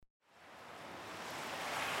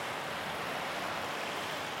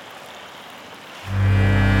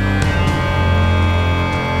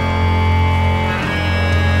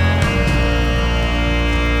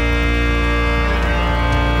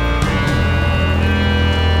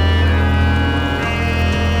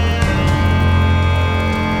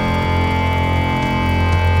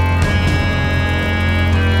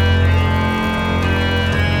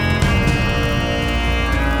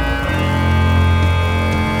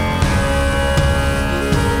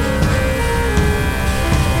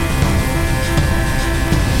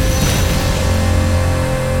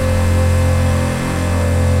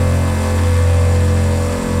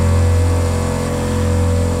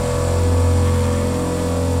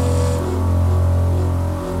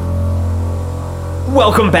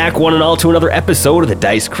Welcome back, one and all, to another episode of the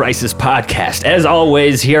Dice Crisis Podcast. As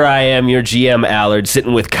always, here I am, your GM Allard,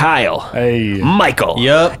 sitting with Kyle, Michael,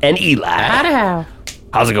 and Eli. Hello.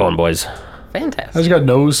 How's it going, boys? Fantastic. I just got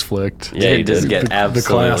nose flicked. Yeah, you did. Get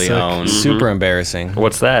absolutely owned. Super embarrassing.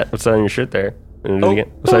 What's that? What's that on your shirt there? No,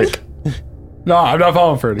 I'm not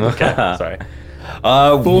falling for it. Okay, sorry.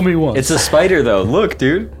 Fool me once. It's a spider, though. Look,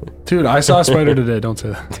 dude. Dude, I saw a spider today. Don't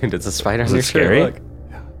say that. Dude, it's a spider on Was your it scary? shirt. Look.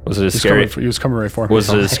 Was it as scary? He was coming right for me. Was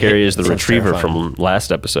it as scary as the retriever terrifying. from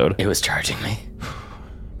last episode? It was charging me.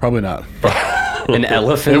 Probably not. An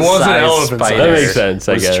elephant. It was an size elephant spider. size. That makes sense,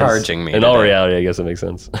 I was guess. charging me. In all today. reality, I guess it makes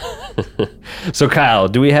sense. So, Kyle,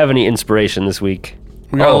 do we have any inspiration this week?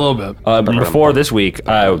 We got a little bit. Before this week,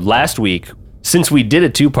 last week, since we did a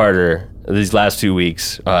two-parter these last 2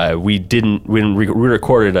 weeks, we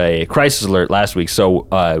recorded a crisis alert last week,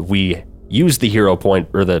 so we used the hero point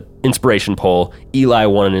or the inspiration poll. Eli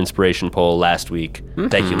won an inspiration poll last week.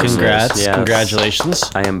 Thank you, listeners. Congrats. Yes. Congratulations.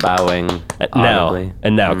 I am bowing. audibly.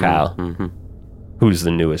 Now, Kyle, who's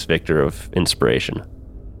the newest victor of inspiration?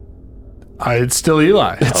 It's still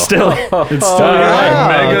Eli. It's still It's still Eli.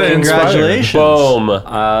 Mega Congratulations. boom.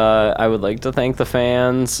 I would like to thank the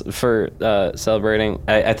fans for celebrating.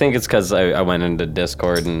 I think it's because I went into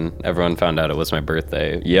Discord and everyone found out it was my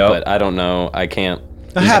birthday. Yep. But I don't know. I can't.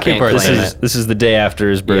 happy birthday. This is the day after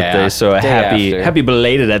his birthday, Yeah, so a day after. happy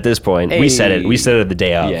belated at this point. We said it. We said it the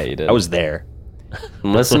day of. Yeah, you did. I was there.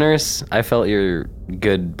 Listeners, I felt your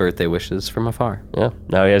good birthday wishes from afar. Yeah.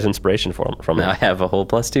 Now he has inspiration from Now I it. have a whole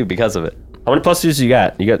 +2 because of it. How many plus twos you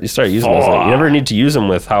got? You start using those. You never need to use them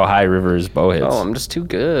with how high River's bow hits. Oh, I'm just too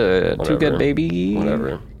good. Whatever. Too good, baby.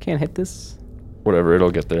 Whatever. Can't hit this. Whatever,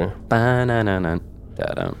 it'll get there. Ba-na-na-na.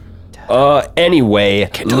 Da-dum. Anyway,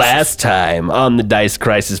 last time on the Dice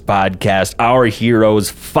Crisis Podcast, our heroes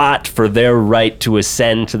fought for their right to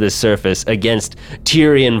ascend to the surface against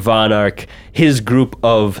Tyrion Von Arch, his group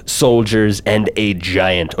of soldiers, and a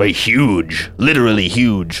giant, a huge, literally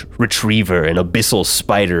huge, retriever, an abyssal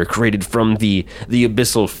spider created from the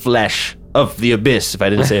abyssal flesh of the abyss, if I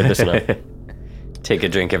didn't say abyss enough. Take a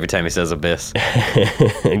drink every time he says abyss.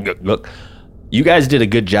 Look, you guys did a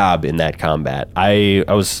good job in that combat. I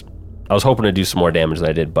was hoping to do some more damage than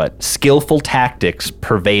I did, but skillful tactics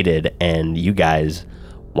pervaded, and you guys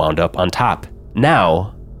wound up on top.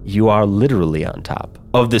 Now, you are literally on top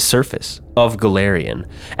of the surface of Galarian.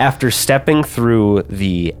 After stepping through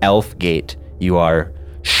the elf gate, you are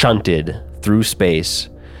shunted through space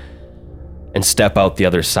and step out the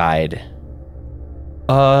other side.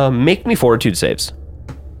 Make me fortitude saves.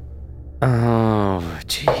 Oh,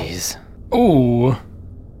 jeez. Ooh.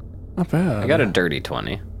 Not bad. I got a dirty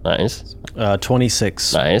 20. Nice.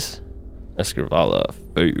 26. Nice. Escrivala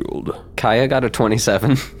failed. Kaya got a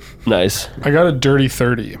 27. Nice. I got a dirty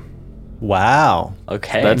 30. Wow.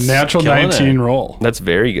 Okay. That's Natural killing 19 it. roll. That's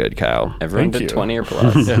very good, Kyle. Everyone Thank did you. 20 or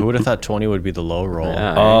plus. Yeah, who would have thought 20 would be the low roll?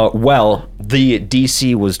 Yeah. Well, the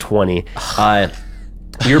DC was 20.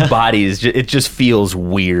 Your body it just feels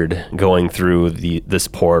weird going through this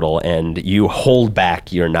portal, and you hold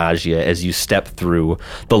back your nausea as you step through,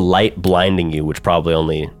 the light blinding you, which probably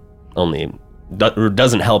only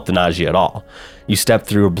doesn't help the nausea at all. You step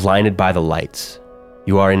through, blinded by the lights.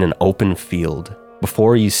 You are in an open field.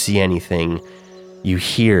 Before you see anything, you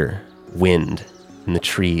hear wind in the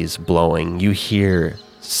trees blowing. You hear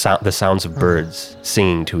the sounds of birds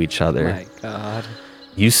singing to each other. My God.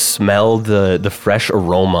 You smell the fresh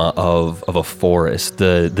aroma of a forest,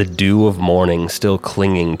 the dew of morning still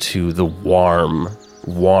clinging to the warm,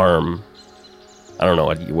 I don't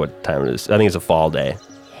know what time it is. I think it's a fall day.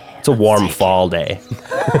 It's a warm fall day.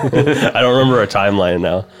 I don't remember a timeline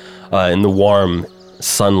now. In the warm,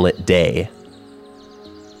 sunlit day,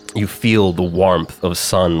 you feel the warmth of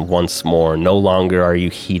sun once more. No longer are you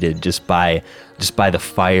heated just by the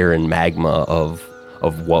fire and magma of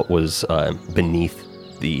what was beneath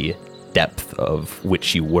the depth of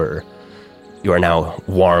which you were. You are now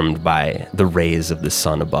warmed by the rays of the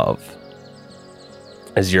sun above.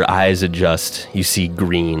 As your eyes adjust, you see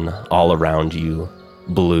green all around you,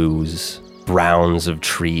 blues, browns of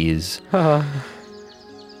trees,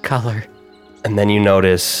 Color. and then you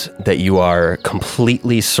notice that you are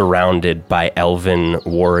completely surrounded by elven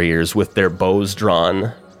warriors with their bows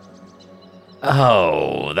drawn.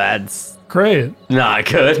 Oh, that's Great. not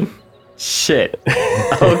good. Shit.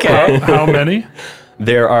 Okay. How many?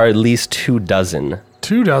 There are at least 24.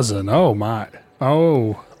 24. Oh, my.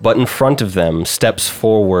 Oh. But in front of them steps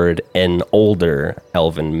forward an older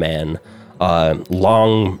elven man,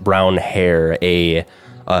 long brown hair, a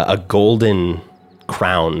golden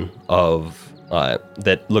crown of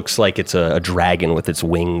that looks like it's a dragon with its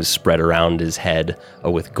wings spread around his head,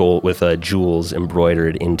 with jewels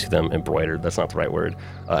embroidered into them. Embroidered, that's not the right word.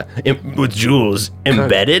 With jewels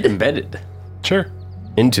embedded Sure.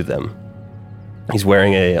 into them. He's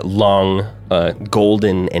wearing a long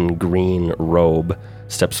golden and green robe,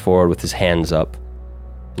 steps forward with his hands up.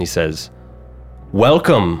 He says,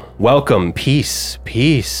 welcome, peace.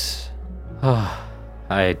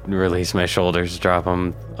 I release my shoulders, drop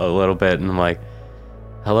them a little bit, and I'm like,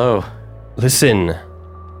 hello. Listen,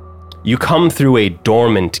 you come through a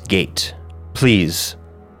dormant gate. Please,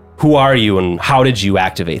 who are you and how did you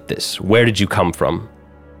activate this? Where did you come from?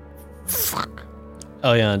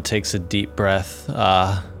 Elyon takes a deep breath.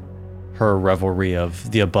 Her revelry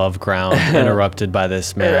of the above ground interrupted by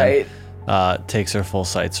this man. Takes her full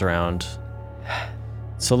sights around.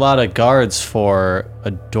 It's a lot of guards for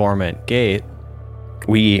a dormant gate.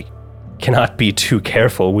 We cannot be too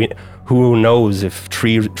careful. Who knows if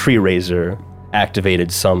Tree Razor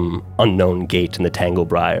activated some unknown gate in the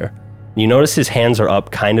Tanglebriar. You notice his hands are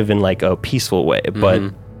up kind of in like a peaceful way, but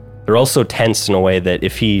they're also tensed in a way that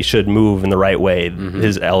if he should move in the right way,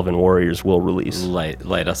 his elven warriors will release.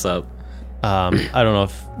 Light us up. I don't know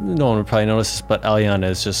if no one would probably notice this, but Elyon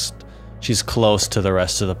is just, she's close to the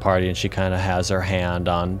rest of the party, and she kind of has her hand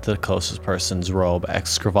on the closest person's robe,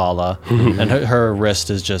 Escrivala, and her wrist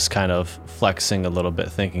is just kind of flexing a little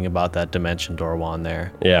bit, thinking about that dimension door wand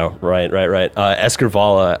there. Yeah, right.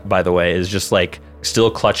 Escrivala, by the way, is just like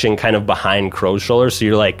still clutching kind of behind Crow's shoulder, so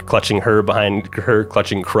you're like clutching her behind her,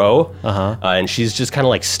 clutching Crow, and she's just kind of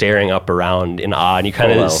like staring up around in awe, and you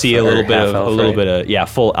kind of see a little bit of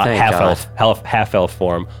full half elf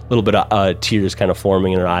form, a little bit of tears kind of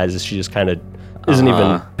forming in her eyes as she just kind of isn't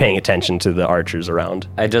even paying attention to the archers around.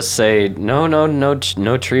 I just say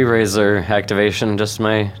no tree razor activation, just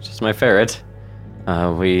my ferret.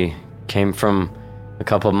 We came from a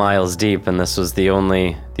couple miles deep, and this was the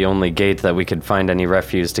only gate that we could find any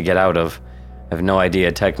refuse to get out of. I have no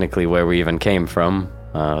idea technically where we even came from,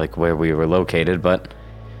 like where we were located, but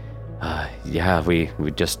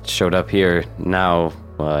we just showed up here now.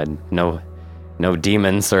 No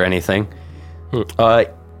demons or anything.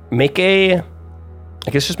 Make a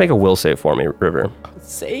will save for me, River.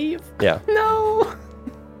 Save? Yeah. No.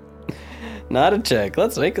 Not a check.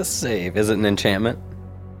 Let's make a save. Is it an enchantment?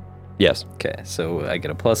 Yes. Okay, so I get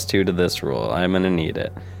a +2 to this roll. I'm gonna need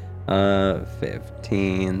it.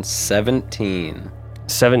 15, 17.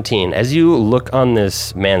 17. As you look on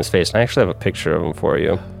this man's face, and I actually have a picture of him for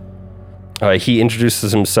you. He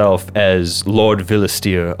introduces himself as Lord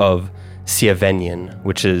Villastir of Siavenian,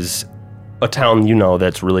 which is a town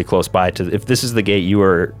that's really close by to. If this is the gate you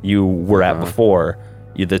were at before,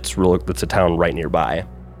 that's a town right nearby.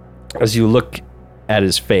 As you look at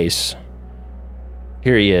his face,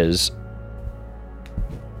 here he is.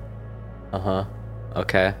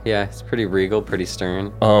 Okay. Yeah, it's pretty regal, pretty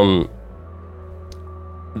stern. The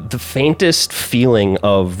faintest feeling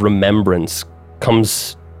of remembrance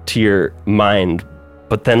comes to your mind,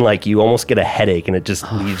 but then like you almost get a headache and it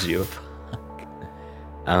just leaves you.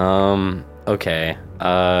 Okay.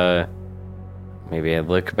 Maybe I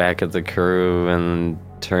look back at the crew and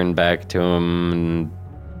turn back to him, and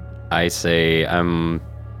I say I'm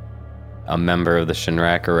a member of the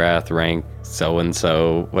Shinrakarath, rank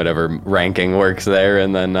so-and-so, whatever ranking works there,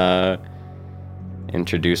 and then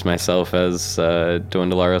introduce myself as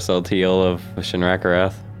Dwendalaris Eltiel of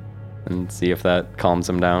Shinrakarath, and see if that calms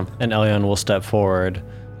him down. And Elyon will step forward,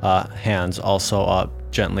 hands also up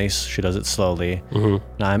gently. She does it slowly.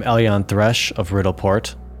 Now, I'm Elyon Thresh of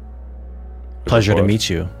Riddleport. Pleasure to meet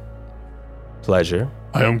you. Pleasure.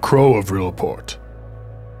 I am Crow of Riddleport.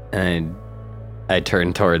 And I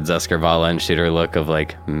turn towards Escarvala and shoot her look of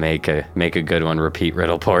like, make a good one, repeat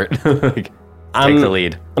Riddleport. Like, take the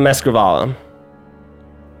lead. I'm Escrivala.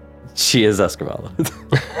 She is Escarvala.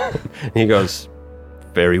 He goes,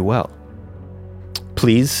 very well.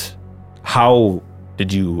 Please, how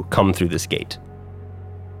did you come through this gate?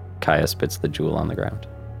 Kaya spits the jewel on the ground.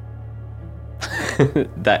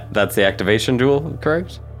 That's the activation jewel,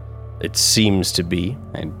 correct? It seems to be.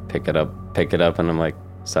 I pick it up, and I'm like,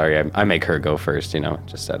 sorry, I make her go first,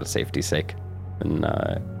 just out of safety's sake. And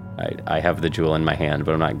I have the jewel in my hand,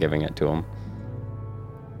 but I'm not giving it to him.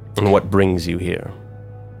 And what brings you here?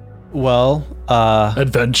 Well,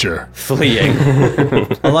 Adventure. Fleeing.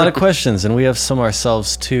 a lot of questions, and we have some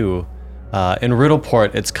ourselves too. In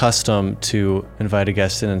Riddleport, it's custom to invite a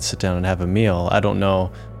guest in and sit down and have a meal. I don't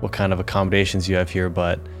know what kind of accommodations you have here,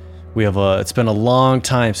 but it's been a long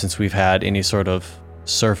time since we've had any sort of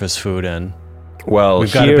surface food in. Well,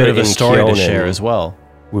 we've got a bit of a story to share as well.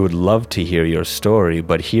 We would love to hear your story,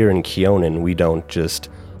 but here in Kyonin, we don't just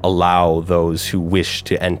allow those who wish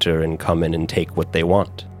to enter and come in and take what they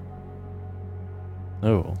want.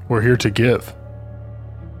 Oh. We're here to give.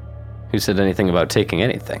 Who said anything about taking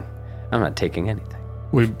anything? I'm not taking anything.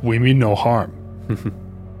 We mean no harm.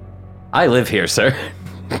 I live here, sir.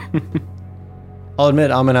 I'll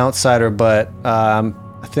admit I'm an outsider, but I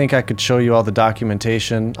think I could show you all the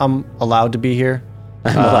documentation. I'm allowed to be here.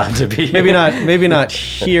 I'm allowed to be here. Maybe not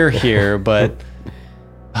here, but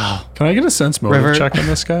Can I get a sense motive River- check on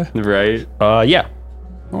this guy? Right. Yeah.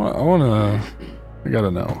 I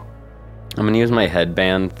gotta know. I'm gonna use my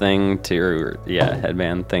headband thing to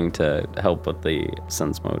help with the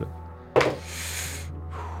sense motive.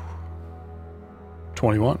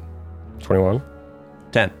 21. 21.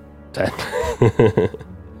 10. 10.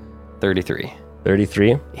 33.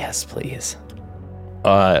 33. Yes, please.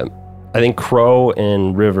 I think Crow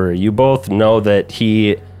and River, you both know that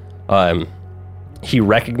he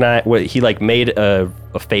recognized he made a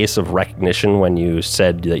face of recognition when you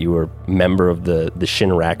said that you were a member of the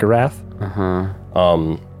Shinrakarath.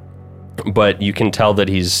 But you can tell that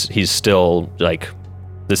he's still like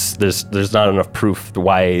this. There's not enough proof. Who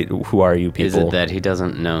are you people? Is it that he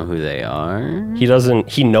doesn't know who they are? He doesn't.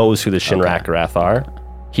 He knows who the Shinrakarath are.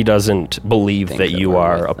 He doesn't believe that you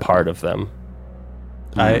are a part of them.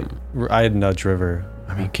 I nudge River.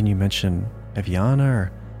 I mean, can you mention Eviana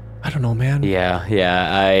or I don't know, man. Yeah.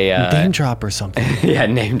 I name drop or something. yeah,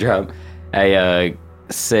 name drop. I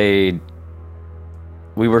say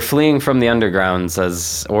we were fleeing from the undergrounds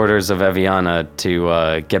as orders of Eviana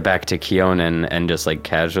to get back to Kyonin, and just like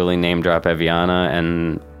casually name drop Eviana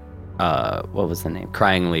and what was the name?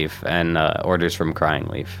 Crying Leaf, and orders from Crying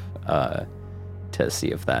Leaf to see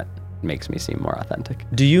if that makes me seem more authentic.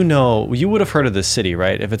 Do you know, you would have heard of this city,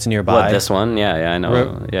 right? If it's nearby. What, this one? Yeah, I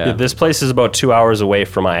know. Yeah. This place is about 2 hours away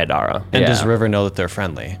from Ayadara. And Yeah. does River know that they're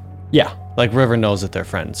friendly? Yeah. Like River knows that they're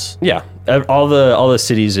friends. Yeah. All the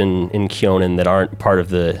cities in Kyonin that aren't part of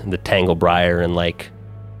the Tanglebriar and like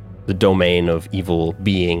the domain of evil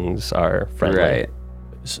beings are friendly. Right.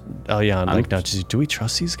 Elyon, like, now, do we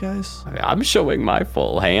trust these guys? I'm showing my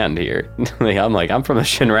full hand here. I'm from the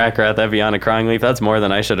Shinrakarath, Eviana, Crying Leaf. That's more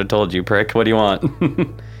than I should have told you, prick. What do you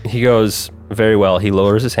want? He goes, very well. He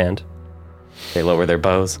lowers his hand. They lower their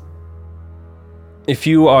bows. If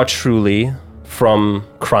you are truly from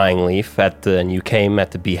Crying Leaf and you came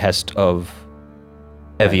at the behest of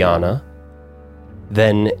Eviana,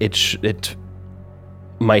 then it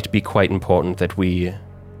might be quite important that we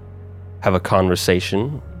have a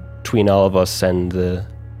conversation between all of us and the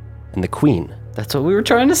Queen. That's what we were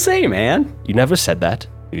trying to say, man. You never said that.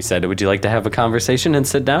 You said, would you like to have a conversation and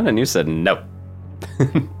sit down? And you said, no.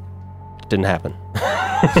 Didn't happen.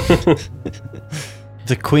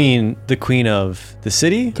 The queen of the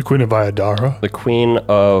city? The Queen of Ayadara. The Queen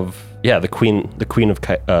of the Queen of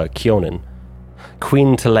Kyonin.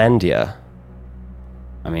 Queen Talandia.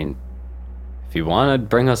 I mean, if you want to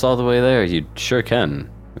bring us all the way there, you sure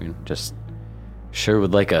can. I mean, just sure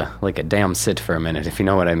would like a damn sit for a minute, if you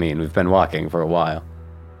know what I mean. We've been walking for a while.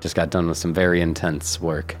 Just got done with some very intense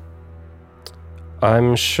work.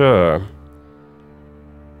 I'm sure.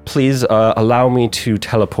 Please allow me to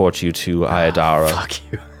teleport you to Ayadara. Fuck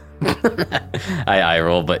you. I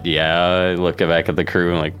roll, but yeah, I look back at the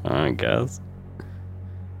crew and like, I guess.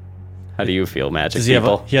 How do you feel, magic Does he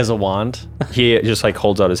people? he has a wand? He just like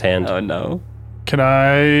holds out his hand. Oh no. Can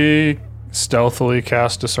I stealthily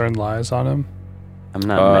cast Discern Lies on him? I'm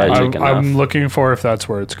not magic enough. I'm looking for if that's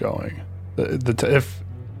where it's going. If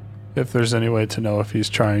there's any way to know if he's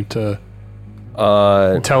trying to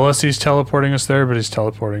tell us he's teleporting us there, but he's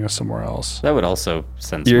teleporting us somewhere else. That would also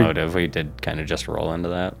sense motive. We did kind of just roll into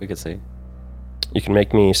that. We could see. You can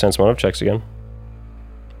make me sense motive checks again.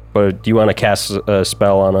 But do you want to cast a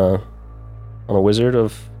spell on a wizard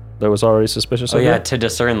that was already suspicious? Oh of yeah, it? to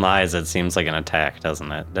discern lies, it seems like an attack, doesn't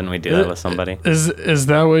it? Didn't we do that with somebody? Is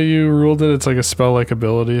that way you ruled it? It's like a spell-like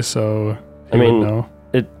ability, so I mean, would know.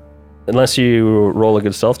 Unless you roll a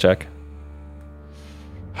good stealth check.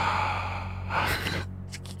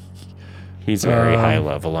 He's very high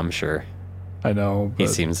level, I'm sure. I know. He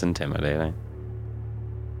But seems intimidating.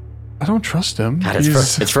 I don't trust him. God,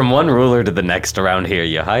 it's from one ruler to the next around here,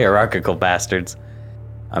 you hierarchical bastards.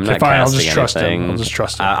 I'm not fine, I'll casting just trust him. anything. I'll just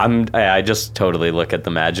trust him. I just totally look at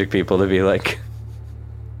the magic people to be like,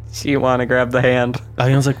 do you want to grab the hand?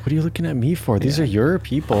 Elyon's like, what are you looking at me for? These are your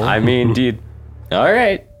people. I mean, dude. All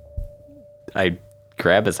right. I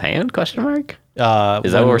grab his hand? Question mark.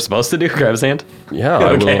 Is that what we're supposed to do? Grab his hand? Yeah.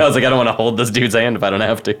 Okay. I was like, I don't want to hold this dude's hand if I don't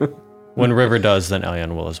have to. When River does, then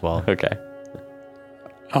Elyon will as well. Okay.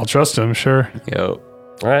 I'll trust him, sure. Yo.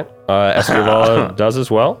 All right. Escrivala does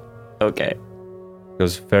as well. Okay.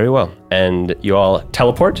 Goes very well. And you all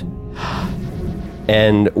teleport.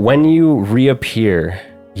 And when you reappear,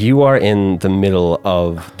 you are in the middle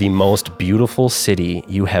of the most beautiful city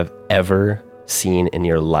you have ever seen in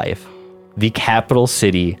your life. The capital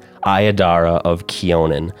city, Ayadara of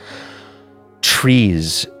Kyonin.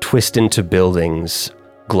 Trees twist into buildings.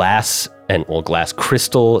 Glass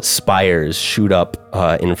crystal spires shoot up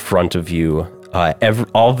in front of you.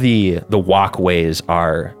 All the walkways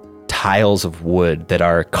are tiles of wood that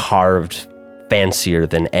are carved fancier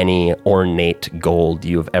than any ornate gold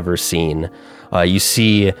you've ever seen. You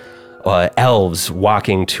see elves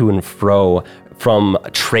walking to and fro, from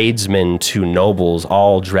tradesmen to nobles,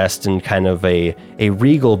 all dressed in kind of a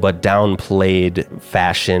regal but downplayed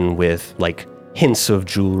fashion with like hints of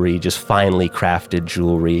jewelry, just finely crafted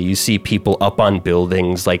jewelry. You see people up on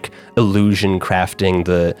buildings, like illusion crafting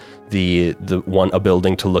a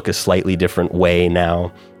building to look a slightly different way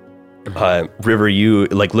now. River, you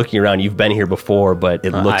like looking around. You've been here before, but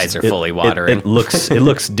it looks eyes are fully watering. It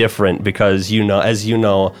looks different because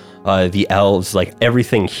the elves, like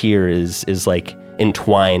everything here is like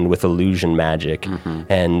entwined with illusion magic,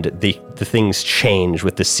 and the things change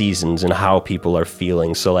with the seasons and how people are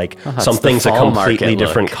feeling. So like some things are completely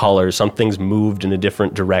different colors, some things moved in a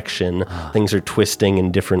different direction, things are twisting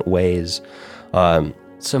in different ways.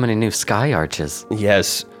 So many new sky arches.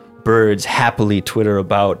 Yes. Birds happily twitter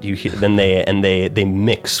about you, then they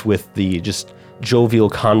mix with the just jovial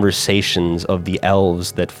conversations of the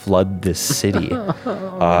elves that flood this city.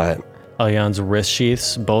 Elion's wrist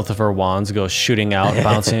sheaths, both of her wands go shooting out,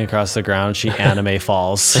 bouncing across the ground. She anime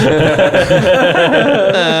falls.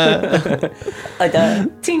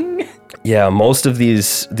 Ting. Yeah, most of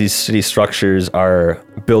these city structures are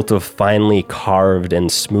built of finely carved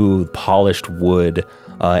and smooth, polished wood.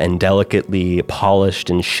 And delicately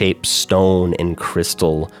polished and shaped stone and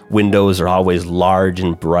crystal. Windows are always large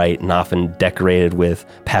and bright and often decorated with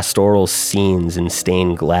pastoral scenes in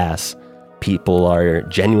stained glass. People are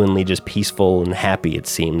genuinely just peaceful and happy, it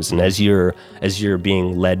seems. And as you're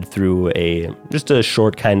being led through a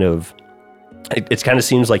short kind of, it kind of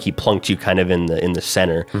seems like he plunked you kind of in the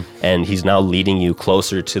center, and he's now leading you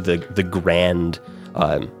closer to the grand.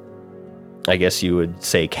 I guess you would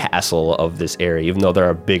say castle of this area, even though there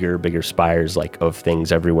are bigger spires like of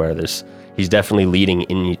things everywhere. He's definitely leading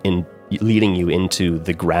you into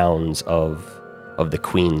the grounds of the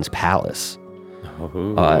queen's palace.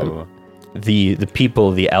 The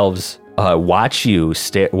people, the elves, watch you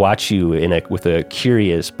with a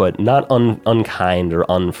curious but not unkind or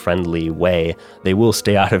unfriendly way. They will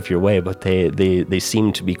stay out of your way, but they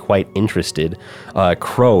seem to be quite interested.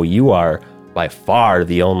 Crow, you are by far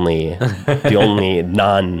the only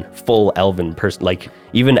non-full elven person. Like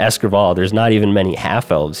even Escrival, there's not even many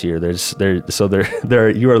half elves here.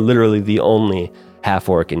 You are literally the only half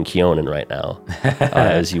orc in Kyonin right now.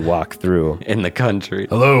 As you walk through In the country.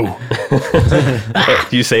 Hello.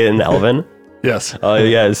 do you say it in Elven? Yes.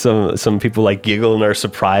 Yeah, some people like giggle and are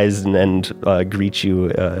surprised and greet you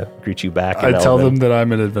back. I tell them that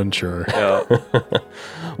I'm an adventurer.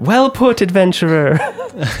 Well put, adventurer.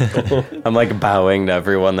 I'm like bowing to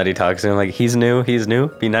everyone that he talks to. I'm like, he's new.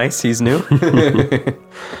 Be nice, he's new.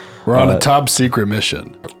 We're on a top secret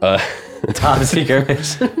mission. Top secret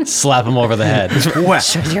mission. Slap him over the head.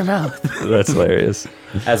 Shut your mouth. That's hilarious.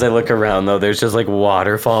 As I look around, though, there's just like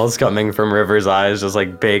waterfalls coming from River's eyes, just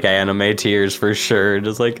like big anime tears for sure.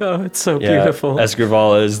 Just like, oh, it's so beautiful.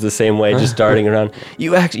 Escrivala is the same way, just darting around.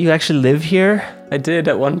 You actually live here? I did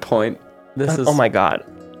at one point. This is oh my god,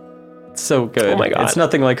 so good. Oh my god, it's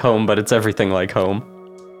nothing like home, but it's everything like home.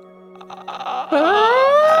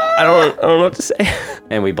 I don't know what to say.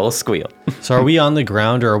 And we both squeal. So are we on the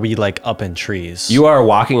ground or are we like up in trees? You are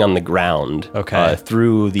walking on the ground. Okay.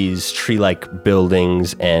 Through these tree-like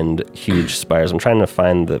buildings and huge spires. I'm trying to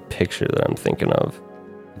find the picture that I'm thinking of.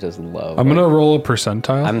 Just love. I'm gonna roll a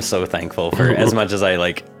percentile. I'm so thankful for, as much as I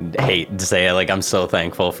like hate to say it, like I'm so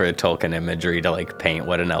thankful for Tolkien imagery to like paint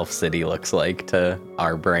what an elf city looks like to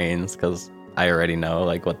our brains, because I already know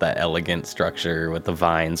like what that elegant structure with the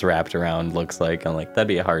vines wrapped around looks like. I'm like, that'd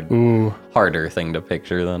be a harder thing to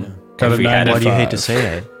picture than Got if a we had 9 Why it. do you hate to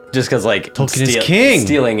say it? Just because like Tolkien is king.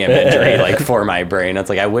 Stealing imagery like for my brain. It's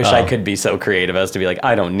like I wish I could be so creative as to be like,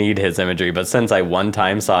 I don't need his imagery, but since I one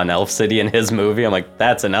time saw an elf city in his movie, I'm like,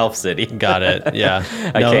 that's an elf city. Got it. Yeah.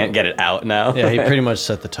 I can't get it out now. Yeah, he pretty much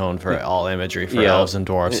set the tone for all imagery for elves and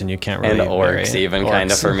dwarves, and you can't really and orcs even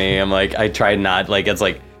kind of for me. I'm like, I tried not like, it's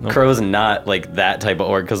like Crow's not like that type of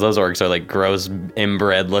orc, because those orcs are like gross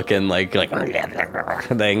inbred looking like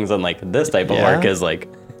things, and like this type of orc is like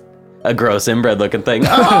a gross inbred looking thing.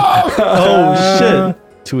 Oh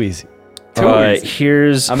shit! Too easy.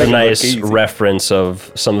 Here's I'm a making it look nice easy. reference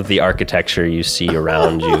of some of the architecture you see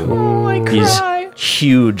around you. These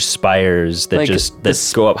huge spires that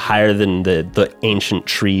Like, go up higher than the ancient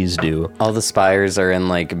trees do. All the spires are in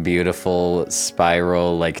like beautiful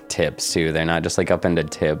spiral like tips too. They're not just like up into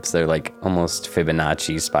tips. They're like almost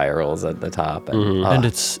Fibonacci spirals at the top. And, And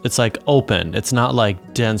it's like open. It's not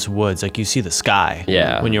like dense woods. Like you see the sky.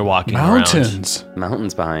 Yeah. When you're walking around. Mountains.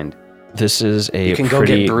 mountains behind. This is a You can go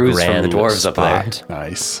pretty get bruised from the grand dwarves up there. spot.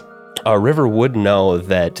 Nice. River would know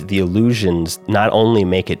that the illusions not only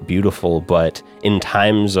make it beautiful, but in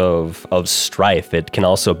times of strife, it can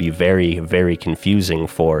also be very, very confusing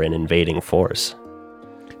for an invading force.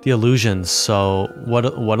 The illusions. So what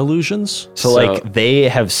illusions? So, like, they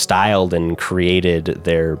have styled and created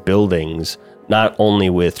their buildings not only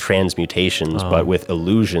with transmutations, but with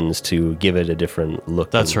illusions to give it a different look.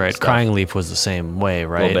 That's and right. stuff. Crying Leaf was the same way, A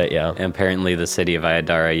right? little bit, yeah. And apparently the city of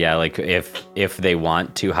Ayadara, yeah, like if they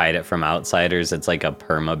want to hide it from outsiders, it's like a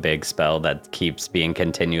perma big spell that keeps being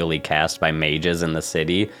continually cast by mages in the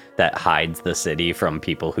city that hides the city from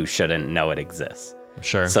people who shouldn't know it exists.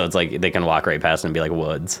 Sure. So it's like they can walk right past it and be like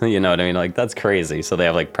woods. You know what I mean? Like that's crazy. So they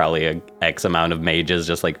have like probably a X amount of mages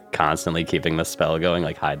just like constantly keeping the spell going,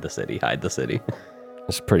 like hide the city, hide the city.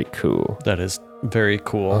 It's pretty cool. That is very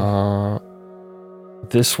cool.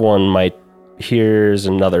 This one might. Here's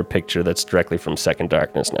another picture that's directly from Second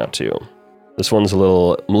Darkness now too. This one's a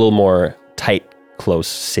little more tight, close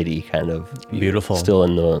city kind of. Beautiful. Still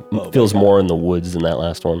in the feels more in the woods than that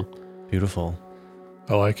last one. Beautiful.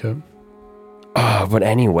 I like it. But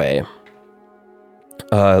anyway,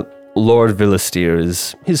 Lord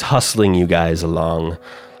Villastir he's hustling you guys along,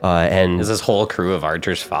 and Is this whole crew of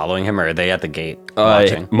archers following him, or are they at the gate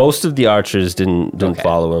watching? most of the archers didn't Okay.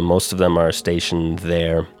 follow him. Most of them are stationed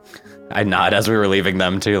there. I nod as we were leaving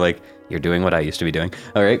them too, like, you're doing what I used to be doing.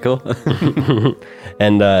 All right, cool.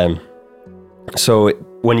 And so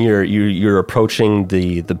when you're approaching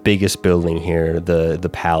the biggest building here, the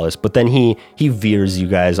palace, but then he veers you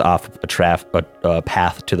guys off a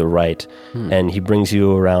path to the right, and he brings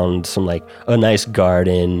you around some like a nice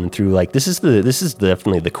garden through like this is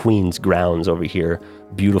definitely the Queen's grounds over here.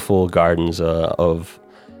 Beautiful gardens of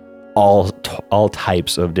all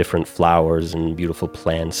types of different flowers and beautiful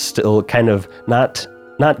plants, still kind of not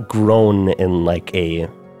grown in like a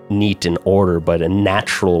neat and order, but a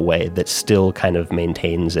natural way that still kind of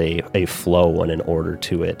maintains a flow and an order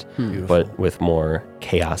to it, but with more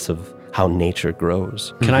chaos of how nature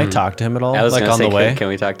grows. Can I talk to him at all? I was Like gonna on say, the way? can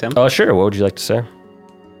we talk to him? Oh, sure. What would you like to say?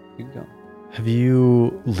 You go. Have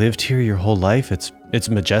you lived here your whole life? It's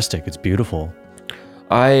majestic. It's beautiful.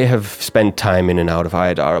 I have spent time in and out of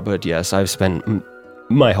Ayadara, but yes, I've spent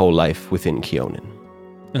my whole life within Kyonin.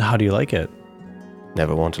 And how do you like it?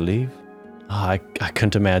 Never want to leave. I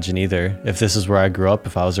couldn't imagine either. If this is where I grew up,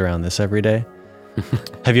 if I was around this every day.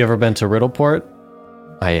 Have you ever been to Riddleport?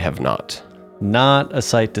 I have not. Not a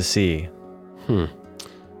sight to see.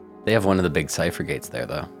 They have one of the big cipher gates there,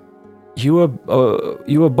 though. You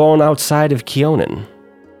were born outside of Kyonin.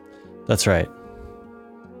 That's right.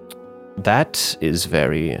 That is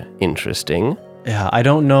very interesting. Yeah, I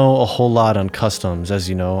don't know a whole lot on customs, as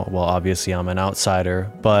you know. Well, obviously I'm an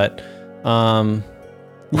outsider, but yeah.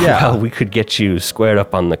 Well, we could get you squared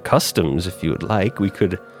up on the customs if you would like. We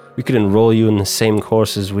could enroll you in the same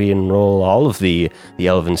courses we enroll all of the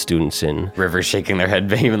elven students in. River's shaking their head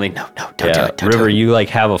vehemently. No, don't do it. Don't River, do it. you like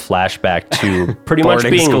have a flashback to pretty much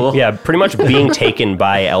Boarding being school. pretty much being taken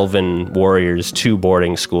by elven warriors to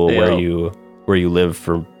boarding school where Yep. you lived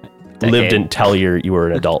Decade. until you were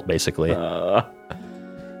an adult basically.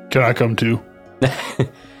 Can I come too?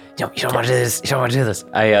 You don't want to do this. You don't want to do this.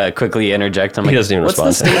 I quickly interject. I'm He like, doesn't even what's the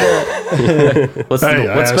respond. state of, what's Hey, I been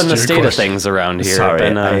asked the you a state of question. things around here? Sorry,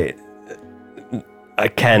 Been, I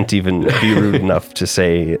can't even be rude enough to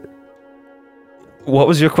say. What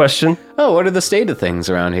was your question? what are the state of things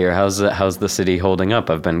around here? How's the city holding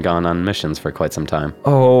up? I've been gone on missions for quite some time.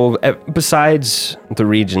 Oh, besides the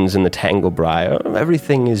regions in the Tanglebriar,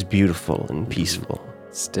 everything is beautiful and peaceful.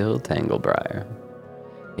 Still Tanglebriar.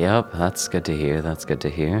 Yep, that's good to hear. That's good to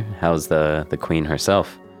hear. How's the queen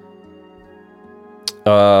herself?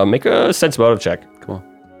 Make a sense motive check. Cool.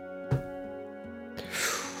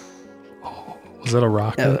 Was that a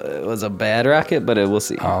rocket? It was a bad rocket, but we'll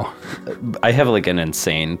see. Oh, I have like an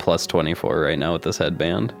insane plus 24 right now with this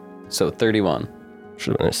headband. So 31.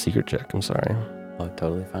 Should have been a secret check. I'm sorry. Oh,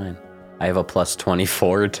 totally fine. I have a plus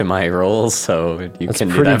 24 to my rolls, so you That's can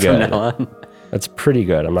do pretty that good. from now on. That's pretty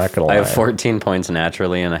good. I'm not gonna lie. I have 14 points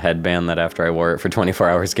naturally and a headband that after I wore it for 24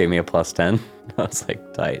 hours gave me a plus 10. I was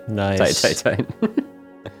like, tight. Nice. Tight.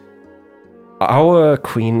 Our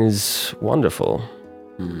queen is wonderful.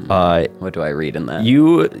 What do I read in that?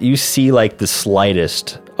 You see like the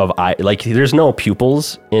slightest of eye, like there's no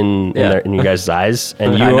pupils in your guys' eyes,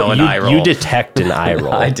 and I know an eye roll. you detect an eye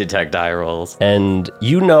roll. I detect eye rolls. And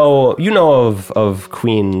you know of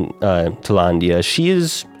Queen Talandia. She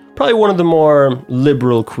is probably one of the more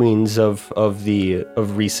liberal queens of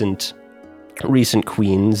recent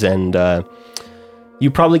queens, and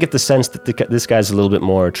you probably get the sense that this guy's a little bit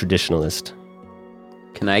more traditionalist.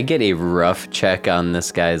 Can I get a rough check on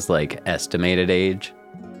this guy's like estimated age?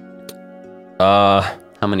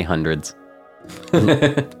 How many hundreds?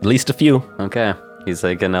 At least a few. Okay. He's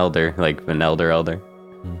like an elder, like an elder.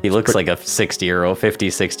 He looks like a 60-year-old,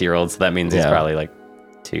 so that means he's probably like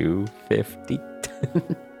 250.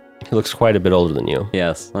 He looks quite a bit older than you.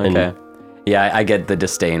 Yes, okay. Yeah, I get the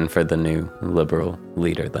disdain for the new liberal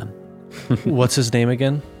leader then. What's his name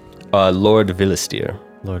again? Lord Villisteer.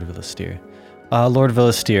 Lord Villisteer. Lord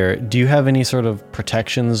Villisteer, do you have any sort of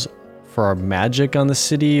protections for our magic on the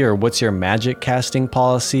city, or what's your magic casting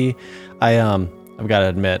policy? I've got to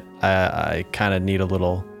admit, I kind of need a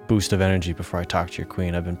little boost of energy before I talk to your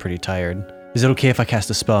queen. I've been pretty tired. Is it okay if I cast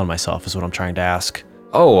a spell on myself, is what I'm trying to ask.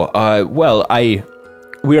 Well,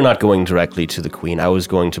 we are not going directly to the queen. I was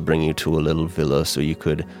going to bring you to a little villa so you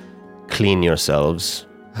could clean yourselves,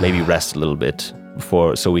 maybe rest a little bit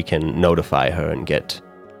so we can notify her and get...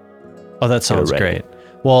 Oh, that sounds great.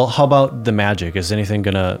 Well, how about the magic? Is anything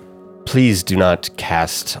gonna... Please do not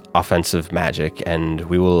cast offensive magic, and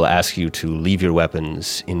we will ask you to leave your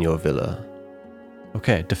weapons in your villa.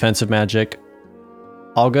 Okay, defensive magic.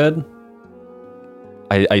 All good?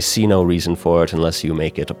 I see no reason for it unless you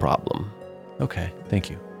make it a problem. Okay, thank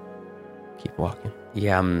you. Keep walking.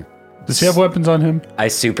 Yeah, Does he have weapons on him? I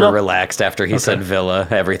super relaxed after he said villa.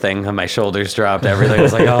 Everything, my shoulders dropped. Everything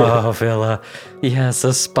was like, oh, villa. Yes,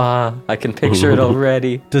 a spa. I can picture it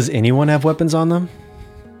already. Does anyone have weapons on them?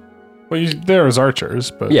 Well, there as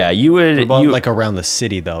archers, but Yeah, you would... What about like around the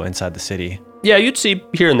city, though, inside the city? Yeah, you'd see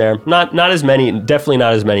here and there. Not as many, definitely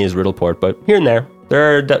not as many as Riddleport, but here and there.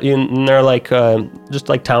 There are like just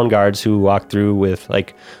like town guards who walk through with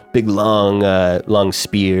like big long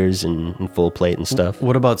spears and full plate and stuff.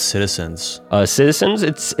 What about citizens? Citizens,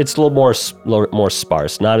 it's a little more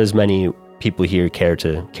sparse. Not as many people here care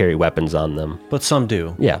to carry weapons on them. But some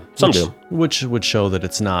do. Yeah, some do. Which would show that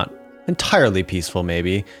it's not entirely peaceful,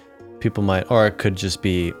 maybe. People might, or it could just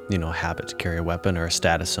be, habit to carry a weapon or a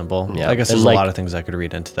status symbol. Yeah. I guess there's a lot of things I could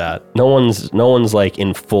read into that. No one's like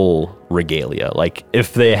in full regalia. Like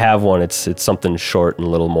if they have one, it's something short and a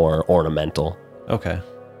little more ornamental. Okay.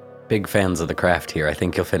 Big fans of the craft here. I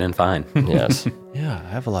think you'll fit in fine. Yes. Yeah, I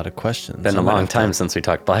have a lot of questions. Been a long time since we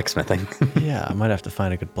talked blacksmithing. Yeah, I might have to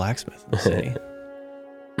find a good blacksmith in the city.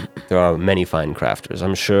 There are many fine crafters.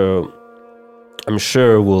 I'm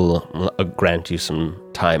sure we'll grant you some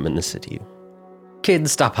time in the city.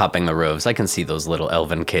 Kids, stop hopping the roofs. I can see those little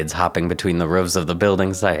elven kids hopping between the roofs of the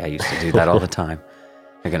buildings. I used to do that all the time.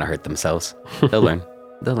 They're gonna hurt themselves. They'll learn.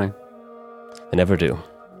 They never do.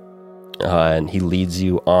 And he leads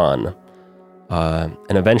you on.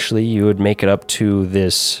 And eventually you would make it up to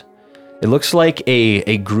this... It looks like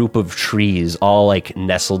a group of trees all like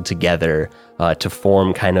nestled together to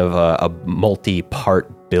form kind of a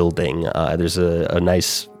multi-part building. There's a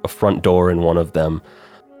nice front door in one of them.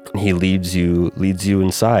 And he leads you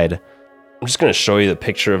inside. I'm just going to show you the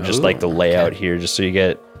picture of just like the layout here, just so you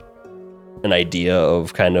get an idea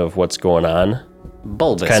of kind of what's going on.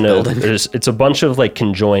 Bulbous kind of building. It's a bunch of like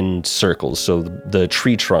conjoined circles, so the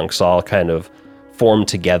tree trunks all kind of formed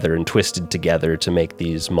together and twisted together to make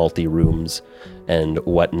these multi-rooms and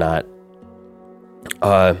whatnot.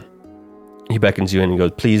 He beckons you in and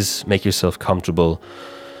goes, please make yourself comfortable,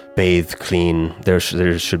 bathe, clean. There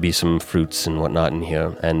should be some fruits and whatnot in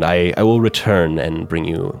here, and I will return and bring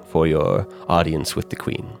you for your audience with the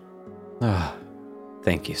queen.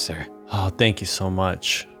 Thank you, sir. Oh, thank you so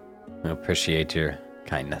much. I appreciate your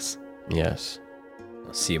kindness. Yes.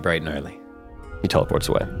 I'll see you bright and early. He teleports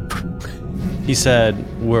away. He said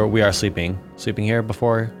we are sleeping here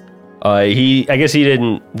before. I guess he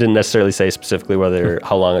didn't necessarily say specifically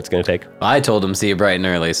how long it's going to take. I told him see you bright and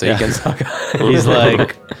early, so you can talk. He's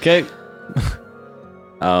like, okay.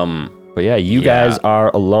 But yeah, you guys are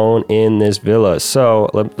alone in this villa. So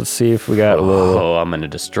let's see if we got a little. Oh, I'm gonna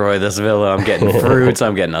destroy this villa. I'm getting fruits.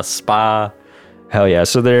 I'm getting a spa. Hell yeah!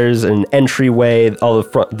 So there's an entryway. All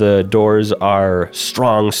the doors are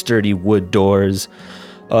strong, sturdy wood doors.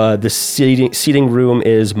 The seating room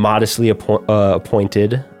is modestly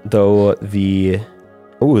appointed, though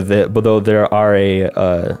though there are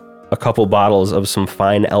a couple bottles of some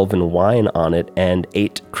fine elven wine on it and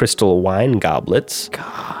 8 crystal wine goblets.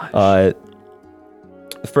 Gosh.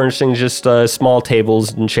 Furnishing just small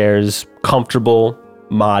tables and chairs, comfortable,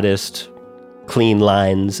 modest, clean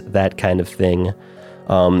lines, that kind of thing.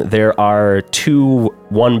 There are 2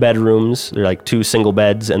 one-bedrooms. They're like 2 single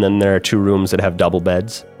beds, and then there are 2 rooms that have double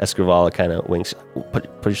beds. Escrivala kind of winks. Put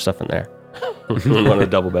your stuff in there. One of the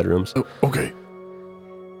double bedrooms. Oh, okay.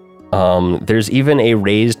 There's even a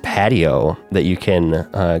raised patio that you can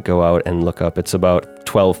go out and look up. It's about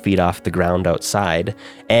 12 feet off the ground outside.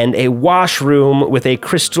 And a washroom with a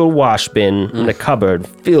crystal wash bin and a cupboard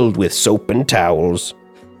filled with soap and towels.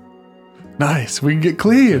 Nice. We can get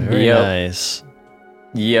clean. Very nice.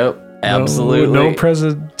 Yep, absolutely. No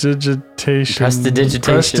prestidigitation.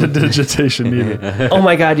 Prestidigitation needed. Oh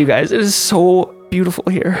my god, you guys. It is so beautiful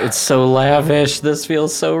here. It's so lavish. This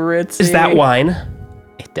feels so ritzy. Is that wine?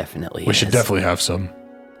 It definitely is. We should definitely have some.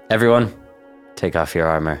 Everyone, take off your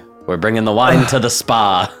armor. We're bringing the wine to the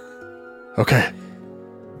spa. Okay.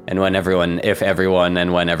 And when everyone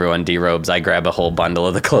derobes, I grab a whole bundle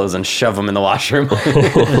of the clothes and shove them in the washroom.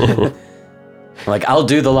 Like, I'll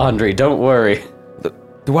do the laundry, don't worry.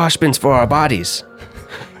 The wash bin's for our bodies.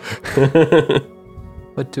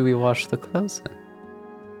 What do we wash the clothes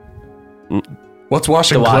in? What's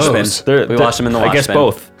washing The wash clothes? bin. We wash them in the wash bin. I guess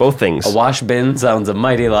both things. A wash bin sounds a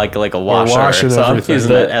mighty like a washer, wash and so I'm everything.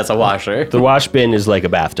 using it as a washer. The wash bin is like a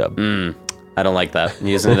bathtub. I don't like that.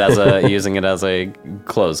 Using it as a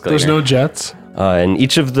clothes cleaner. There's no jets. And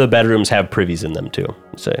each of the bedrooms have privies in them too.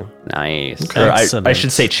 So, Nice. or Excellent. I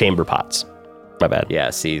should say chamber pots. My bad. Yeah,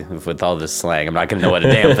 see, with all this slang, I'm not gonna know what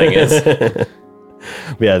a damn thing is.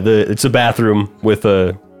 Yeah, it's a bathroom with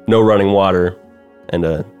no running water and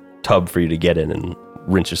a tub for you to get in and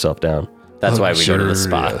rinse yourself down. That's why we go to the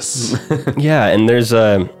spa. Luxurious. Yeah, and there's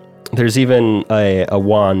even a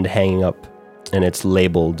wand hanging up, and it's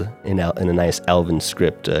labeled in a nice elven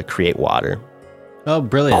script, create water. Oh,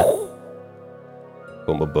 brilliant.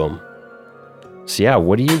 Boom, boom, boom. So yeah,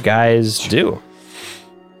 what do you guys do?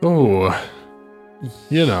 Oh,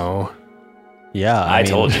 you know. Yeah, I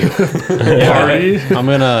told you. Party? I'm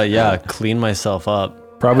gonna clean myself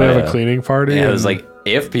up. Probably have a cleaning party. Yeah, it and- was like,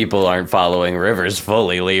 if people aren't following Rivers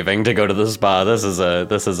fully leaving to go to the spa, this is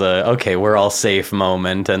a okay, we're all safe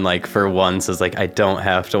moment, and like for once is like I don't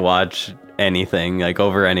have to watch anything like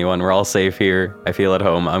over anyone. We're all safe here. I feel at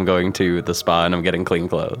home. I'm going to the spa and I'm getting clean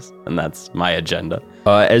clothes, and that's my agenda.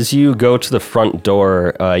 As you go to the front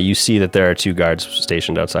door, you see that there are 2 guards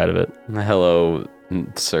stationed outside of it. Hello,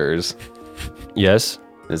 sirs. Yes?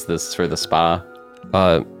 Is this for the spa?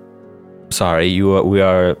 Sorry, we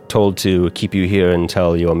are told to keep you here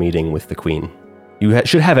until your meeting with the queen. You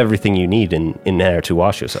should have everything you need in there to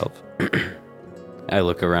wash yourself. I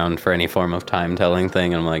look around for any form of time telling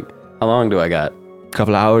thing, and I'm like, how long do I got?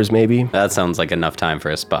 Couple hours, maybe? That sounds like enough time for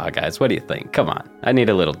a spa, guys. What do you think? Come on. I need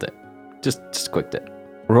a little dip. Just a quick dip.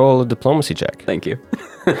 Roll a diplomacy check. Thank you.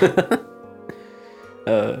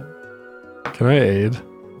 Can I aid?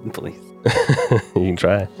 Please. You can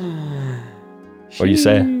try. What do you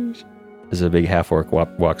say? As a big half-orc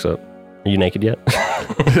walks up. Are you naked yet?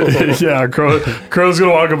 Yeah, Crow's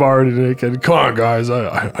gonna walk up already naked. Come on, guys.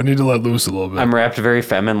 I need to let loose a little bit. I'm wrapped very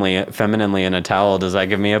femininely in a towel. Does that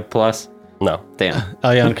give me a plus? No. Damn.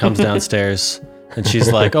 Eliane comes downstairs and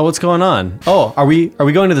she's like, "Oh, what's going on? Oh, are we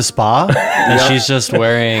going to the spa?" And she's just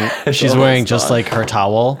wearing just like her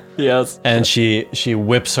towel. Yes. And she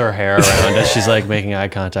whips her hair around as she's like making eye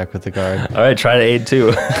contact with the guard. All right, try to aid too.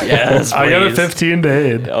 Yes, I got a please. 15 to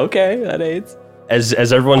aid. Okay, that aids. As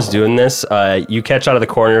everyone's doing this, you catch out of the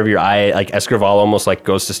corner of your eye, like Escrival almost like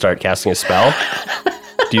goes to start casting a spell.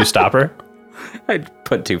 Do you stop her? I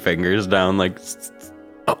put 2 fingers down, like,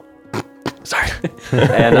 Sorry.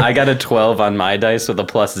 and I got a 12 on my dice with a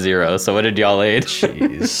 +0. So what did y'all aid?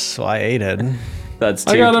 Jeez, so I aided. That's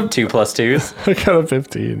I got a- 2 plus 2s. I got a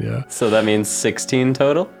 15, yeah. So that means 16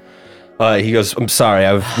 total. He goes, I'm sorry,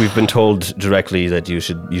 we've been told directly that you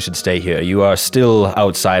should stay here. You are still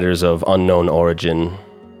outsiders of unknown origin.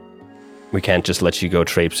 We can't just let you go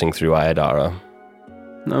traipsing through Ayadara.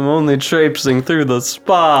 I'm only traipsing through the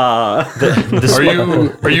spa.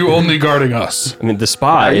 Are you only guarding us? I mean, the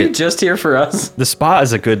spa. Are you just here for us? The spa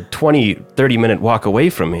is a good 20-30 minute walk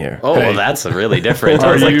away from here. Oh, Hey. well, that's really different.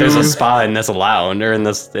 Are It's like there's you- a spa in this lounge or in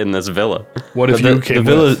this villa. What if you came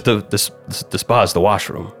villa, with? the spa is the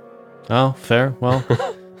washroom. Oh, fair. Well,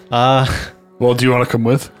 Well, do you want to come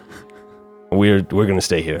with? We're gonna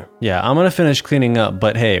stay here. Yeah, I'm gonna finish cleaning up.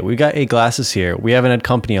 But hey, we got 8 glasses here. We haven't had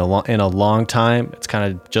company in a long time. It's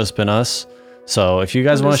kind of just been us. So if you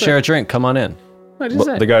guys want to share a drink, come on in. What did you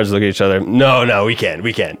say? The guards look at each other. No, we can't.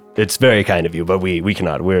 It's very kind of you, but we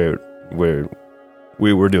cannot. We're doing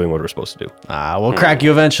what we're supposed to do. We'll crack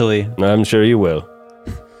you eventually. I'm sure you will.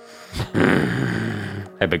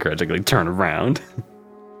 I begrudgingly turn around.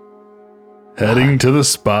 Heading to the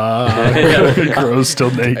spa. Crow's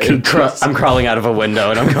still naked. I'm crawling out of a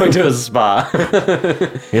window and I'm going to a spa.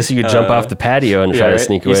 I guess you could jump off the patio and try to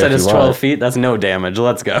sneak away. You said if it's you 12 want. feet. That's no damage.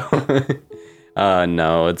 Let's go.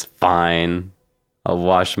 No, it's fine. I'll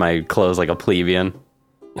wash my clothes like a plebeian.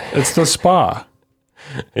 It's the spa.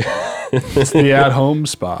 It's the at-home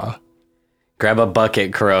spa. Grab a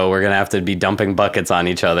bucket, Crow. We're going to have to be dumping buckets on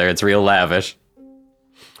each other. It's real lavish.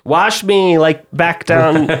 Wash me like back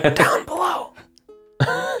down below.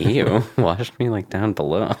 Ew. Wash me like down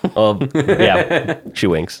below. Yeah. She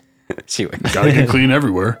winks. She went. Gotta get clean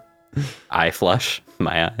everywhere. Eye flush.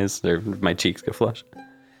 My eyes or my cheeks go flush.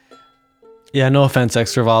 Yeah, no offense,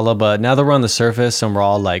 Extravala, but now that we're on the surface and we're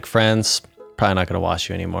all like friends, probably not gonna wash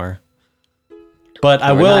you anymore. But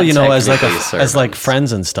I We're will, not as like technically as like servants.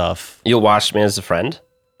 friends and stuff. You'll wash me as a friend?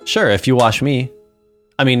 Sure, if you wash me.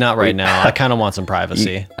 I mean, not right now. I kind of want some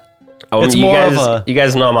privacy. It's you more guys, of a- You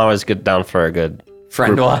guys know I'm always good down for a good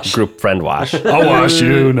Friend wash. group friend wash. I'll wash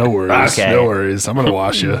you. No worries. Okay. No worries. I'm gonna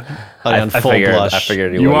wash you. Like on full blush. I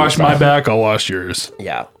figured You would. wash my back, I'll wash yours.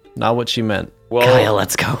 Yeah. Not what she meant. Well, Kyle,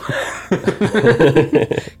 let's go.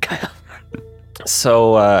 Kyle.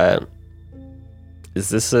 so is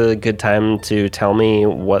this a good time to tell me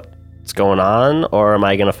what's going on, or am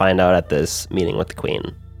I going to find out at this meeting with the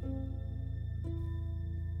queen?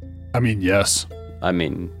 I mean, yes. I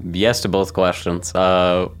mean, yes to both questions.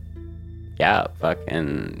 Yeah,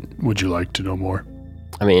 fucking. Would you like to know more?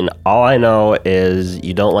 I mean, all I know is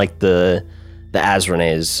you don't like the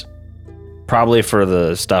Azranes, probably for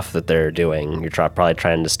the stuff that they're doing. You're probably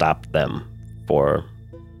trying to stop them for.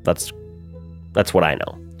 That's what I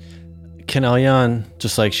know. Can Elyon,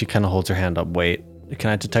 just like she kind of holds her hand up, wait, can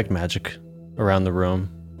I detect magic around the room?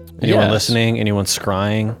 Anyone Yes. listening? Anyone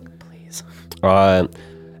scrying? Please.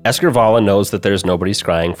 Eskervala knows that there's nobody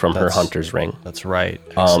scrying from her That's- hunter's ring. That's right.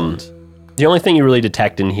 Excellent. The only thing you really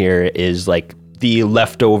detect in here is like the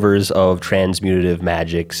leftovers of transmutative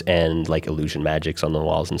magics and like illusion magics on the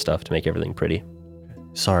walls and stuff to make everything pretty.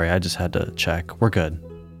 Sorry, I just had to check. We're good.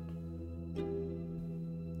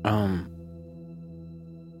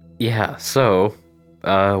 Yeah, so,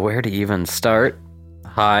 where to even start?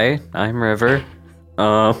 Hi, I'm River.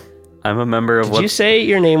 I'm a member of Did you say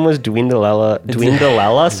your name was Dwindlela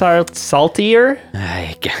Saltier?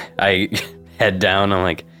 I head down, I'm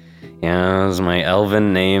like, yeah, this is my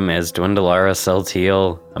elven name is Dwindelara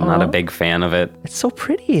Celtiel. I'm not a big fan of it. It's so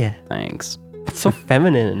pretty. Thanks. It's so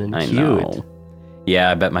feminine and I cute. know. Yeah,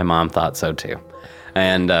 I bet my mom thought so too.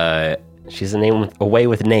 And, She's a way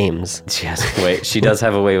with names. she does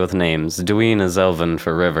have a way with names. Dween is Elven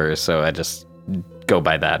for river, so I just go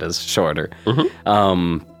by that as shorter.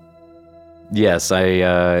 Yes,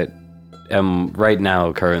 I am right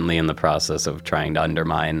now currently in the process of trying to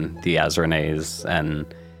undermine the Azranes, and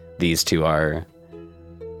these two are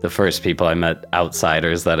the first people I met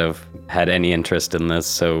outsiders that have had any interest in this,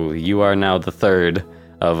 so you are now the third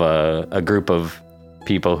of a group of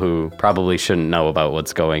people who probably shouldn't know about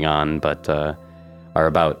what's going on, but are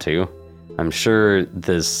about to. I'm sure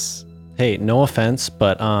this... Hey, no offense,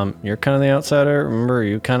 but you're kind of the outsider. Remember,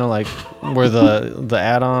 you kind of like were the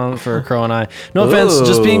add-on for Crow and I. No offense,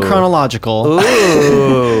 just being chronological.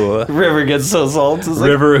 Ooh. River gets so salty.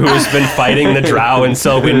 River, who has been fighting the drow in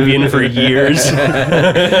Selwynvian for years.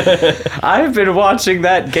 I've been watching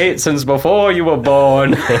that gate since before you were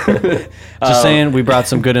born. Just saying, we brought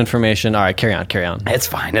some good information. All right, carry on. It's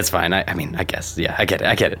fine. I mean, I guess. Yeah, I get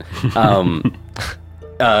it.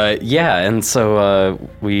 Yeah, and so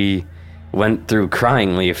we went through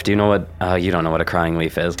Crying Leaf. Do you know what? You don't know what a Crying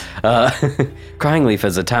Leaf is. Crying Leaf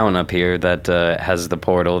is a town up here that has the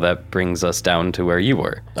portal that brings us down to where you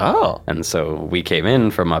were. Oh. And so we came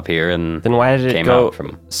in from up here, and Then why did it came go out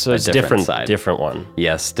from so a it's different side. different one.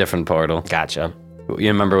 Yes, different portal. Gotcha. You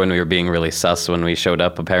remember when we were being really sus when we showed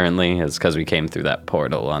up, apparently? It's because we came through that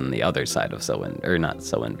portal on the other side of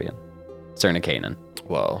Selwynvian. Cernicanin.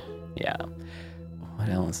 Whoa. Yeah. What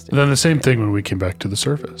else? And then the same thing when we came back to the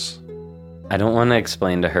surface. I don't want to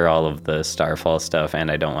explain to her all of the Starfall stuff, and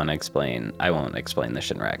I won't explain the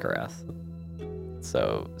Shinrakarath.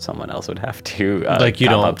 So someone else would have to like you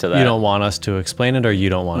come don't up to that. you don't want us to explain it, or you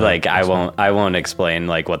don't want Like I won't explain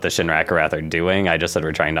like what the Shinrakarath are doing. I just said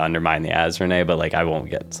we're trying to undermine the Azrene, but like I won't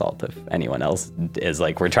get salt if anyone else is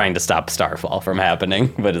like we're trying to stop Starfall from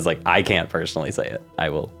happening. But it's like I can't personally say it. I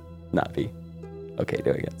will not be okay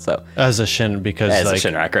doing it. So as a Shin because as like a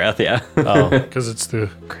Shinrakarath, yeah. oh Because it's the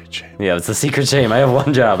great shame. Yeah, it's a secret shame. I have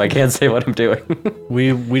one job. I can't say what I'm doing.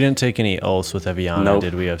 we didn't take any oaths with Eviana, Nope.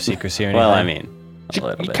 did we, of secrecy or anything? Well, I mean, a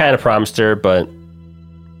little You bit. kind of promised her, but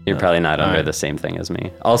You're probably not under alright. the same thing as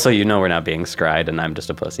me. Also, you know we're not being scried, and I'm just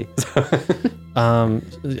a pussy.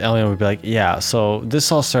 Elion would be like, yeah, so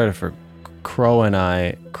this all started for Crow and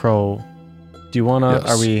I. Crow, do you want to, Yes.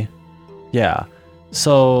 are we, yeah.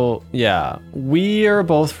 So, yeah, we are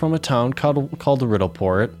both from a town called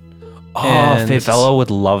Riddleport. And- Favela would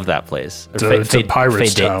love that place. Or It's a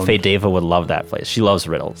pirate's town. Fadeva would love that place. She loves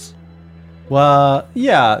riddles. Well,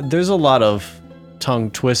 yeah, there's a lot of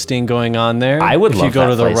tongue twisting going on there. I would if love you go that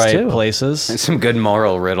to the place, right too. places. Some good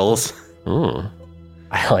moral riddles.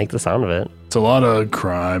 I like the sound of it. It's a lot of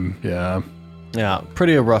crime. Yeah. Yeah,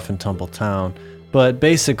 pretty a rough and tumble town. But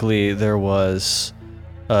basically, there was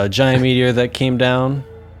a giant meteor that came down,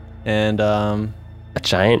 and A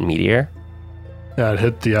giant meteor? Yeah, it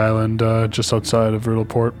hit the island just outside of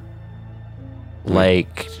Riddleport.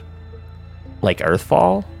 Like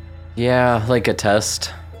Earthfall? Yeah, like a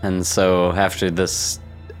test. And so after this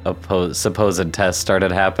supposed test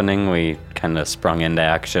started happening, we kind of sprung into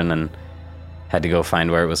action and had to go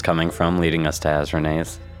find where it was coming from, leading us to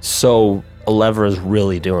Azrene's. So Alevra's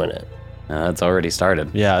really doing it. It's already started.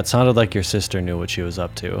 yeah, it sounded like your sister knew what she was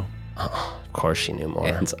up to. Of course she knew more.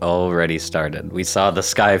 It's already started. We saw the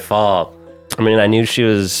sky fall. I mean, I knew she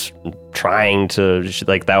was trying to,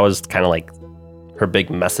 that was kind of like her big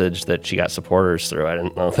message that she got supporters through. I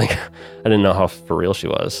didn't know how for real she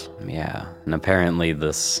was. Yeah, and apparently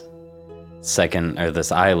this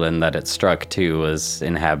island that it struck to was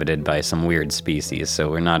inhabited by some weird species, so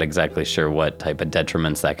we're not exactly sure what type of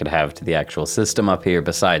detriments that could have to the actual system up here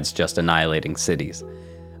besides just annihilating cities.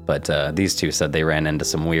 But these two said they ran into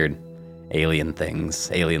some weird alien things,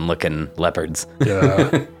 alien-looking leopards.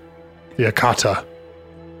 Yeah. The Akata.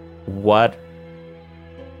 What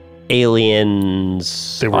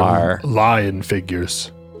aliens They were are? lion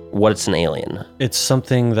figures. What's an alien? It's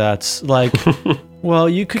something that's like, well,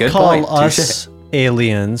 you could Good call point, us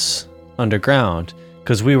aliens underground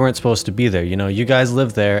because we weren't supposed to be there. You know, you guys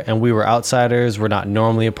lived there and we were outsiders. We're not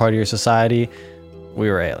normally a part of your society. We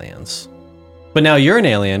were aliens. But now you're an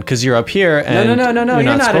alien because you're up here and No, you're not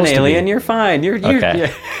an supposed to be. alien. You're fine. You're Okay.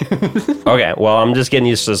 yeah. Okay, well, I'm just getting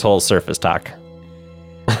used to this whole surface talk.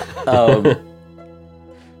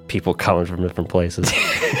 People coming from different places.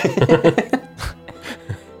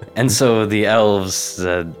 And so the elves,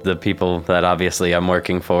 the people that obviously I'm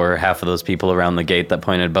working for, half of those people around the gate that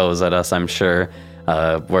pointed bows at us, I'm sure,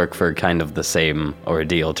 work for kind of the same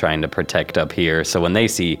ordeal, trying to protect up here. So when they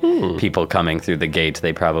see people coming through the gate,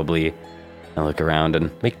 they probably look around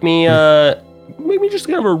and Make me just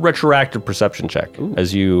kind of a retroactive perception check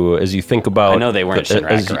as you think about. I know they weren't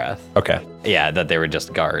Shinrakarath. Okay. Yeah, that they were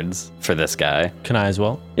just guards for this guy. Can I as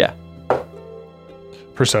well? Yeah.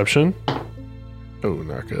 Perception? Oh,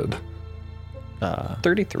 not good.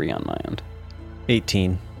 33 on my end.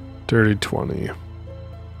 18. Dirty 20.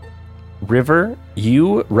 River,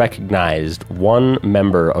 you recognized one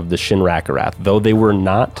member of the Shinrakarath, though they were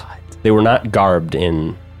not garbed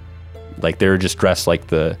in, like they were just dressed like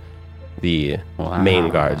the main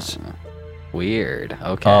guards. Weird.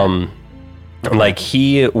 Okay. Like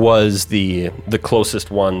he was the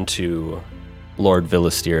closest one to Lord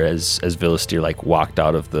Villastir as Villastir like walked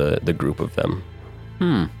out of the group of them.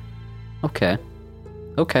 Okay.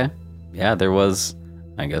 Yeah,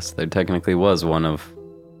 I guess there technically was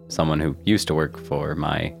someone who used to work for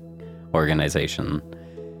my organization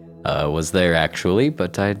was there actually,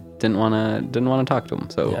 but I didn't want to talk to him.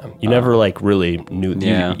 So Yeah, you never like really knew.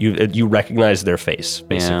 Yeah. You recognized their face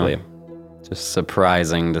basically. just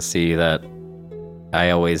surprising to see that. I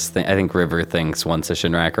think River thinks once a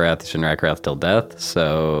Shinrakarath till death.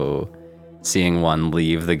 So seeing one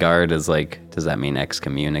leave the guard is like, does that mean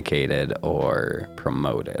excommunicated or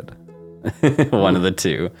promoted? One of the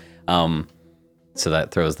two. So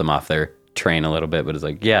that throws them off their train a little bit, but it's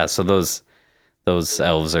like, yeah, so those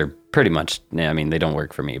elves are pretty much, I mean, they don't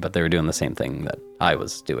work for me, but they were doing the same thing that I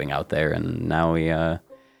was doing out there, and now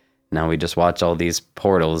we just watch all these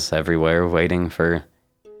portals everywhere waiting for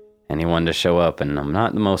anyone to show up, and I'm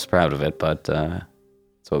not the most proud of it, but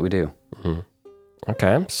it's what we do. Mm-hmm.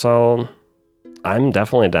 Okay, so I'm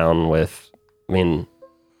definitely down with. I mean,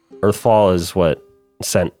 Earthfall is what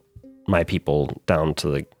sent my people down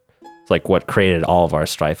to like what created all of our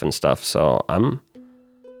strife and stuff. So I'm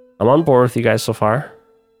on board with you guys so far.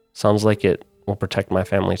 Sounds like it will protect my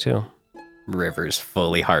family too. River's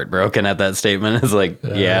fully heartbroken at that statement. It's like,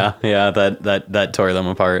 that tore them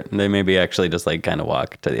apart. They maybe actually just like kind of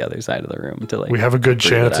walk to the other side of the room to like. We have a good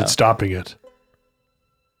chance at stopping it.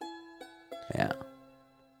 Yeah.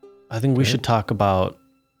 I think we should talk about.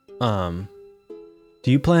 Do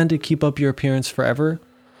you plan to keep up your appearance forever?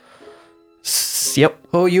 Yep.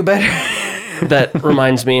 Oh, you better. That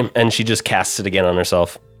reminds me, and she just casts it again on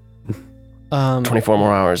herself. 24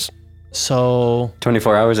 more hours. So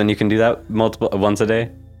 24 hours, and you can do that once a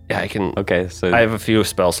day? Yeah, I can. Okay, so I have a few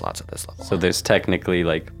spell slots at this level. So there's technically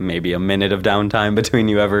like maybe a minute of downtime between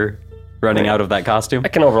you ever running out of that costume? I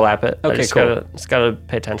can overlap it. Okay, cool. Just gotta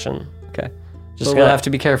pay attention. Okay. Just we'll have to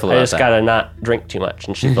be careful about that. I just gotta not drink too much,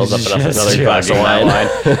 and she fills up another glass of wine.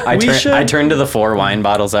 I turned to the 4 wine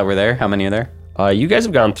bottles that were there. How many are there? You guys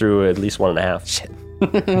have gone through at least 1.5. Shit.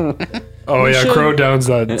 Oh yeah, Crow downs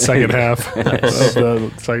that second half of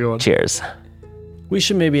the second one. Cheers. We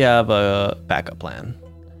should maybe have a backup plan.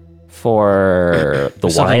 For the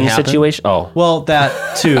wine situation? Oh. Well,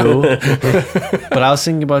 that too. But I was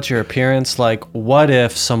thinking about your appearance. Like, what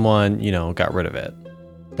if someone, got rid of it?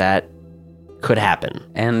 That could happen.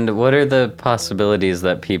 And what are the possibilities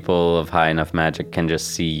that people of high enough magic can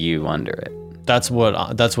just see you under it? That's what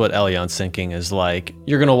Elion's thinking is like,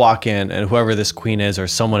 you're going to walk in and whoever this queen is or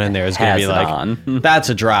someone in there is going to be like, that's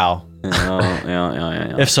a drow.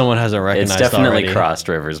 Yeah. If someone hasn't recognized it's definitely already. Crossed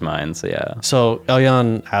River's mind, so yeah. So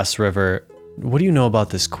Elion asks River, what do you know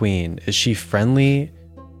about this queen? Is she friendly?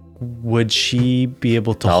 Would she be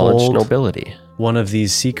able to hold nobility one of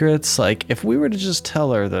these secrets? Like, if we were to just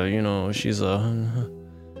tell her that, she's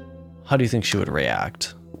how do you think she would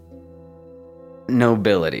react?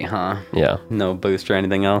 Nobility, huh? Yeah. No boost or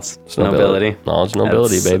anything else? It's nobility. Knowledge,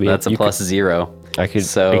 nobility, baby. That's a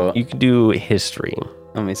 +0. You could do history.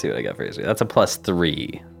 Let me see what I got for history. That's a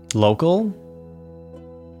 +3. Local?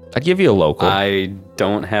 I'd give you a local. I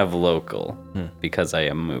don't have local because I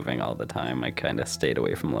am moving all the time. I kind of stayed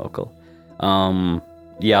away from local.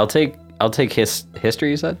 Yeah, I'll take history,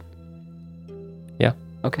 you said? Yeah.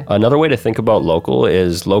 Okay. Another way to think about local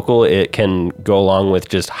is it can go along with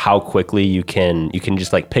just how quickly you can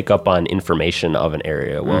just like pick up on information of an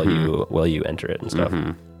area while you enter it and stuff.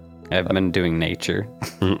 I've been doing nature.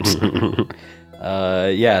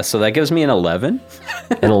 Yeah, so that gives me an 11.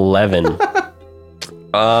 An 11.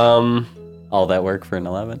 All that work for an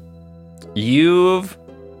 11. You've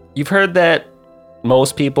heard that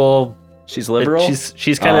most people. She's liberal.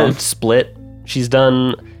 She's kind of split.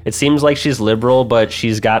 It seems like she's liberal, but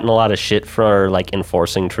she's gotten a lot of shit for like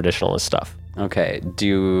enforcing traditionalist stuff. Okay.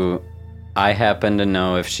 Do I happen to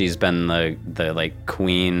know if she's been the like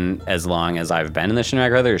queen as long as I've been in the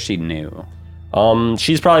Shinrak, or is she new?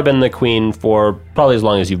 She's probably been the queen for probably as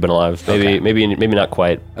long as you've been alive. Maybe not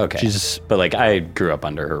quite. Okay. But like I grew up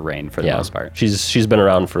under her reign for the most part. She's been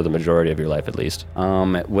around for the majority of your life at least.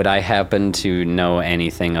 Would I happen to know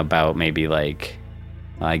anything about maybe like,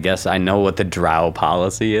 I guess I know what the drow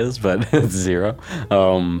policy is, but it's 0.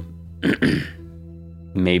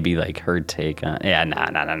 Maybe like her take on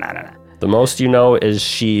nah. The most you know is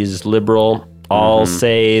she's liberal. I'll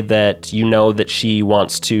say that you know that she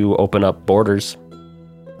wants to open up borders.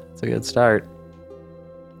 It's a good start.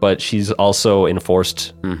 But she's also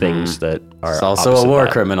enforced things that are She's also a war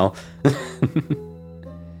criminal.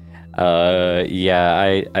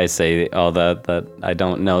 Yeah, I say all that I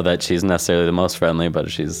don't know that she's necessarily the most friendly, but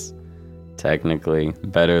she's technically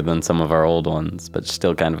better than some of our old ones, but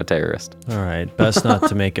still kind of a terrorist. All right, best not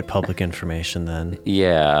to make it public information then.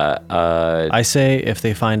 Yeah. I say if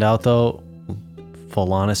they find out though,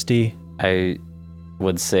 full honesty. I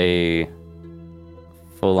would say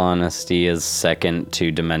full honesty is second to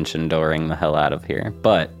dimension dooring the hell out of here,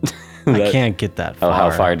 but I can't get that far. Oh, how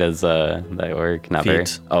far does that work? Not very.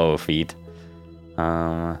 Feet. Oh, feet.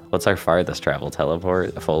 What's our farthest travel?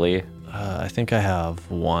 Teleport fully? I think I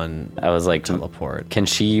have one. I was like, teleport. Can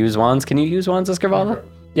she use wands? Can you use wands, Escarvala?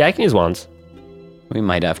 Yeah, I can use wands. We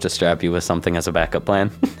might have to strap you with something as a backup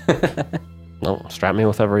plan. No, strap me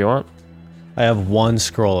with whatever you want. I have one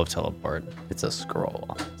scroll of teleport. It's a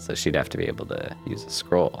scroll, so she'd have to be able to use a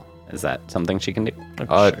scroll. Is that something she can do?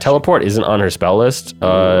 Sure teleport isn't on her spell list.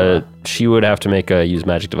 She would have to make a use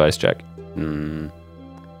magic device check.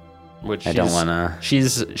 Which I don't want to.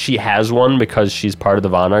 She has one because she's part of the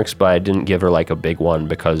Vonarchs, but I didn't give her like a big one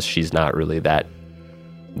because she's not really that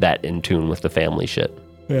in tune with the family shit.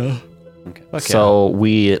 Yeah. Okay. So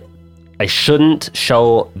I shouldn't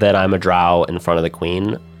show that I'm a drow in front of the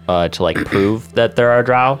queen to like prove that there are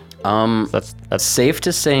drow. That's Safe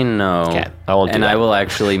to say no. Okay, I won't do and that. I will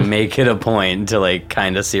actually make it a point to like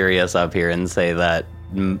kind of serious up here and say that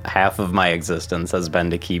half of my existence has been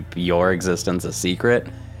to keep your existence a secret.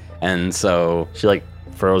 And so she like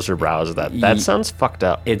furrows her brows at that. That sounds fucked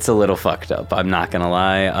up. it's a little fucked up. I'm not going to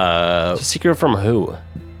lie. A secret from who?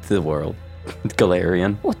 The world.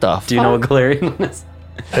 Galarian. What the fuck? Do you know what Galarian is?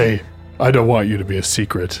 Hey, I don't want you to be a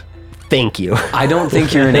secret. Thank you. I don't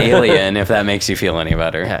think you're an alien, if that makes you feel any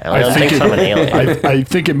better. I don't think I'm an alien. I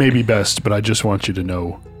think it may be best, but I just want you to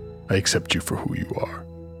know I accept you for who you are.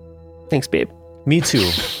 Thanks, babe. Me too.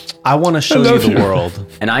 I want to show you love the you. world.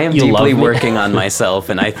 And I am You love deeply me? working on myself,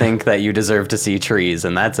 and I think that you deserve to see trees,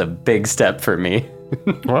 and that's a big step for me.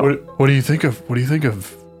 What do you think of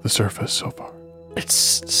the surface so far?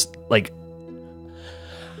 It's like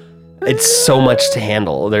it's so much to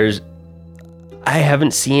handle. I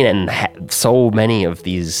haven't seen so many of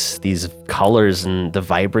these colors and the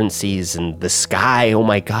vibrancies and the sky. Oh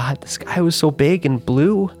my god, the sky was so big and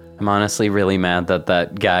blue. I'm honestly really mad that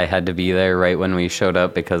that guy had to be there right when we showed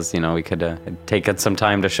up because, we could have taken some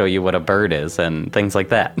time to show you what a bird is and things like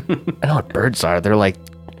that. I know what birds are. They're like,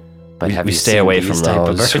 But have we you stay seen away these from type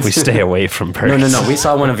of those. birds? We stay away from birds. No. We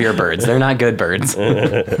saw one of your birds. They're not good birds.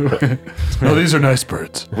 No, these are nice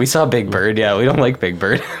birds. We saw Big Bird. Yeah, we don't like Big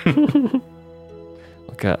Bird.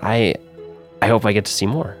 I hope I get to see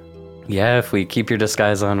more. Yeah, if we keep your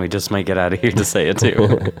disguise on, we just might get out of here to say it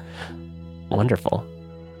too. Wonderful.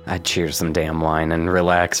 I'd cheer some damn wine and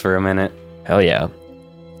relax for a minute. Hell yeah.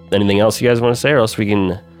 Anything else you guys want to say, or else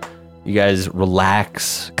you guys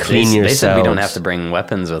relax, clean yourselves. They said we don't have to bring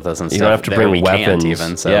weapons with us and stuff. You don't have to bring we weapons. Can't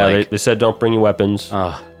even, so yeah, like, they said don't bring your weapons.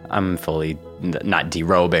 oh, I'm fully not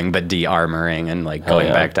derobing, but de-armoring and like going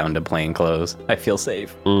yeah. back down to plain clothes. I feel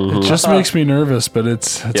safe. It just makes me nervous, but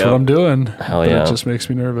it's Yep. what I'm doing. Hell But yeah. It just makes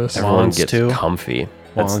me nervous. Everyone Wands gets too. comfy.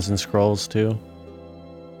 Wands and scrolls too.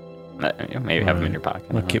 Maybe have them in your pocket.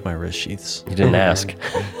 I'm gonna keep my wrist sheaths. You didn't ask.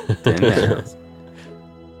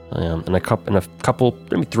 And a couple,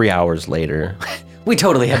 maybe 3 hours later. We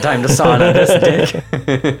totally had time to sauna this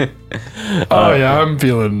dick. Oh yeah, I'm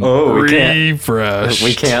feeling we can't- refreshed.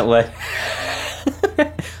 We can't let.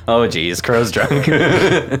 Oh geez, Crow's drunk.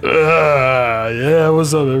 Yeah,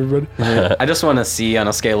 what's up, everybody? I just want to see on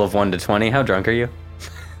a scale of 1 to 20, how drunk are you?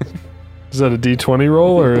 Is that a D20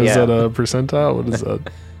 roll or is Yeah. that a percentile? What is that?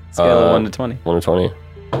 Scale of 1 to 20. 1 to 20.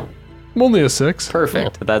 I'm only a 6.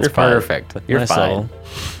 Perfect. That's You're fine. perfect. You're Nice fine. level.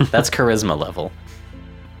 That's charisma level.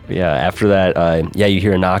 Yeah, after that, you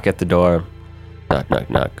hear a knock at the door. Knock, knock,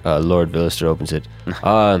 knock. Lord Villister opens it.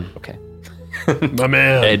 Okay. My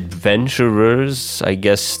man. Adventurers, I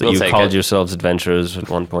guess that We'll you take called it. yourselves adventurers at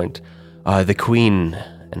one point. The queen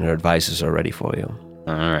and her advisors are ready for you.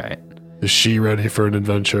 All right. Is she ready for an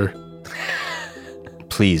adventure?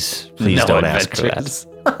 Please No don't ask her that. adventures.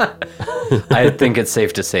 I think it's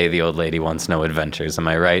safe to say the old lady wants no adventures. Am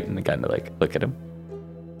I right? And kind of like look at him.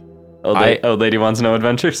 Old lady wants no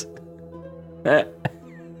adventures.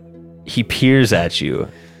 He peers at you.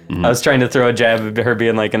 I was trying to throw a jab at her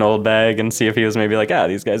being like an old bag and see if he was maybe like,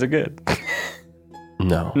 these guys are good.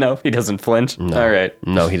 No. No, he doesn't flinch. No. All right.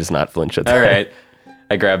 No, he does not flinch at that. All right.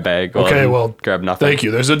 I grab bag. Okay, well, grab nothing. Thank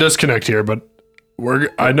you. There's a disconnect here, but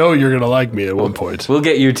I know you're gonna like me at one point. We'll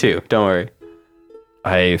get you too. Don't worry.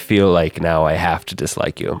 I feel like now I have to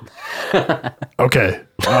dislike you. Okay.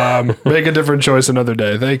 Make a different choice another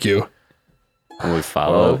day. Thank you. Will we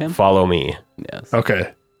follow him? Follow me. Yes.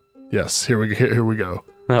 Okay. Yes. Here we go.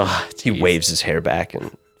 Oh, He waves his hair back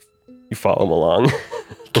and you follow him along.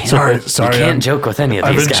 Sorry. You can't joke with any of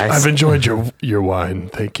these guys. I've enjoyed your wine.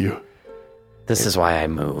 Thank you. This is why I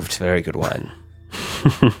moved. Very good wine.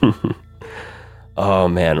 Oh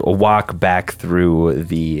man, we'll walk back through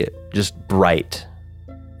the just bright,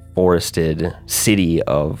 forested city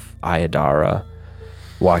of Ayadara,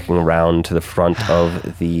 walking around to the front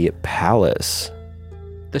of the palace.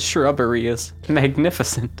 The shrubbery is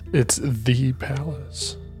magnificent. It's the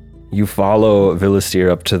palace. You follow Villastir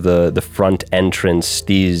up to the front entrance,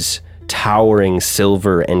 these towering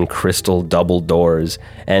silver and crystal double doors.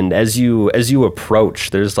 And as you approach,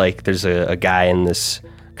 there's a guy in this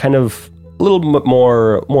kind of a little bit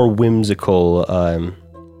more whimsical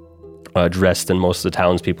dress than most of the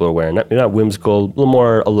townspeople are wearing. Not whimsical, a little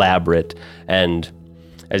more elaborate. And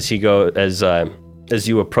as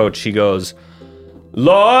you approach, he goes,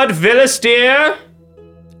 "Lord Villastir,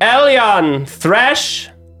 Elion, Thresh,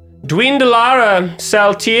 Dwindelara,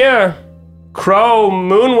 Saltier, Crow,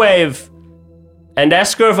 Moonwave, and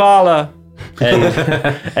Escarvala." And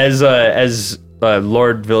as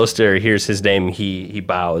Lord Villastir hears his name, he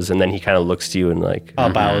bows, and then he kind of looks to you and like,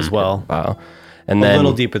 I'll bow as well. bow. And A then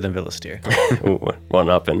little deeper than Villastir. one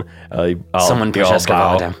up, and Someone push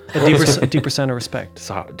Escobar down. A deeper sign of respect.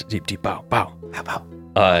 So deep bow.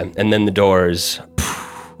 And then the doors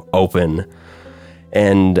open,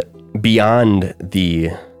 and beyond the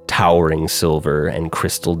towering silver and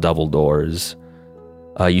crystal double doors,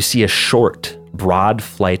 you see a short, broad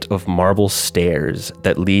flight of marble stairs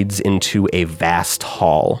that leads into a vast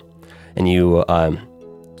hall. And you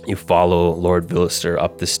follow Lord Villastir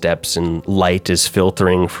up the steps, and light is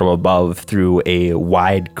filtering from above through a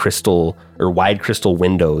wide crystal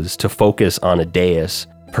windows to focus on a dais,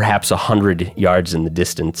 perhaps 100 yards in the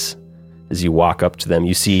distance. As you walk up to them,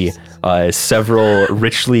 you see several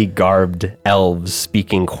richly garbed elves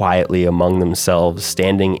speaking quietly among themselves,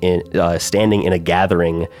 standing in a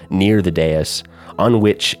gathering near the dais, on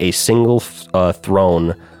which a single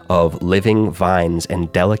throne of living vines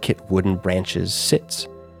and delicate wooden branches sits.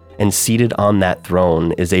 And seated on that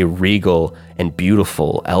throne is a regal and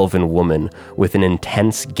beautiful elven woman with an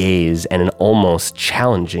intense gaze and an almost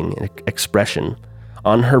challenging expression.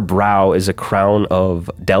 On her brow is a crown of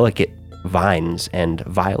delicate vines and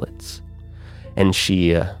violets, and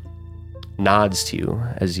she nods to you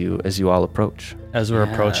as you all approach. As we're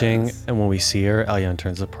approaching, and when we see her, Elyon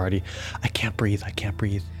turns to the party. I can't breathe.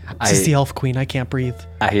 This is the elf queen. I can't breathe.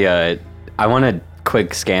 I want a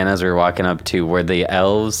quick scan as we're walking up to were the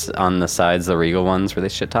elves on the sides, the regal ones, were they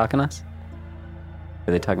shit talking us?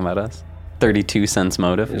 Were they talking about us? 32 cents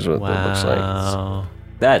motive. Is what that looks like.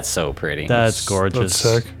 That's so pretty. That's gorgeous.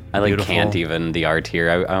 That's sick. I like beautiful. can't even the art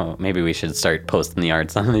here. Maybe we should start posting the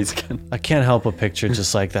arts on these again. I can't help but picture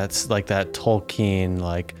just like that Tolkien,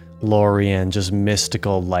 like Lorien, just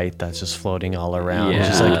mystical light that's just floating all around. It's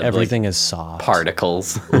just Yeah, like everything is soft.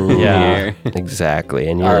 Particles. Yeah. Exactly.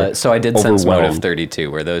 And you're So I did sense motive overwhelmed.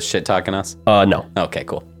 32. Were those shit talking us? No. Okay,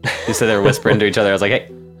 cool. You said they were whispering to each other. I was like,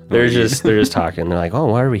 hey. They're just talking. They're like, oh,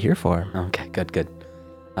 what are we here for? Okay, good.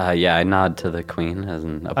 Yeah, I nod to the queen as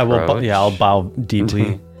an approach. I will. I'll bow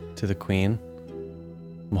deeply to the queen.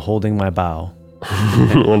 I'm holding my bow.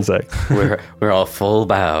 1 sec. We're all full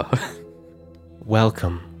bow.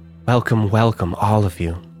 Welcome, all of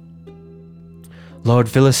you. Lord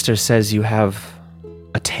Villastir says you have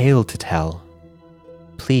a tale to tell.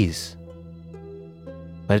 Please,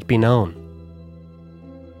 let it be known.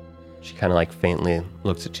 She kind of like faintly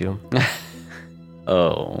looks at you.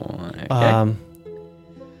 Oh, okay.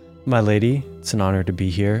 My lady, it's an honor to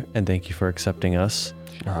be here, and thank you for accepting us.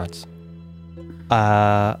 She nods.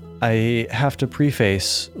 I have to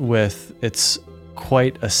preface with it's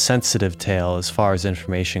quite a sensitive tale as far as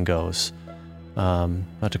information goes.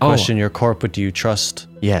 Not to question your corp, but do you trust?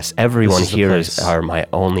 Yes, everyone This is the here place. are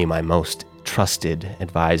my most trusted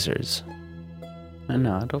advisors. I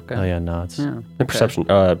nod, okay. Oh yeah, nods. Yeah. A perception,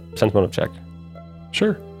 sense motive check.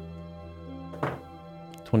 Sure.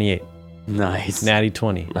 28. Nice. Natty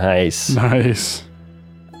 20. Nice. Nice.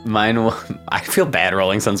 Mine will, I feel bad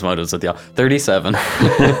rolling sense motives with y'all. 37.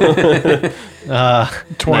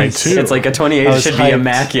 22. It's like a 28 I was should hyped. be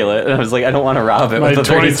immaculate. I was like, I don't want to rob it My with a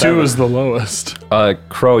 22 37. is the lowest.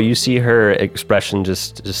 Crow, you see her expression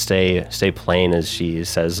just stay plain as she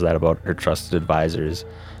says that about her trusted advisors.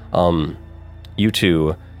 You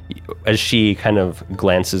two, as she kind of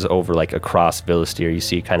glances over like across Villastir, you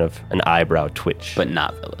see kind of an eyebrow twitch. But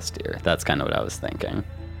not Villastir. That's kind of what I was thinking.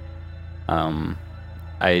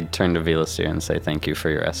 I turn to Villastir and say thank you for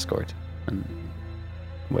your escort. And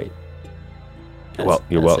wait. Well,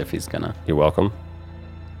 you're as welcome. if he's gonna. You're welcome.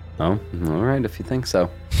 Oh, all right. If you think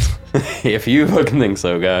so. If you fucking think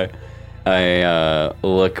so, guy. I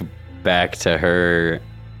look back to her,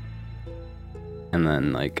 and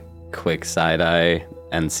then like quick side eye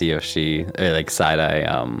and see if she like side eye.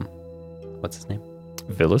 What's his name?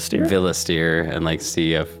 Villastir? Villastir, and like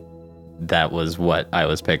see if that was what I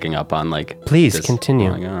was picking up on. Like, Please this-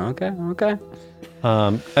 continue. Like, oh, okay.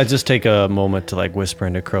 I just take a moment to like whisper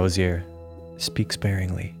into Crow's ear. Speak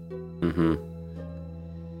sparingly. Mm-hmm.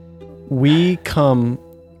 We come,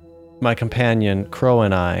 my companion Crow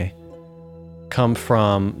and I, come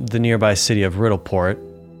from the nearby city of Riddleport,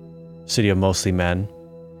 city of mostly men,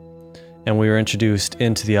 and we were introduced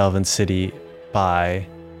into the Elven City by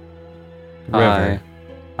River.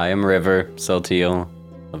 I am River Siltiel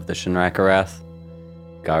of the Shinrakarath,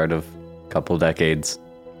 guard of a couple decades.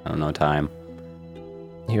 I don't know time.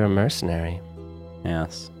 You're a mercenary.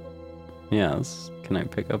 Yes. Can I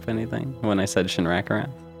pick up anything when I said Shinrakarath?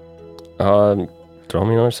 Throw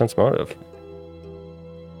me another sense motive.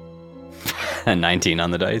 And 19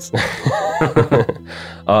 on the dice.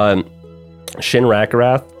 Shin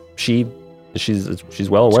Rakarath, she's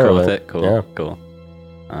well aware Cool of with it. it. Cool. Yeah. Cool.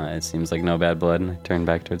 It seems like no bad blood, and I turn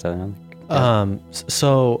back towards that.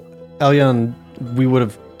 So, Elyon, we would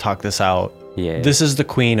have talked this out. Yeah. This is the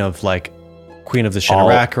queen of the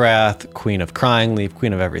Shinrakarath, queen of Crying Leaf,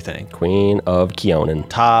 queen of everything. Queen of Kyonin.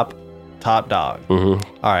 Top dog.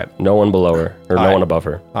 Mm-hmm. All right. No one below her, or All no right. one above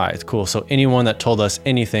her. All right, cool. So anyone that told us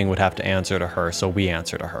anything would have to answer to her, so we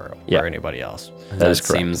answer to her or anybody else. That is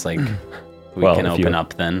correct. Seems like we Well, can if open you-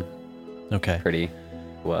 up then Okay. pretty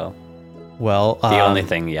well. Well, The only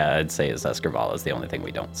thing, I'd say is Escrivala is the only thing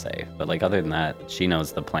we don't say. But like other than that, she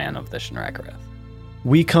knows the plan of the Shinrakarath.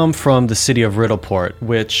 we come from the city of Riddleport,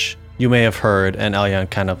 which you may have heard, and Elyon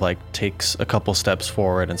kind of like takes a couple steps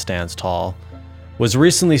forward and stands tall. Was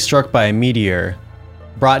recently struck by a meteor,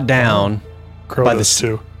 brought down Crotus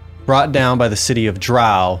too. brought down by the city of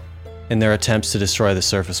Drow in their attempts to destroy the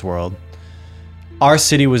surface world. Our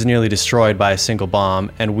city was nearly destroyed by a single bomb,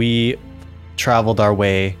 and we traveled our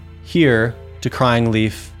way here to Crying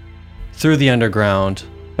Leaf, through the underground,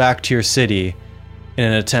 back to your city, in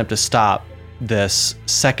an attempt to stop this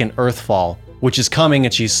second Earthfall, which is coming.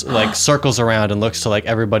 And she's like circles around and looks to like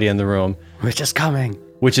everybody in the room, Which is coming.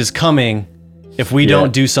 which is coming if we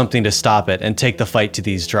don't do something to stop it and take the fight to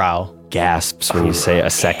these Drow. Gasps when you say a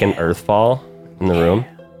second Earthfall in the room.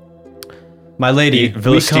 My lady,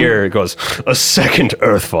 Villisteer goes, a second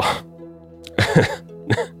Earthfall.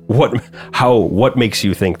 What makes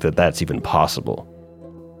you think that that's even possible?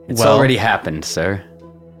 It's Well- already happened, sir.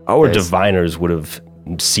 Our diviners would have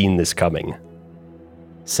seen this coming.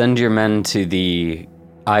 Send your men to the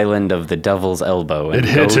island of the Devil's Elbow and It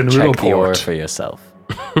hit go in check the ore Riddleport. for yourself.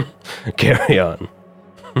 Carry on.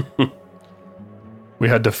 We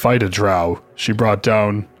had to fight a drow. She brought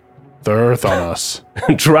down the earth on us.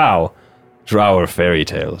 Drow. Drow are fairy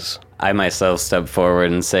tales. I myself step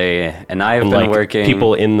forward and say, and I have And been like working.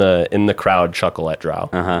 people in the crowd chuckle at Drow.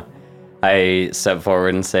 I step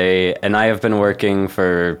forward and say, and I have been working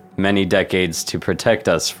for many decades to protect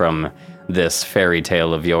us from this fairy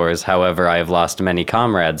tale of yours. However, I have lost many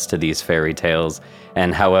comrades to these fairy tales,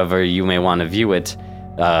 and however you may want to view it,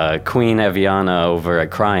 Queen Eviana over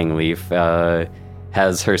at Crying Leaf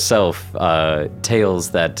has herself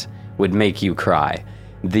tales that would make you cry.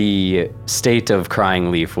 The state of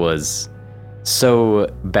Crying Leaf was so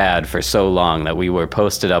bad for so long that we were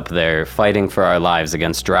posted up there fighting for our lives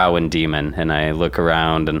against Drow and Demon, and I look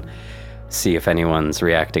around and see if anyone's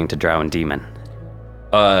reacting to Drow and Demon.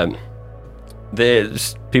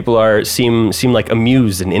 The people seem like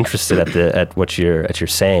amused and interested at what you're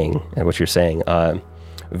saying.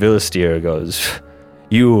 Villisteer goes,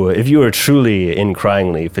 if you are truly in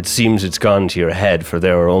Crying Leaf, it seems it's gone to your head, for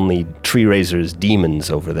there are only Tree Razor's demons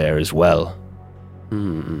over there as well.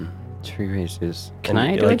 Tree Razors. Can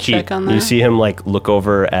And, I do a check on that? You see him like look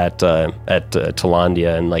over at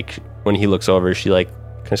Talandia, and like when he looks over, she like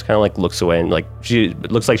just kind of like looks away, and like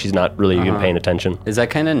it looks like she's not really even paying attention. Is that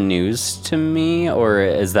kind of news to me, or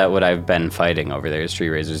is that what I've been fighting over there? Is Tree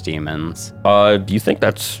Razor's demons? Do you think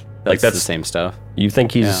that's That's the same stuff. You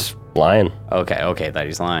think he's lying? Okay, that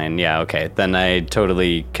he's lying. Yeah, okay. Then I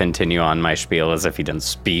totally continue on my spiel as if he didn't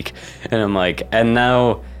speak. And I'm like, and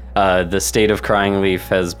now the state of Crying Leaf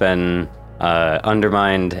has been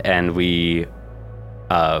undermined, and we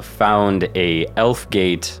found a elf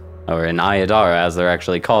gate, or an Ayadara as they're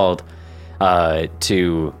actually called,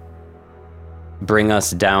 to bring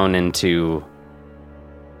us down into,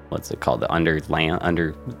 what's it called? The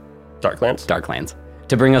Darklands? Darklands.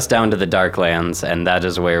 To bring us down to the Darklands, and that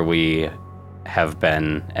is where we have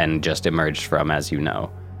been and just emerged from, as you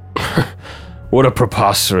know. What a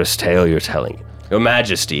preposterous tale you're telling. Your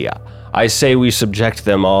Majesty, I say we subject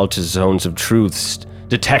them all to zones of truths,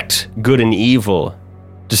 detect good and evil,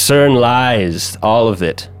 discern lies, all of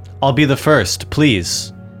it. I'll be the first,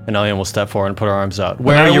 please. And Elyon will step forward and put her arms out.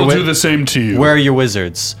 I will do the same to you. Where are your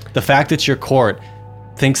wizards? The fact that your court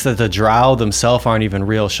thinks that the Drow themselves aren't even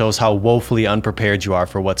real shows how woefully unprepared you are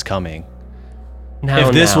for what's coming.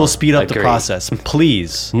 If this will speed up the Agreed. process,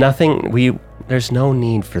 please. There's no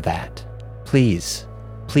need for that. Please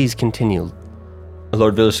continue.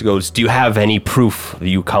 Lord Villister goes, do you have any proof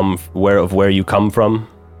that where you come from?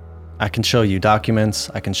 I can show you documents.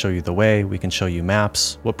 I can show you the way. We can show you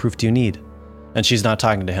maps. What proof do you need? And she's not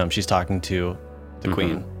talking to him. She's talking to the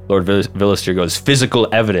queen. Lord Villister goes, physical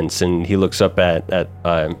evidence, and he looks up at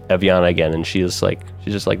Eviana again, and she's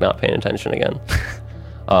just like not paying attention again.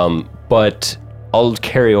 But I'll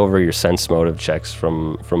carry over your sense motive checks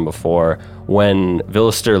from before. When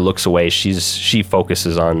Villister looks away, she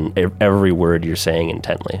focuses on every word you're saying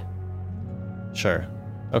intently. Sure.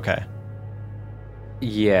 Okay.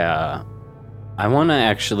 Yeah. I want to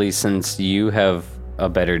actually, since you have a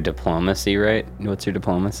better diplomacy, right? What's your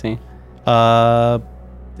diplomacy?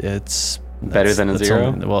 It's better than a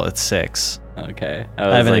 0. Well, it's 6. Okay.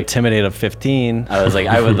 I have an intimidate of 15. I was like,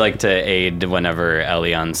 I would like to aid whenever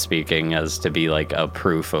Elion's speaking, as to be like a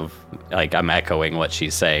proof of, like, I'm echoing what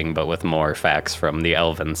she's saying, but with more facts from the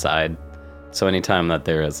elven side. So anytime that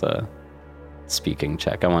there is a speaking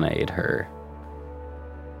check, I want to aid her,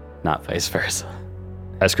 not vice versa.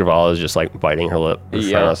 Escrivala is just like biting her lip.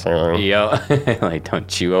 Yo, like,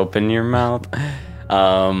 don't you open your mouth.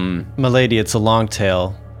 Milady, it's a long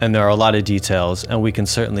tale, and there are a lot of details, and we can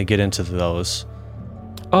certainly get into those.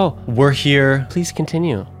 Oh, We're here. please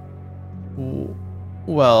continue.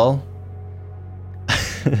 Well,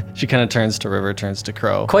 she kind of turns to River, turns to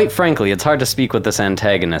Crow. Quite frankly, it's hard to speak with this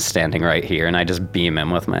antagonist standing right here, and I just beam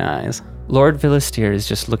him with my eyes. Lord Villisteer is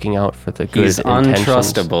just looking out for the good He's intentions.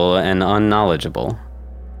 untrustable and unknowledgeable.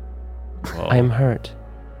 I am hurt.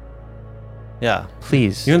 Yeah.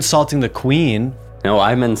 Please. You insulting the queen. No,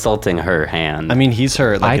 I'm insulting her hand. I mean, he's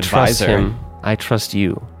her, like, I advisor. trust him. I trust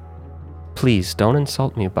you. Please, don't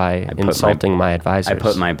insult me by insulting my advisors. I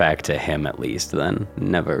put my back to him at least, then.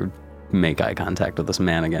 Never make eye contact with this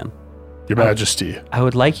man again. Your Majesty. I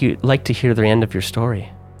would like to hear the end of your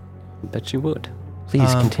story. I bet you would.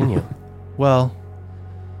 Please continue. Well,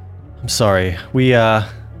 I'm sorry. We aren't...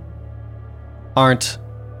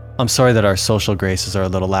 I'm sorry that our social graces are a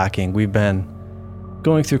little lacking. We've been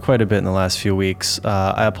going through quite a bit in the last few weeks.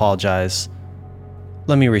 I apologize.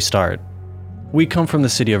 Let me restart. We come from the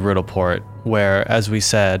city of Riddleport, where, as we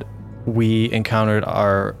said, we encountered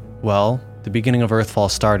the beginning of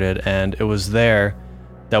Earthfall started, and it was there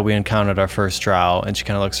that we encountered our first drow. And she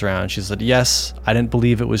kind of looks around. She said, yes, I didn't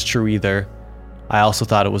believe it was true either. I also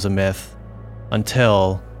thought it was a myth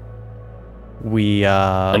until we...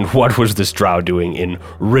 And what was this drow doing in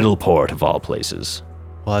Riddleport, of all places?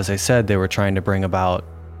 Well, as I said, they were trying to bring about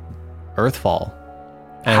Earthfall.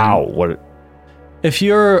 And How? What?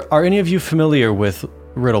 are any of you familiar with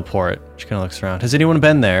Riddleport? She kind of looks around. Has anyone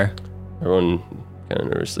been there? Everyone kind of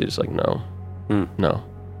nervously just like, no. No.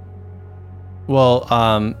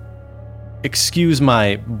 Well, excuse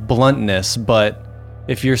my bluntness, but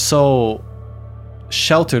if you're so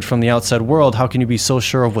sheltered from the outside world, how can you be so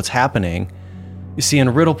sure of what's happening? You see, in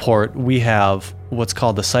Riddleport, we have what's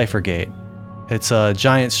called the Cipher Gate. It's a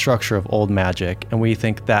giant structure of old magic, and we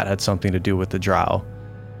think that had something to do with the drow.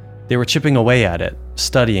 They were chipping away at it,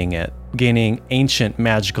 studying it, gaining ancient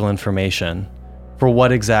magical information. For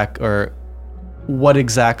what exactly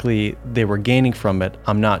they were gaining from it,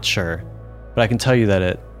 I'm not sure. But I can tell you that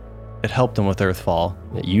it helped them with Earthfall.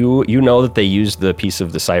 You know that they used the piece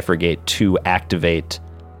of the Cipher Gate to activate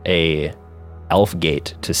a elf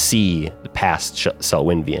gate to see past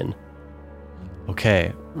Selwynvian.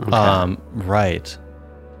 Okay. Right.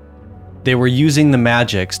 They were using the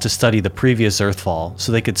magics to study the previous Earthfall,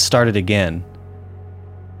 so they could start it again.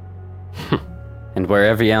 And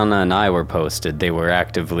where Eviana and I were posted, they were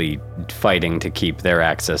actively fighting to keep their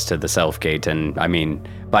access to the Selfgate. And I mean,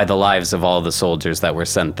 by the lives of all the soldiers that were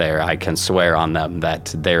sent there, I can swear on them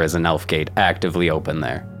that there is an elf gate actively open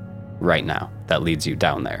there right now that leads you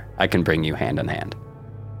down there. I can bring you hand in hand.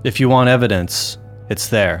 If you want evidence, it's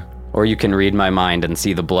there. Or you can read my mind and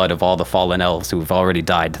see the blood of all the fallen elves who have already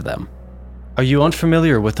died to them. Are you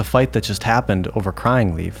unfamiliar with the fight that just happened over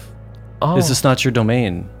Crying Leaf? Oh, Is this not your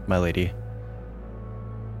domain, my lady?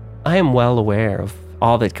 I am well aware of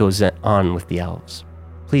all that goes on with the elves.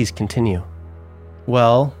 Please continue.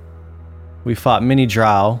 Well, we fought many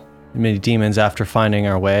drow, many demons after finding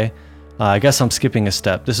our way. I guess I'm skipping a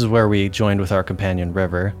step. This is where we joined with our companion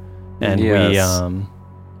River, and Yes.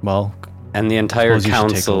 And the entire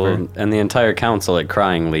council at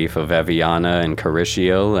Crying Leaf of Eviana and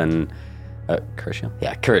Carisio and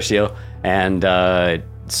Carisio and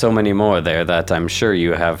so many more there that I'm sure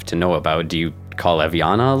you have to know about. Do you call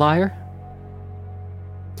Eviana a liar?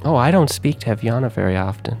 Oh, I don't speak to Eviana very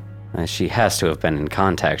often. She has to have been in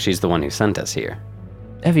contact. She's the one who sent us here.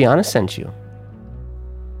 Eviana sent you.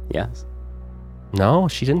 Yes. No,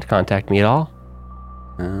 she didn't contact me at all.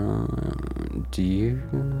 Do you?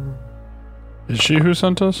 Is she who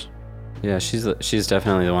sent us? Yeah, she's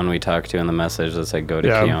definitely the one we talked to in the message that said go to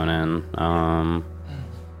Kyonin.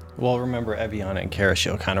 Well, remember, Eviana and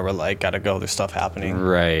Carisio kind of were like, gotta go, there's stuff happening.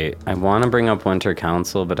 Right. I want to bring up Winter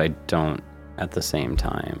Council, but I don't at the same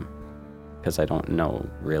time. Because I don't know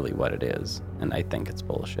really what it is. And I think it's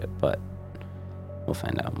bullshit, but we'll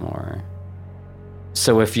find out more.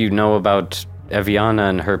 So if you know about Eviana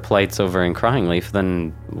and her plights over in Crying Leaf,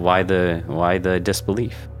 then why the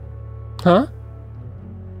disbelief? Huh?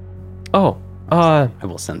 Oh, I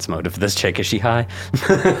will sense motive this chick. Is she high?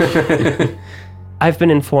 I've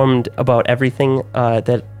been informed about everything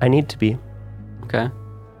that I need to be. Okay.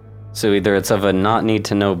 So either it's of a not need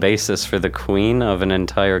to know basis for the queen of an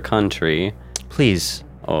entire country, Please,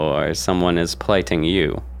 or someone is plighting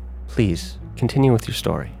you. please, continue with your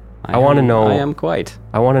story. I want to know. I am quite.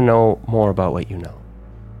 I want to know more about what you know.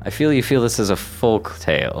 I feel you feel this is a folk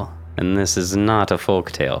tale, and this is not a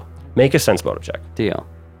folk tale. Make a sense motive check. Deal.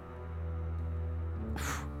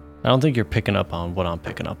 I don't think you're picking up on what I'm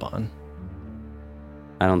picking up on.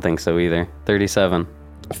 I don't think so either. 37.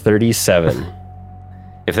 37.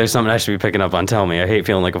 If there's something I should be picking up on, tell me. I hate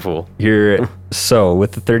feeling like a fool. So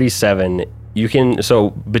with the 37, you can,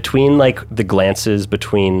 so between like the glances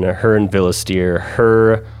between her and Villisteer,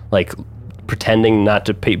 her like pretending not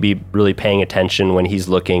to be really paying attention when he's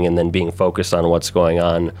looking and then being focused on what's going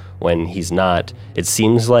on when he's not, it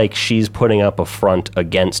seems like she's putting up a front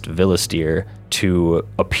against Villisteer to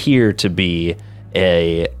appear to be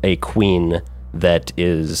a queen that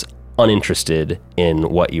is uninterested in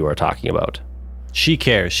what you are talking about. She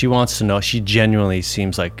cares. She wants to know. She genuinely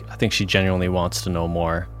seems like, I think she genuinely wants to know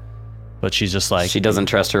more. But she's just like... She doesn't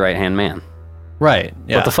trust her right-hand man. Right.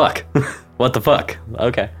 Yeah. What the fuck? What the fuck?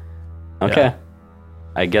 Okay. Yeah.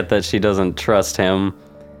 I get that she doesn't trust him,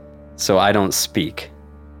 so I don't speak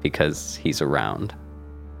because he's around.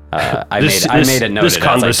 I made a note. This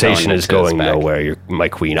conversation is going nowhere, my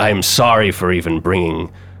queen. I am sorry for even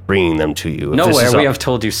bringing them to you. Nowhere. We have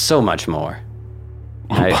told you so much more.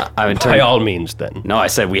 By all means, then. No, I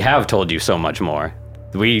said we have told you so much more.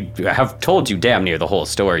 We have told you damn near the whole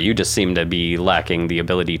story. You just seem to be lacking the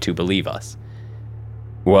ability to believe us.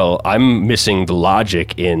 Well, I'm missing the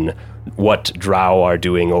logic in what Drow are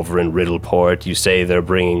doing over in Riddleport. You say they're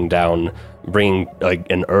bringing like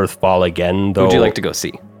an Earthfall again, though. Would you like to go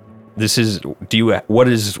see? What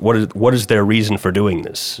is their reason for doing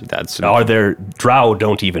this? Are there Drow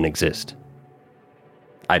don't even exist?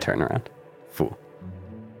 I turn around. Fool.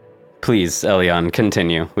 Please, Elion,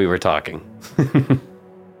 continue. We were talking.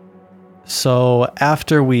 So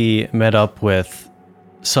after we met up with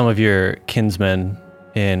some of your kinsmen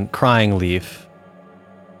in Crying Leaf,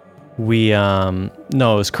 it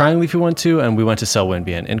was Crying Leaf we went to, and we went to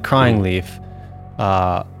Selwynvian. In Crying Leaf,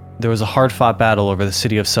 there was a hard-fought battle over the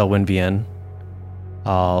city of Selwynvian.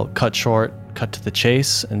 I'll cut to the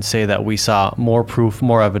chase, and say that we saw more proof,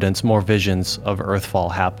 more evidence, more visions of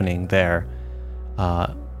Earthfall happening there,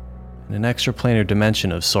 in an extraplanar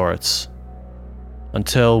dimension of sorts,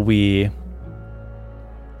 until we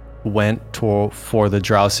went for the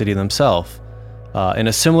Drow city themselves, in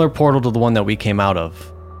a similar portal to the one that we came out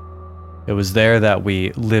of. It was there that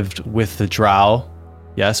we lived with the Drow.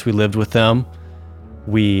 Yes, we lived with them.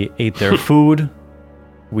 We ate their food.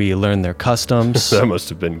 We learned their customs. That must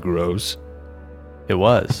have been gross. It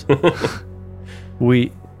was.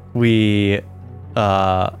 We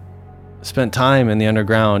spent time in the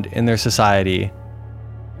underground in their society,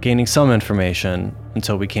 gaining some information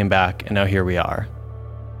until we came back, and now here we are.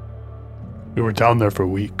 We were down there for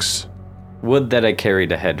weeks. Would that I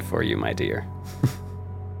carried ahead for you, my dear.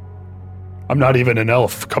 I'm not even an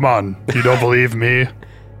elf. Come on. You don't believe me?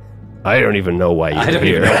 I don't even know why you're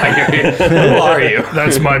here. Even know why you're here. Who are you?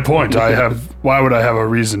 That's my point. Why would I have a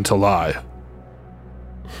reason to lie?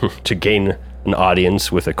 To gain an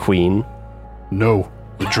audience with a queen? No.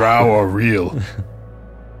 The Drow are real.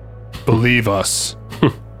 Believe us.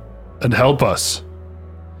 And help us.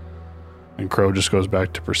 And Crow just goes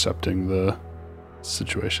back to percepting the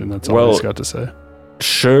situation. That's all he's got to say.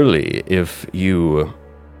 Surely, if you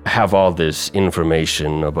have all this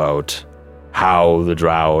information about how the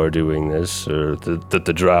Drow are doing this, or that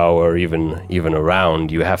the Drow are even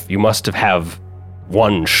around, you must have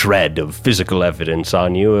one shred of physical evidence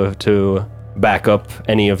on you to back up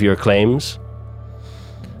any of your claims.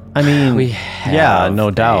 I mean, we have no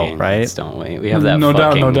doubt, right? Don't we? We have that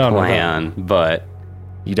plan, but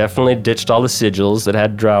you definitely ditched all the sigils that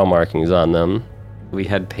had Drow markings on them. We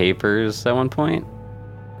had papers at one point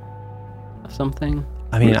of something.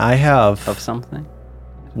 I mean, I have of something.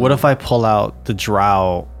 What if I pull out the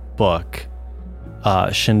Drow book,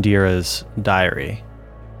 Shandira's diary?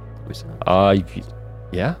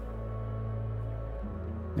 Yeah.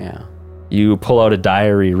 Yeah. You pull out a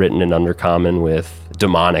diary written in Undercommon with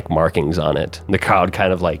demonic markings on it. The crowd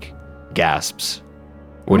kind of like gasps.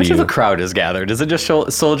 How much of the crowd is gathered? Is it just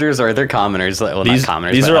soldiers, or are there commoners? Well, not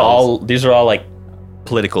commoners. These are all like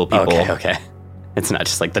political people. Okay. It's not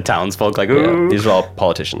just like the townsfolk. Like, ooh. Yeah, these are all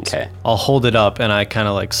politicians. Okay. I'll hold it up and I kind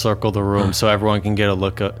of like circle the room so everyone can get a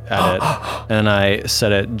look at it. And I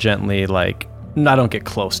set it gently, like, I don't get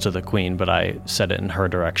close to the queen, but I set it in her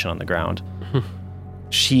direction on the ground.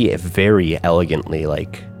 She very elegantly,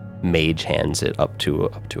 like, mage hands it up to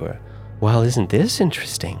her. Well, isn't this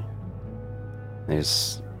interesting?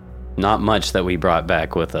 There's Not much that we brought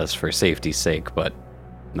back with us for safety's sake, but,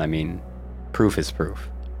 I mean, proof is proof.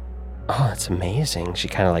 Oh, that's amazing. She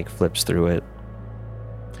kind of like flips through it.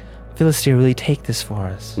 Philistia, will you take this for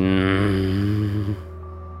us?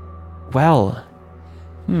 Well,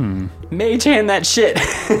 Mage hand that shit.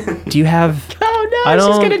 do you have... Oh no,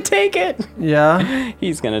 she's gonna take it. Yeah?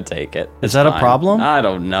 He's gonna take it. Is that a problem? I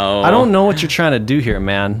don't know. I don't know what you're trying to do here,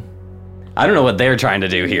 man. I don't know what they're trying to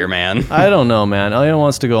do here, man. I don't know, man. Elliot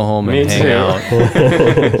wants to go home and Me hang too.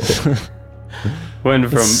 out. Went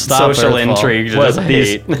from Stop social Earthfall. intrigue to What, just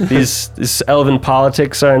hate. these elven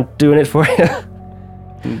politics aren't doing it for you?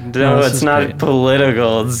 No, this it's is not great.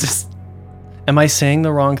 political. It's just. Am I saying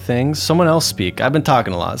the wrong things? Someone else speak. I've been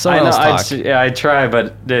talking a lot. Someone else talk. I try,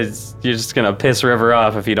 but you're just gonna piss River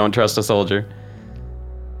off if you don't trust a soldier.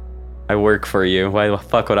 I work for you. Why the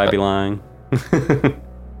fuck would I be lying?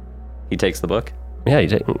 He takes the book. Yeah,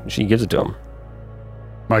 she gives it to him.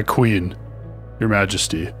 My queen, your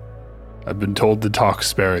majesty, I've been told to talk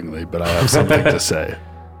sparingly, but I have something to say.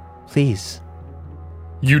 Please.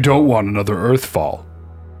 You don't want another Earthfall.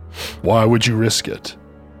 Why would you risk it?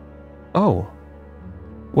 Oh.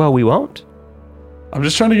 Well, we won't. I'm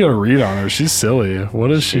just trying to get a read on her. She's silly.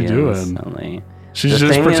 What is she doing? Silly. She's The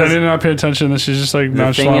just thing pretending is- to not pay attention, and she's just like The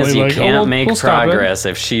thing nonchalantly is, you like, can't oh, make we'll stop it." progress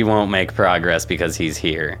if she won't make progress because he's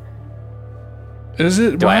here. Is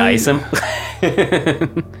it? Do I ice him?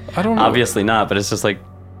 I don't know. Obviously not, but it's just like,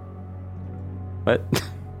 what?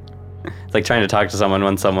 It's like trying to talk to someone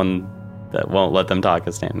when someone that won't let them talk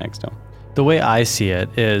is standing next to him. The way I see it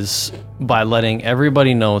is by letting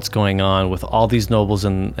everybody know what's going on with all these nobles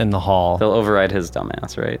in the hall. They'll override his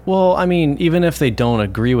dumbass, right? Well, I mean, even if they don't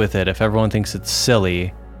agree with it, if everyone thinks it's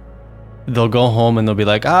silly, they'll go home and they'll be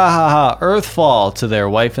like, ah ha ha, Earthfall to their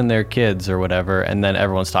wife and their kids or whatever, and then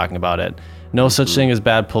everyone's talking about it. No such thing as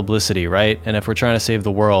bad publicity, right? And if we're trying to save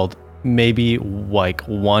the world, maybe like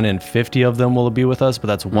 1 in 50 of them will be with us, but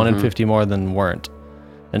that's 1 in 50 more than weren't.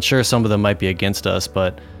 And sure, some of them might be against us,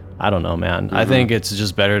 but I don't know, man. I think it's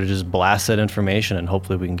just better to just blast that information and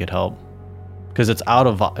hopefully we can get help. Because it's out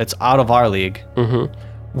of our league.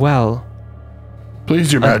 Well,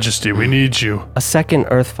 Please, your majesty, we need you. a second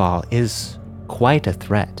Earthfall is quite a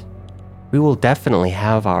threat. We will definitely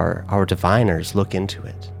have our diviners look into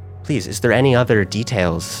it. Please, is there any other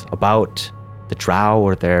details about the drow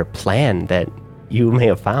or their plan that you may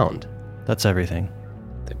have found? That's everything.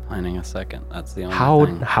 They're planning a second. That's the only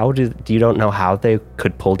thing. How do you don't know how they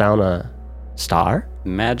could pull down a star?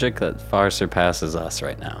 Magic that far surpasses us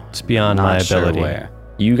right now. It's beyond Not my sure ability. where.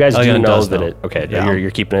 You guys do Elyon know does that know. it. Okay, Yeah.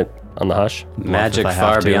 you're keeping it on the hush. Magic if I have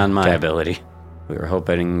far to. beyond my Okay. ability. We were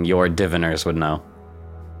hoping your diviners would know.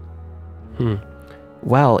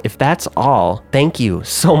 Well, if that's all, thank you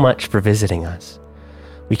so much for visiting us.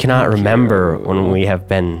 We cannot remember when we have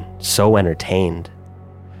been so entertained.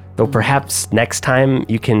 Though perhaps next time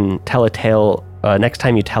you can tell a tale. Next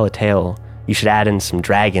time you tell a tale, you should add in some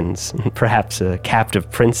dragons, and perhaps a captive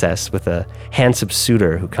princess with a handsome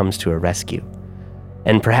suitor who comes to her rescue,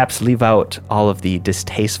 and perhaps leave out all of the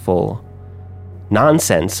distasteful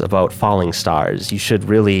nonsense about falling stars. You should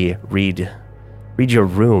really read your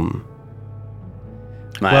room.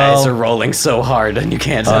 My Well- eyes are rolling so hard and you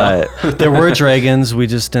can't tell. There were dragons. We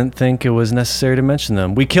just didn't think it was necessary to mention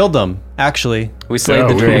them. We killed them, actually. We slayed Yeah,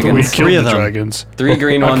 the we dragons. killed Three of the them. dragons. 3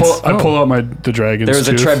 green I ones. pull out the dragons. There was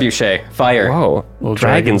a tooth. trebuchet. Fire. Whoa, Little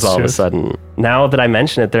dragons dragons, all of a too. sudden. Now that I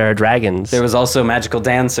mention it, there are dragons. There was also magical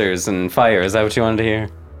dancers and fire. Is that what you wanted to hear?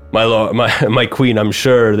 My lord, my queen, I'm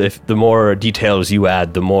sure that if the more details you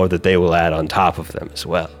add, the more that they will add on top of them as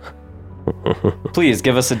well. Please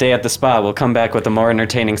give us a day at the spa. We'll come back with a more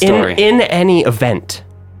entertaining story. In any event,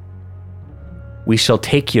 we shall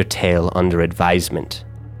take your tale under advisement.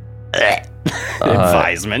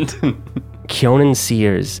 Advisement. Kyonin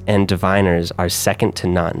seers and diviners are second to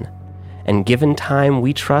none, and given time,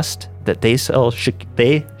 we trust that they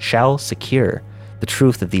shall secure the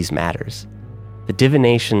truth of these matters. The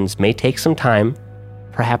divinations may take some time,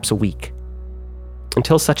 perhaps a week.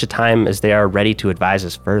 Until such a time as they are ready to advise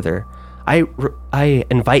us further, I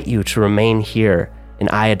invite you to remain here in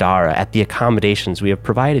Ayadara at the accommodations we have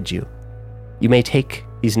provided you. You may take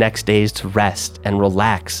these next days to rest and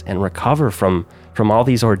relax and recover from all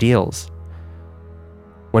these ordeals.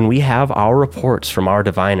 When we have our reports from our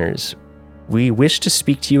diviners, we wish to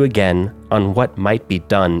speak to you again on what might be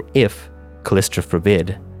done if, Callistra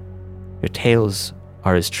forbid, your tales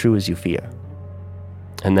are as true as you fear.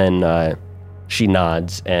 And then she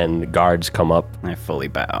nods and guards come up. I fully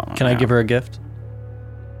bow. Can I give her a gift?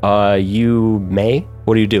 You may.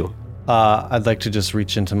 What do you do? I'd like to just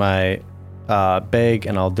reach into my bag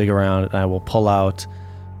and I'll dig around and I will pull out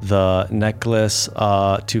the necklace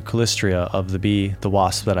to Callistria of the bee, the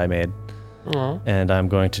wasp that I made. And I'm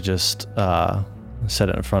going to just set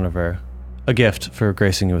it in front of her. A gift for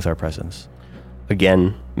gracing you with our presence.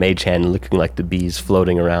 Again, Mage Hand looking like the bees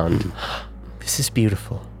floating around. This is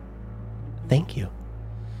beautiful. Thank you.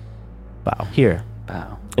 Wow. Here.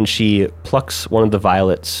 Wow. And she plucks one of the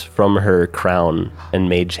violets from her crown and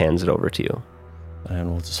Mage Hands it over to you.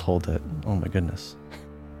 And we'll just hold it. Oh my goodness.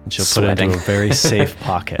 And she'll Sweating. put it into a very safe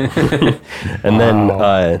pocket. And then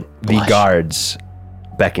the guards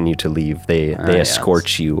beckon you to leave. They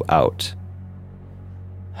escort you out.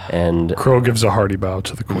 And Crow gives a hearty bow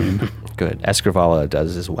to the queen. good. Escrivala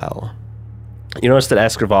does as well. You notice that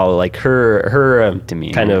Escrivala, like her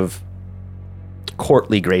Demeanor. kind of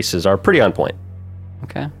courtly graces are pretty on point.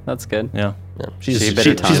 Okay, that's good. Yeah. Yeah. She's She's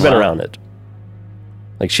been been around it.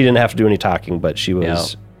 Like she didn't have to do any talking, but she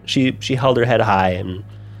was she held her head high and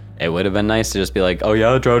It would have been nice to just be like, oh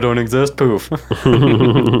yeah, drow don't exist, poof.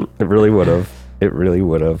 it really would have. It really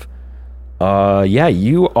would have. Yeah,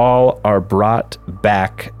 you all are brought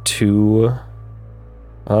back to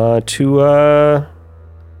the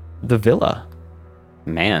villa.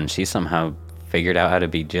 Man, she somehow figured out how to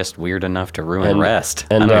be just weird enough to ruin And- rest.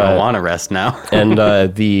 and, I don't even uh, want to rest now. And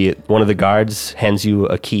one of the guards hands you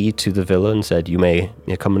a key to the villa and said, "You may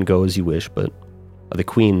come and go as you wish, but the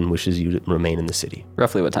queen wishes you to remain in the city."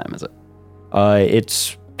 Roughly what time is it?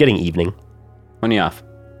 It's getting evening. When are you off?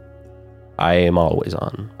 I am always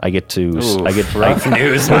on. I get to. rough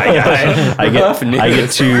news, my guy. I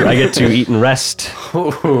get to eat and rest.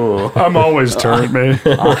 I'm always turned, man.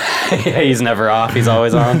 He's never off. He's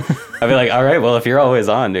always on. I'd be like, all right, well, if you're always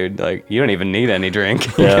on, dude, like, you don't even need any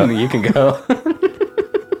drink. Yeah. You can go.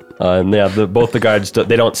 And yeah, both the guards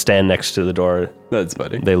they don't stand next to the door. That's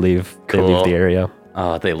funny. They leave. They Cool. leave the area.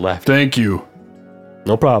 Oh, they left. Thank you.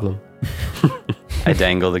 No problem. I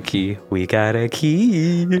dangle the key. We got a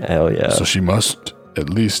key. Hell yeah. So she must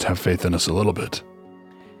at least have faith in us a little bit.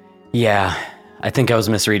 Yeah, I think I was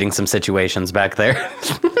misreading some situations back there.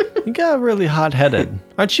 You got really hot-headed.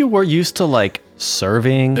 Aren't you used to, like,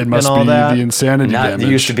 serving It must and all be that? the insanity Not damage.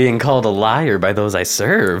 used to being called a liar by those I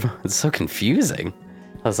serve. It's so confusing.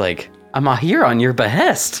 I was like, I'm here on your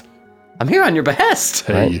behest. I'm here on your behest.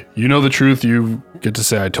 Hey, Right. you know the truth. You get to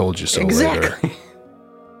say I told you so later. Exactly.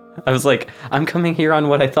 I was like, I'm coming here on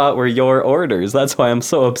what I thought were your orders. That's why I'm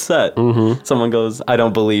so upset. Mm-hmm. Someone goes, I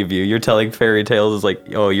don't believe you. You're telling fairy tales. It's like,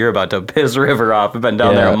 oh, you're about to piss River off. I've been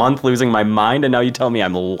down there Yeah. a month losing my mind, and now you tell me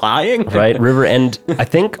I'm lying? Right, River. And I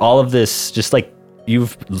think all of this, just like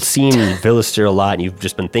you've seen Villister a lot, and you've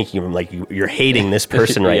just been thinking of him like you're hating this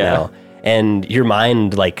person right Yeah. now, and your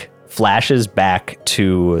mind like flashes back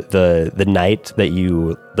to the night that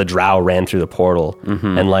the drow ran through the portal,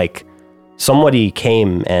 and like somebody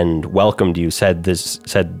came and welcomed you,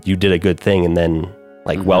 said you did a good thing, and then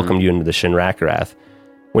like welcomed you into the Shinrakarath.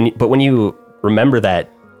 When you remember that,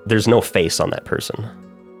 there's no face on that person.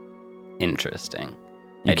 Interesting.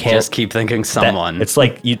 You I can't- just keep thinking someone. It's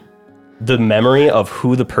like the memory of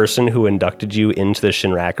who the person who inducted you into the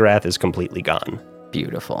Shinrakarath is completely gone.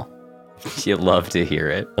 Beautiful. You love to hear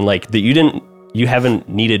it. And like that you haven't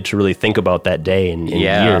needed to really think about that day in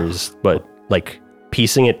Yeah. years, but like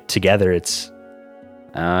piecing it together, it's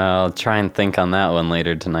I'll try and think on that one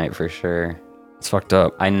later tonight for sure. fucked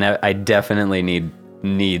up. I definitely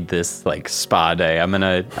need this like spa day. I'm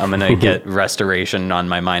gonna get restoration on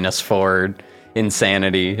my -4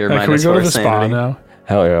 insanity or Hey, can we -4 go to the spa sanity. now?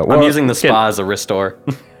 Hell yeah. I'm Well, using the spa as a restore.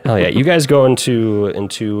 Hell yeah. You guys go into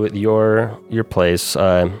your place.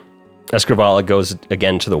 Escrivala goes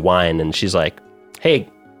again to the wine, and she's like, "Hey,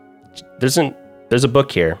 there's a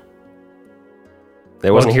book here.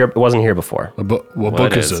 It wasn't here before." What What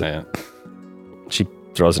book is it? She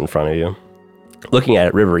throws it in front of you. Looking at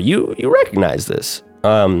it, River, you recognize this.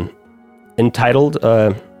 Entitled,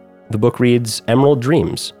 the book reads Emerald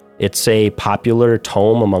Dreams. It's a popular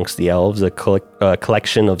tome amongst the elves, a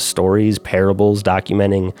collection of stories, parables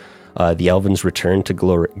documenting the elven's return to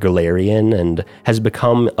Galarian, and has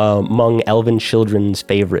become among elven children's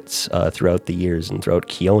favorites throughout the years and throughout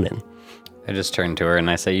Kyonin. I just turn to her and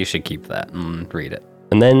I say, you should keep that and read it.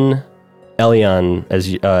 And then Elion, as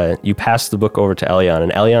you pass the book over to Elion,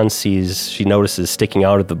 and Elion she notices sticking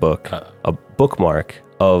out of the book a bookmark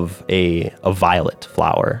of a violet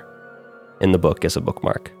flower in the book as a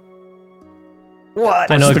bookmark.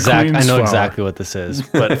 I know the queen's flower? exactly what this is,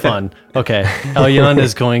 but fun. Okay, Elyon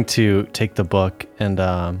is going to take the book and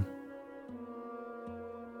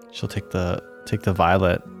she'll take the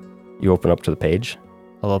violet. You open up to the page.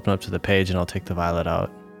 I'll open up to the page and I'll take the violet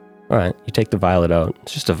out. All right, you take the violet out.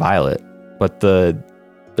 It's just a violet, but the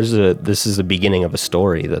This is the beginning of a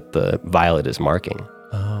story that the violet is marking.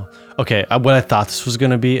 Oh, okay. What I thought this was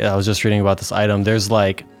gonna be, I was just reading about this item. There's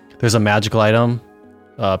a magical item,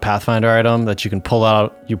 Pathfinder item that you can pull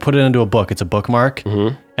out. You put it into a book. It's a bookmark,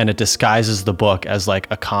 and it disguises the book as like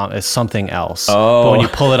as something else. Oh. But when you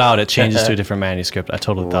pull it out, it changes to a different manuscript. I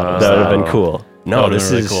totally thought it was That would that. have been cool. No, That would've this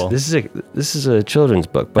been is really cool. this is a children's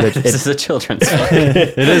book, but This is a children's book.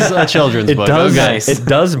 It is a children's book. does Okay. Nice. it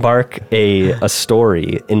does mark a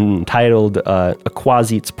story entitled "A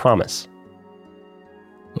Quasit's Promise."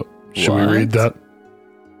 Should we read that?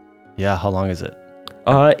 Yeah. How long is it?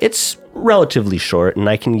 It's relatively short, and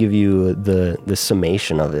I can give you the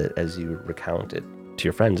summation of it as you recount it to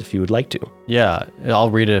your friends if you would like to. Yeah, I'll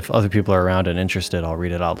read it if other people are around and interested. I'll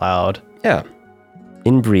read it out loud. Yeah.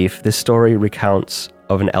 In brief, this story recounts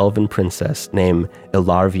of an elven princess named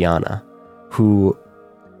Ilarviana, who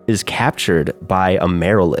is captured by a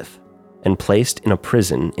Merilith and placed in a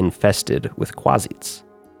prison infested with quasits.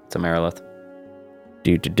 It's a Merilith.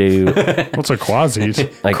 Do. What's a quasi?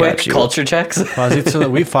 I Quick got you. culture checks. Quasits,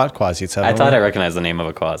 we fought quasits, haven't I thought we? I recognized the name of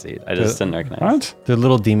a quasi. I just didn't recognize. What? They're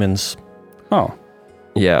little demons, Oh,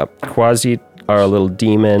 Yeah, quasit are a little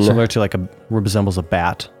demon. similar to resembles a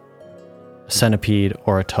bat, a centipede,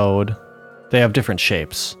 or a toad. They have different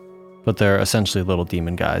shapes, but they're essentially little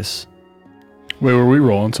demon guys. wait, were we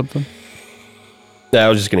rolling something? I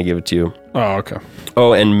was just gonna give it to you. Oh, okay.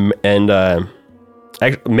 Oh,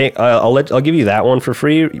 I'll give you that one for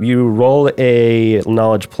free. You roll a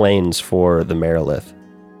knowledge planes for the Merilith.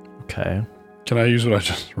 Okay. Can I use what I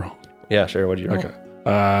just rolled? Yeah, sure. What do you roll? Okay.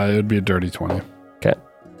 It would be a dirty 20. Okay.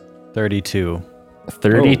 32.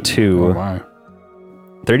 32. Oh, my.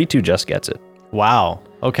 32 just gets it. Wow.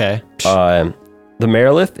 Okay. The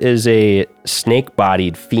Merilith is a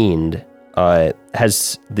snake-bodied fiend.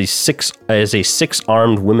 Has a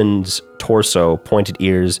six-armed woman's torso, pointed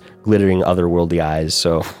ears, glittering otherworldly eyes.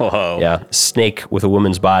 So, Whoa. yeah, snake with a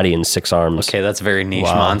woman's body and 6 arms. Okay, that's a very niche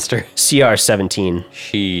Wow. monster. CR 17.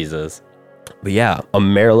 Jesus. But yeah, a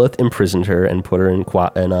Merilith imprisoned her and put her in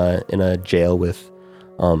a jail with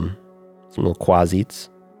some little quasits.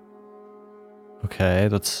 Okay.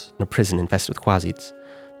 That's In a prison infested with quasits.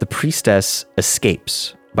 The priestess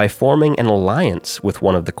escapes by forming an alliance with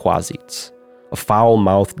one of the quasits, a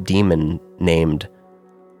foul-mouthed demon named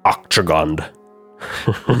Octregond.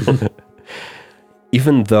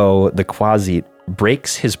 Even though the quasit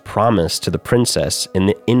breaks his promise to the princess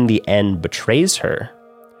and in the end betrays her,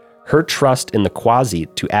 her trust in the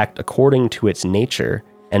quasit to act according to its nature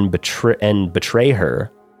and betray her,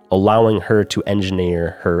 allowing her to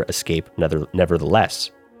engineer her escape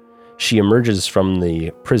nevertheless. She emerges from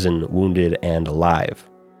the prison wounded and alive.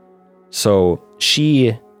 So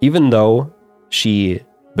even though she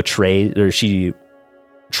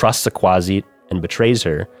trusts the quasit and betrays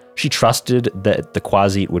her, she trusted that the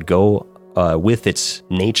quasit would go with its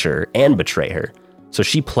nature and betray her. So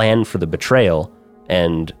she planned for the betrayal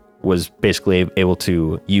and was basically able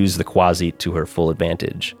to use the quasit to her full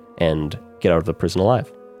advantage and get out of the prison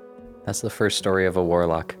alive. That's the first story of a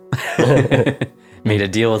warlock. Made a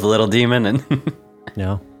deal with a little demon and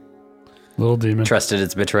yeah. Little demon. trusted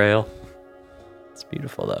its betrayal. It's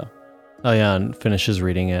beautiful, though. Oh yeah, and finishes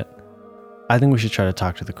reading it. I think we should try to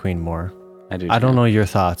talk to the queen more. I do. I don't too. know your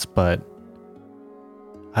thoughts, but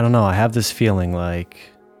I don't know. I have this feeling like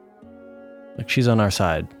she's on our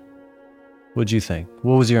side. What'd you think?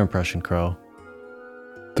 What was your impression, Crow?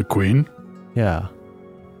 The queen? Yeah.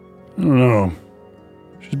 I don't know.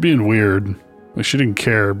 She's being weird. Like, she didn't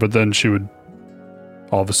care, but then she would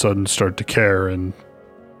all of a sudden start to care, and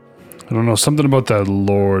I don't know, something about that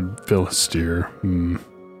Lord Philister.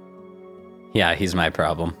 Yeah, he's my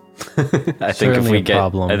problem. I think Certainly a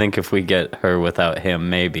problem. I think if we get her without him,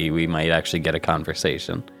 maybe we might actually get a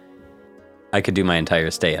conversation. I could do my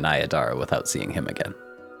entire stay in Ayadara without seeing him again.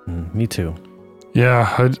 Me too.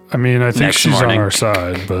 Yeah, I mean, I think Next she's morning. on our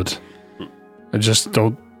side, but I just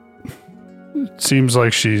don't. It seems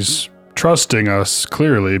like she's trusting us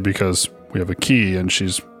clearly because we have a key and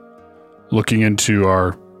she's looking into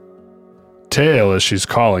our tail, as she's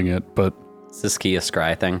calling it, but Is this key a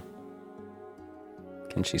scry thing?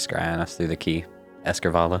 Can she scry on us through the key?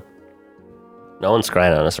 Escarvala? No one's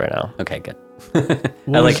crying on us right now. Okay, good.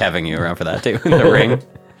 I like having you around for that too. The ring.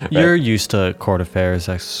 You're used to court affairs,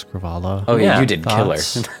 Escrivala. Oh yeah, Yeah, you did kill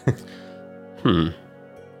thoughts? her.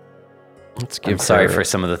 Let's give I'm sorry her- for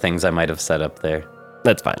some of the things I might have set up there.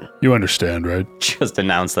 That's fine. you understand, right? Just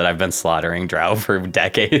announced that I've been slaughtering drow for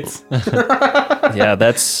decades. Yeah,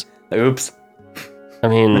 that's. Oops. I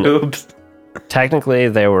mean, Oops. technically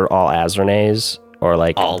they were all Azranes, or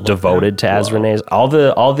like All of devoted to them? Azrane's. All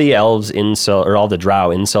the elves in Sel, or all the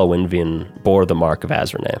drow in Selwynvian bore the mark of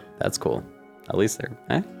Azrane. That's cool. At least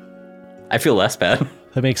they're. I feel less bad.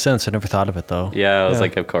 That makes sense. I never thought of it though. Yeah, I was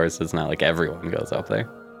like, of course, it's not like everyone goes up there.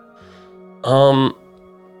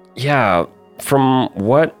 Yeah, from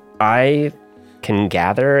what I can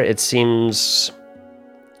gather, it seems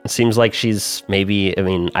like she's maybe, I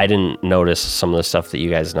mean, I didn't notice some of the stuff that you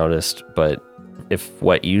guys noticed, but if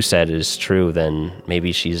what you said is true, then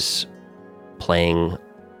maybe she's playing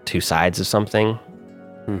two sides of something.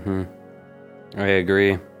 I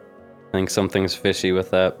agree. I think something's fishy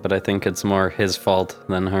with that, but I think it's more his fault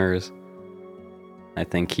than hers. I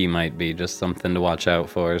think he might be just something to watch out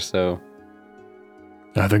for, so...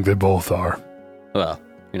 I think they both are. Well,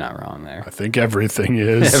 you're not wrong there. I think everything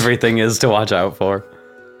is. Everything is to watch out for.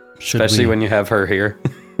 Especially when you have her here.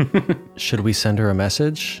 Should we send her a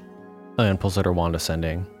message? And pulls out her wand of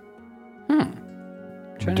sending.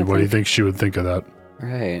 What do you think she would think of that?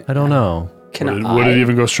 Right. I don't know. Would it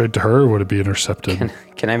even go straight to her, or would it be intercepted?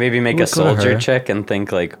 Can I maybe make We'll a go to soldier her. check and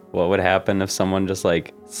think, like, what would happen if someone just,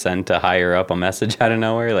 like, sent a higher up a message out of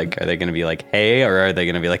nowhere? Like, are they going to be like, hey, or are they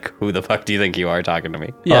going to be like, who the fuck do you think you are talking to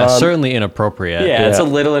me? Yeah, certainly inappropriate. Yeah, it's a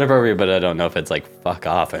little inappropriate, but I don't know if it's, like, fuck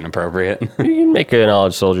off inappropriate. You can make a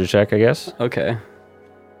knowledge soldier check, I guess. Okay.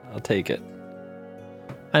 I'll take it.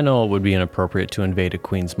 I know it would be inappropriate to invade a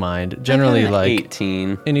queen's mind. Generally, like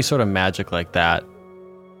 18. any sort of magic like that,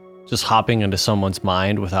 just hopping into someone's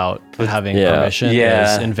mind without having Yeah. permission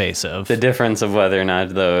Yeah. is invasive. The difference of whether or not,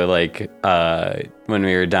 though, like, when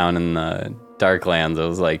we were down in the Darklands, it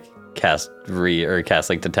was like cast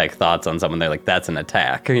like detect thoughts on someone. They're like, that's an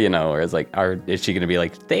attack, you know? Or it's like, is she gonna be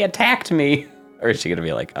like, they attacked me? Or is she gonna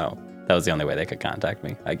be like, oh, that was the only way they could contact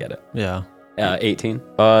me? I get it. Yeah. 18.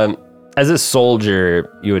 As a soldier,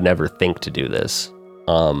 you would never think to do this.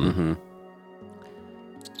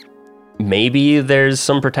 Maybe there's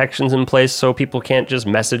some protections in place so people can't just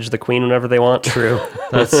message the queen whenever they want. True.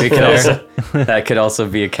 That could also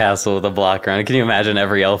be a castle with a block around it. Can you imagine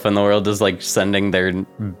every elf in the world just like sending their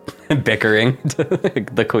bickering to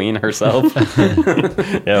the queen herself?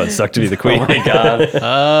 Yeah, it would suck to be the queen. Oh my god.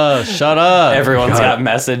 Oh, shut up. Everyone's got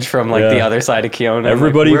message from like the other side of Kyonin.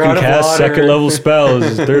 Everybody like, can cast second level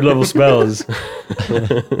spells, third level spells.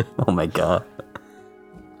 Oh my god.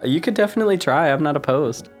 You could definitely try. I'm not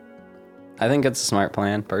opposed. I think it's a smart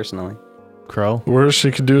plan, personally. Crow, Worst she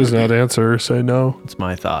could do is not answer or say no. it's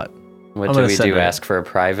my thought. What I'm do gonna we send do? her- Ask for a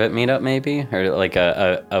private meetup, maybe? Or like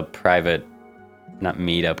a private, not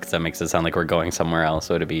meetup, because that makes it sound like we're going somewhere else.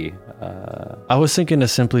 Would it be... I was thinking to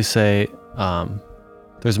simply say,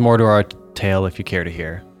 there's more to our tale if you care to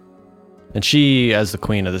hear. And she, as the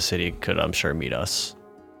queen of the city, could, I'm sure, meet us.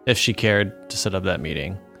 If she cared to set up that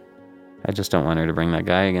meeting. I just don't want her to bring that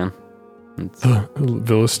guy again. But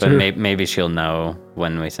Villister. maybe she'll know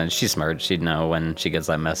when we send... She's smart. She'd know when she gets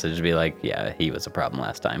that message to be like, yeah, he was a problem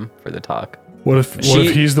last time for the talk. What if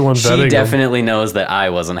he's the one vetting She him? definitely knows that I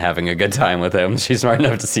wasn't having a good time with him. She's smart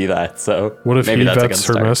enough to see that. So What if maybe he that's a good vets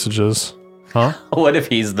her start. messages? Huh? What if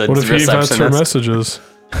he's the What if he vets her receptionist?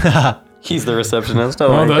 messages? He's the receptionist. Oh,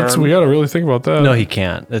 Oh, my that's God. we gotta really think about that. No, he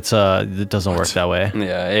can't. It doesn't work that way.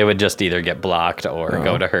 Yeah, it would just either get blocked or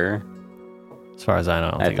go to her. As far as I know,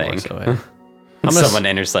 I don't I think, it works think. that way. gonna Someone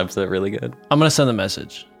intercepts it really good. I'm going to send the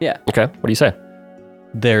message. Yeah. Okay, what do you say?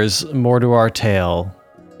 There's more to our tale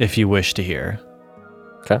if you wish to hear.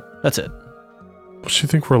 Okay. That's it. Does she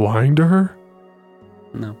think we're lying to her?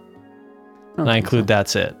 No. And I include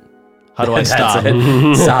that's it. How do I That's stop?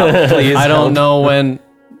 it. Stop, please. I don't help. know when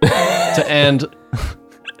to end.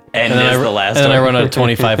 And then is I, the last and then I one. run out of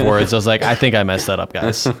 25 words. I was like, I think I messed that up,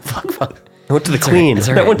 guys. I went to the queen.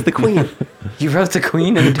 I went to the queen. You wrote the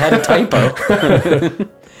queen and had a typo.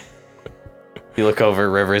 You look over,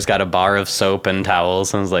 River's got a bar of soap and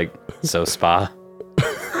towels, and I was like, so spa.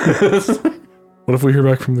 What if we hear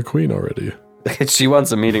back from the queen already? She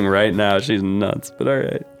wants a meeting right now. She's nuts, but all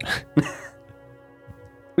right.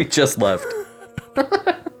 We just left.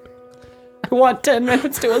 I want 10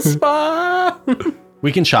 minutes to a spa.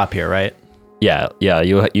 We can shop here, right? Yeah.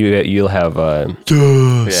 You'll have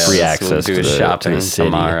Yes. free We'll access do to the shopping city.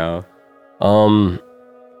 tomorrow.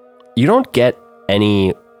 You don't get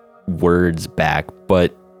any words back,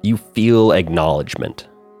 but you feel acknowledgement.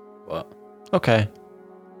 Well, Okay.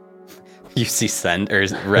 you see send or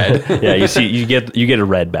red. Yeah, you get a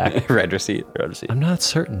red back. Red receipt. Red receipt. I'm not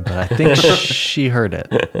certain, but I think she heard it.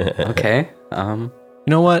 Okay. You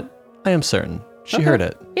know what? I am certain. She heard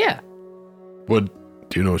it. Yeah. Do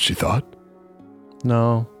you know what she thought?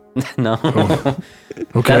 No. No.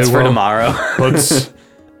 Okay, That's for well, tomorrow. let's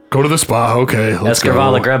go to the spa. Okay, let's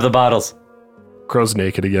Escarvala, go. grab the bottles. Crow's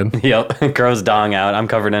naked again. Yep. Crow's dong out. I'm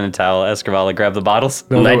covered in a towel. Escrivala, grab the bottles.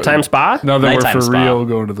 Nighttime spa? Now that Nighttime we're for spa. real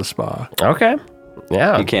going to the spa. Okay.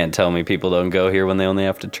 Yeah. You can't tell me people don't go here when they only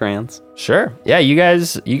have to trance. Sure. Yeah, you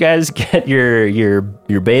guys get your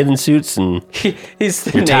bathing suits and He's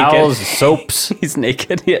your naked. towels, soaps. He's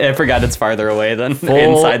naked. I forgot it's farther away than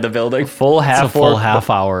inside the building. Full It's a half full orc- half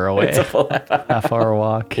hour away. It's a full half hour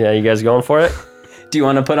walk. Yeah, you guys going for it? Do you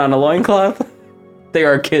want to put on a loincloth? They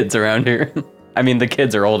are kids around here. I mean, the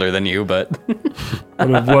kids are older than you, but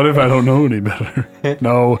What if I don't know any better?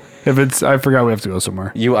 No, I forgot we have to go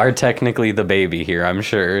somewhere. you are technically the baby here, I'm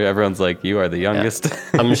sure. Everyone's like, you are the youngest.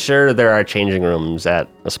 I'm sure there are changing rooms at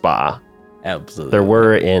a spa. Absolutely. There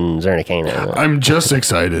were in Zernicana. I'm just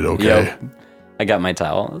excited. Okay, Yep. I got my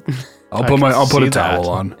towel. I'll put see a towel that.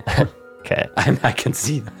 on. Okay. I can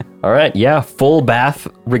see that. All right. Yeah. Full bath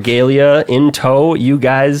regalia in tow. You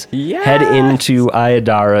guys head into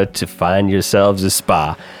Ayadara to find yourselves a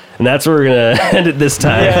spa. And that's where we're going to end it this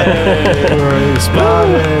time.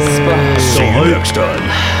 See you next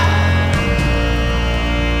time.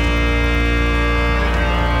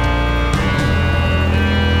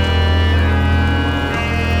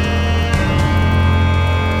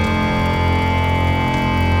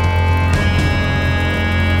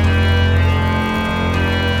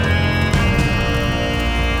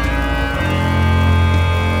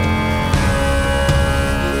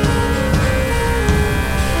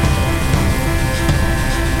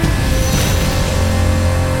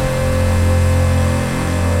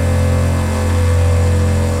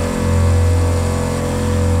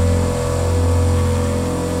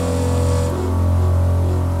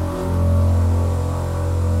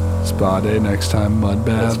 Spa day next time, mud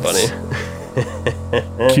baths. That's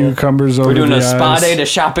funny. Cucumbers over We're doing the a spa eyes. day to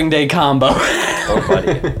shopping day combo. Oh,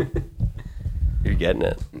 buddy. You're getting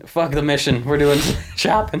it. Fuck the mission. We're doing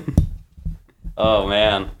shopping. Oh,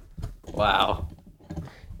 man. Wow.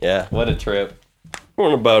 Yeah. What a trip.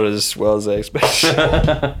 Went about as well as I expected.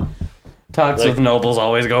 Talks with nobles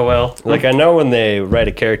always go well. Like, I know when they write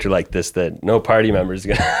a character like this that no party member is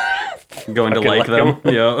going to... Going to like them.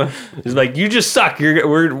 Yeah. It's like, you just suck.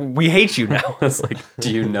 We hate you now. It's like,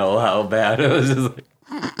 do you know how bad it was? Just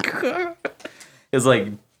like, it's like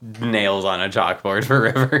nails on a chalkboard for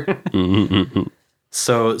River.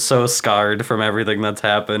 So scarred from everything that's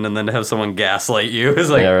happened, and then to have someone gaslight you is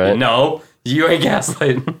like, Yeah, right. no, you ain't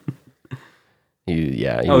gaslighting.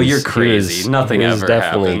 You're crazy. Nothing ever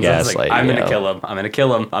definitely happens. It's like, gaslighting. I'm gonna kill him. I'm gonna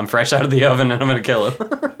kill him. I'm fresh out of the oven, and I'm gonna kill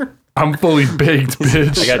him. I'm fully baked,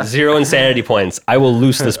 bitch. I got 0 insanity points. I will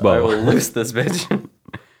loose this I bow. will loose this bitch.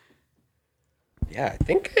 Yeah, I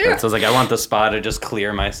think So it's like I want the spa to just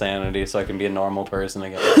clear my sanity so I can be a normal person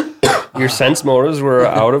again. your sense motives were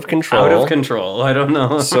out of control. Out of control. I don't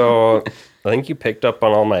know. So I think you picked up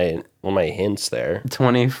on all my hints there.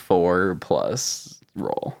 24 plus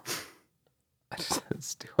roll.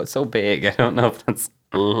 It's so big. I don't know if that's.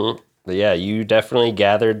 Mm-hmm. But yeah, you definitely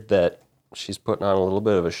gathered that she's putting on a little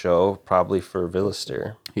bit of a show, probably for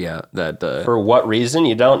Villister. Yeah, that. For what reason,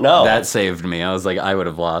 you don't know. That saved me. I was like, I would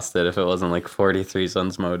have lost it if it wasn't like 43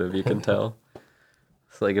 Sons motive. You can tell.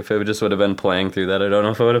 It's like if it just would have been playing through that, I don't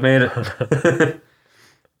know if I would have made it.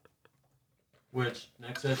 Which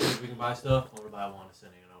next session we can buy stuff or buy one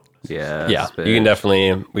sending it over. Yeah. yeah, you can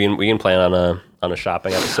definitely we can plan on a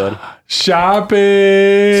shopping episode. Shopping.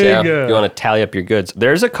 So yeah, you want to tally up your goods.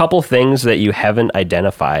 There's a couple things that you haven't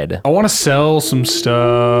identified. I want to sell some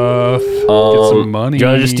stuff. Get some money. Do you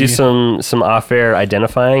want to just do some off-air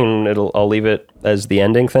identifying, and I'll leave it as the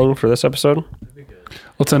ending thing for this episode?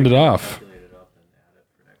 Let's end it off.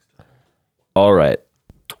 All right.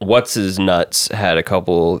 What's his nuts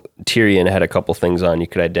Tyrion had a couple things on you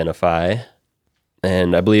could identify.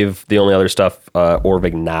 And I believe the only other stuff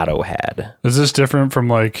Orvignato had. Is this different from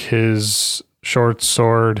like his short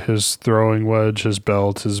sword, his throwing wedge, his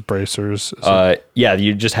belt, his bracers? Yeah,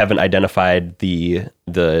 you just haven't identified the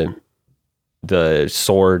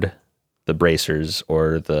sword, the bracers,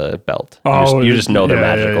 or the belt. You just know they're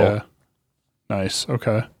magical. Yeah. Nice.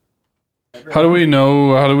 Okay. How do we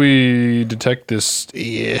know? How do we detect this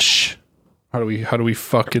ish? How do we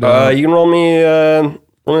fuck it up? You can roll me a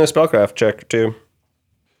spellcraft check too.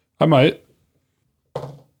 I might.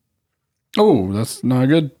 Oh, that's not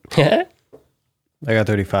good. I got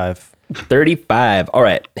 35. 35. All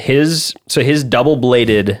right. His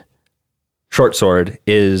double-bladed short sword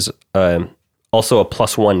is also a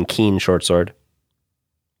 +1 keen short sword.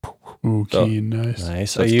 Ooh, keen, nice.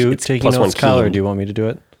 Nice. So Are you it's taking +1 notes, Kyle, or keen. do you want me to do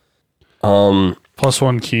it?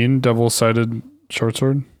 +1 keen, double-sided short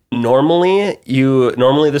sword. Normally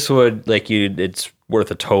this would it's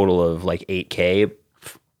worth a total of like 8K,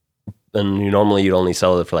 and normally you'd only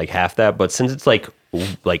sell it for like half that, but since it's like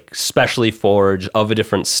specially forged of a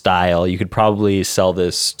different style, you could probably sell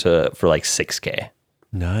this for like 6K.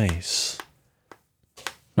 Nice.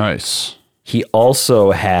 Nice. He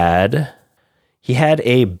also had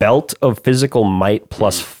a belt of physical might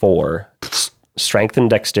 +4, strength and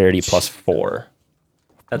dexterity +4.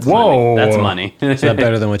 That's Whoa. money. That's money. Is that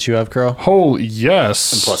better than what you have, Crow? Holy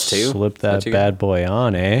yes. +2. Slip that What you bad boy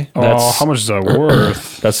on, eh? Oh, how much is that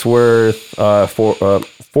worth? That's worth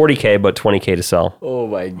 40K, but 20K to sell. Oh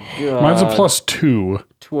my god. Mine's a +2.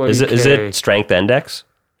 20K. Is it strength and dex?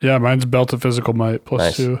 Yeah, mine's belt of physical might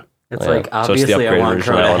Nice. +2. It's Yeah. like, So it's the obviously I upgraded want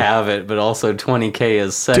version Crow of that to one. have it, but also 20K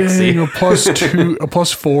is sexy. Dang, a +2, a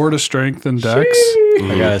 +4 to strength and dex.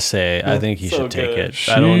 I gotta say, I think you so should take good. it.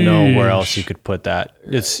 I don't know where Sheesh. else you could put that.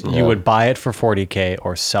 You would buy it for 40K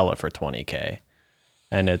or sell it for 20K,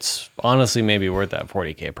 and it's honestly maybe worth that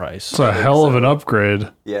 40K price. It's a hell of an upgrade.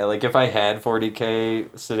 Yeah, like if I had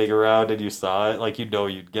 40K sitting around and you saw it, like you'd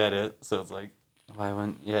get it. So it's like, why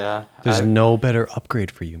wouldn't? Yeah. There's no better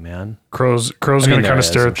upgrade for you, man. Crow's mean, gonna kind there of is,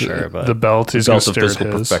 stare I'm at sure, but- the belt. He's gonna Belt of stare at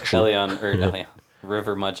physical his. perfection. Elion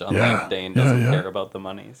River much unlike Dane doesn't care about the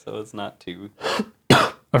money, so it's not too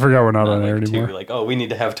I forgot we're not on air like anymore. too like, oh, we need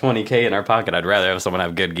to have 20K in our pocket. I'd rather have someone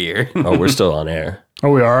have good gear. Oh, we're still on air. Oh,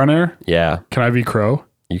 we are on air? Yeah, Can I be Crow?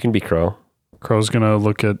 you can be Crow. Crow's gonna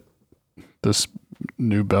look at this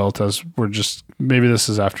new belt as maybe this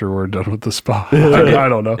is after we're done with the spa. I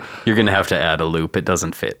don't know. You're gonna have to add a loop. It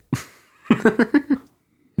doesn't fit.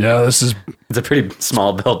 Yeah, this is It's a pretty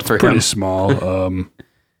small belt for pretty him. small.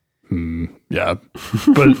 Yeah,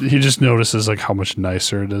 but he just notices like how much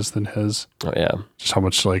nicer it is than his. Oh yeah. Just how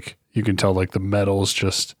much like you can tell like the metal's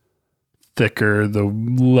just thicker, the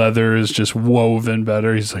leather is just woven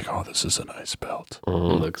better. He's like, oh, this is a nice belt. It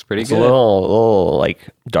looks pretty It's a good. little like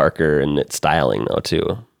darker in its styling though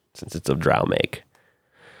too, since it's a drow make.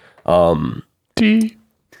 D.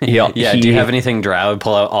 Yeah, do you have anything drow?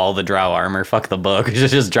 Pull out all the drow armor. Fuck the book. It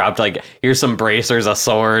just dropped like, here's some bracers, a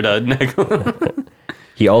sword, a necklace.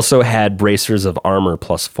 He also had bracers of armor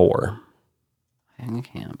 +4. I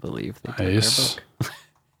can't believe they took our Nice. book.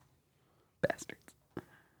 Bastards.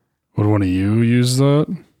 Would one of you use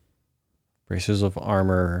that? Bracers of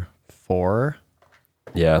armor 4.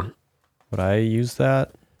 Yeah. Would I use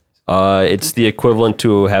that? It's the equivalent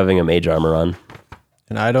to having a mage armor on.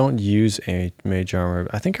 And I don't use a mage armor.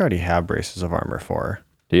 I think I already have bracers of armor 4.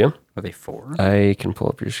 Do you? Are they 4? I can pull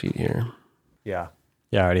up your sheet here. Yeah,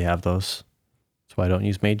 I already have those. That's why I don't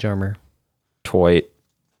use mage armor. Toy.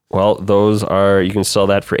 Well, those are, you can sell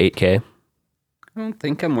that for 8K. I don't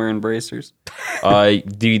think I'm wearing bracers. They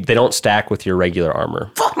don't stack with your regular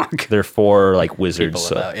armor. Fuck. They're for like wizards.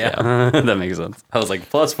 So, Without, yeah. That makes sense. I was like,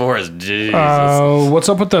 +4 is Jesus. What's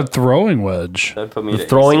up with that throwing wedge? That put me The to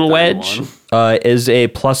throwing AC wedge 31. is a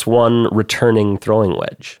 +1 returning throwing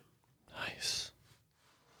wedge. Nice.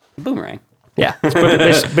 Boomerang. Yeah,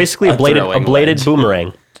 it's basically a bladed throwing bladed wedge.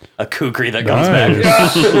 boomerang. A kukri that comes back.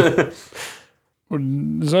 Nice.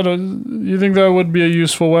 Is that you think that would be a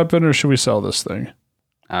useful weapon, or should we sell this thing?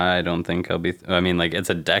 I don't think I'll be. I mean, like, it's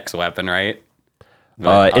a dex weapon, right?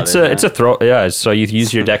 It's a throw. Yeah, so you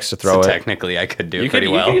use your dex to throw so it. technically, I could do You it pretty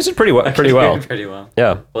could well. use it pretty well. Pretty well. Pretty well.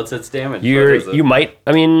 Yeah. What's its damage? You might.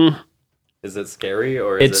 I mean, Is it scary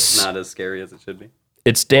or is It's- it not as scary as it should be?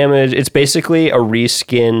 it's damage. It's basically a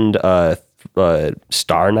reskinned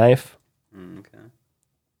star knife. Okay.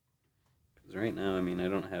 Because right now, I mean, I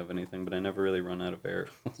don't have anything, but I never really run out of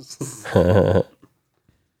arrows.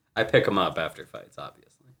 I pick them up after fights,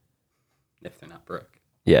 obviously, if they're not broke.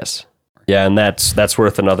 Yes. Yeah, and that's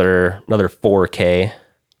worth another 4K.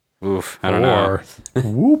 Oof, I don't know.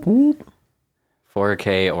 Whoop whoop.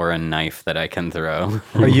 4K or a knife that I can throw.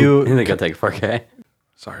 Are you? I think I'll take 4K.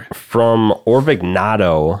 Sorry. From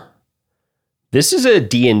Orvignato. This is a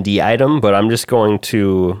D&D item, but I'm just going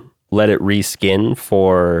to let it reskin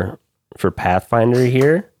for Pathfinder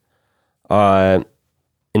here. An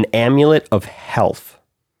amulet of health.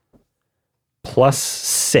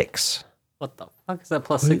 +6. What the fuck is that?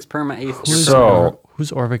 +6 perma eighth? So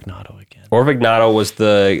Who's Orvignato again? Orvignato was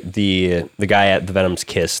the guy at the Venom's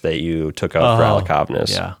Kiss that you took out for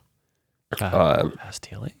Alacovnis. Yeah. Um, Fast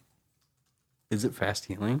healing? Is it fast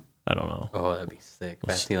healing? I don't know. Oh, that'd be sick.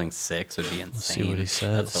 Fast healing 6 would be insane. see what he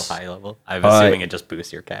says. That's so high level. I'm assuming it just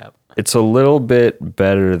boosts your cap. It's a little bit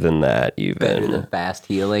better than that, even. Fast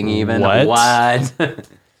healing, even. What? What?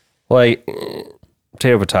 Like,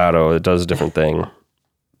 potato, it does a different thing.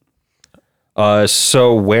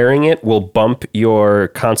 So wearing it will bump your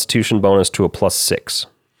constitution bonus to a +6.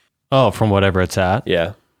 Oh, from whatever it's at.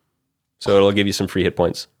 Yeah. So it'll give you some free hit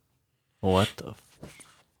points. What the?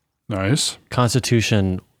 Nice.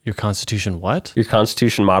 Constitution. Your Constitution what? Your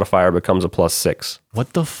Constitution modifier becomes a +6.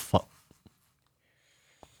 What the fuck?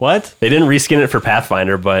 What? They didn't reskin it for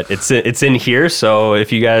Pathfinder, but it's in here. So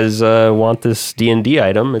if you guys want this D&D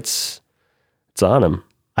item, it's on him.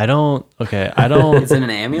 I don't. Okay, I don't. Is it an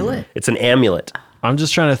amulet? It's an amulet. I'm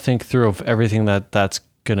just trying to think through of everything that's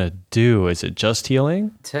gonna do. Is it just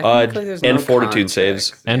healing Technically, there's and no fortitude con saves.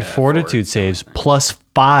 checks. and Yeah, fortitude saves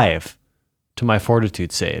 +5 to my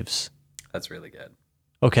fortitude saves? That's really good.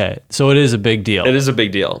 Okay, so it is a big deal. It is a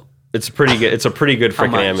big deal. It's pretty good. It's a pretty good How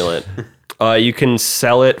freaking much? amulet. You can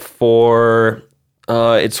sell it for.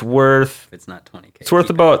 It's worth. If it's not 20K. It's worth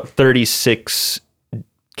about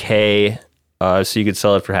 36K. So you could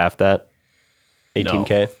sell it for half that.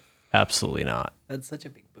 18K. Absolutely not. That's such a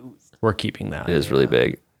big boost. We're keeping that. It is really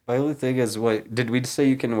big. My only thing is, what did we say?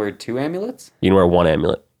 You can wear 2 amulets? You can wear one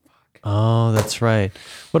amulet. Oh, that's right.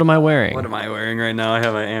 What am I wearing? What am I wearing right now? I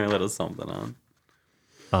have an amulet of something on.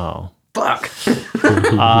 Oh. Fuck.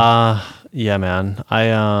 Yeah, man. I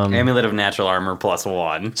Amulet of natural armor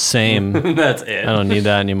 +1. same. That's it. I don't need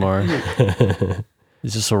that anymore.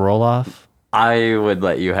 Is this a roll off? I would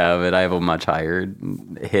let you have it. I have a much higher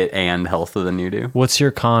hit and health than you do. What's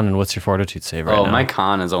your con and what's your fortitude save right now? My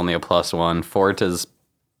con is only a +1. Fort is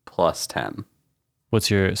 +10.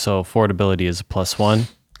 What's your fort ability is a +1?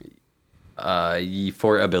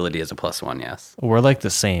 Fort ability is a +1, yes. We're like the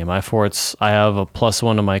same. I have a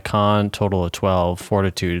 +1 to my con, total of 12,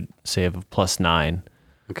 fortitude save of +9.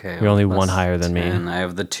 Okay. You're only one higher than me. I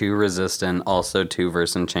have the 2 resistant, also 2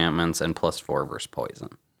 versus enchantments, and +4 versus poison.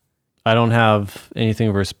 I don't have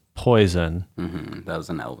anything versus poison. That was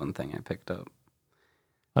an elven thing I picked up.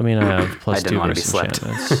 I mean, I have I +2 didn't want to be versus slept.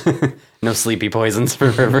 enchantments. No sleepy poisons for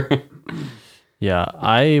River. Yeah,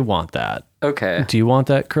 I want that. Okay. Do you want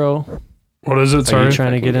that, Crow? What is it? Are Sorry. you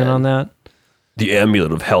trying to get in on that? The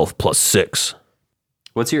amulet of health +6.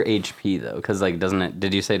 What's your HP though? Because doesn't it?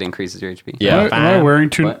 Did you say it increases your HP? Yeah. Am I wearing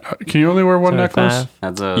 2? What? Can you only wear one Sorry, necklace? 5.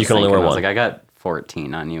 That's what I was You can only thinking. wear I was one. I got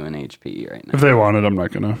 14 on you in HP right now. If they want it, I'm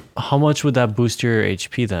not gonna. How much would that boost your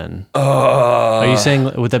HP then? Are you saying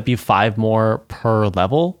would that be 5 more per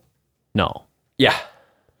level? No. Yeah.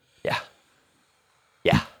 Yeah.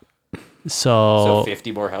 Yeah. So So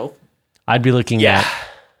 50 more health. I'd be looking Yeah.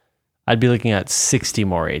 at 60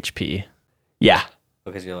 more HP. Yeah.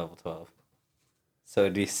 Because you're level 12. So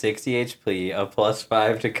it'd be 60 HP, a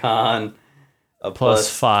 +5 to con, a Plus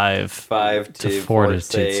 5 5 to to fortitude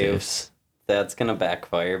save. saves. That's gonna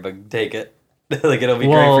backfire, but take it. It'll be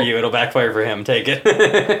Well- great for you. It'll backfire for him. Take it.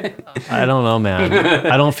 I don't know, man.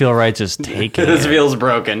 I don't feel right just taking This it. feels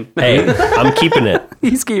broken. Hey, I'm keeping it.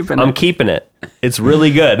 He's keeping I'm keeping it. It's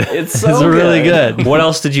really good. It's so It's really good. What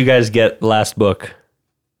else did you guys get last book?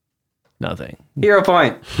 Nothing. Hero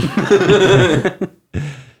point.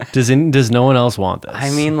 Does no one else want this? I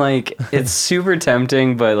mean, it's super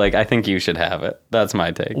tempting, but I think you should have it. That's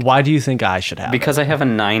my take. why do you think I should have it? Because I have a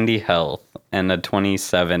 90 health and a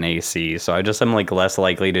 27 AC, so I just am less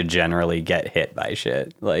likely to generally get hit by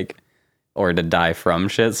shit, or to die from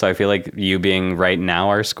shit. So I feel like you being right now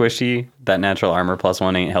are squishy. That natural armor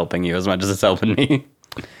 +1 ain't helping you as much as it's helping me.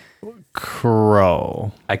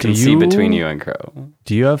 Crow. I can see between you and Crow.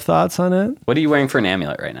 Do you have thoughts on it? What are you wearing for an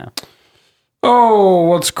amulet right now? Oh,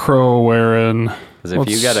 what's Crow wearing? Because if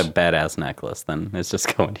you got a badass necklace, then it's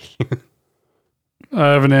just going to you. I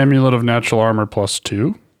have an amulet of natural armor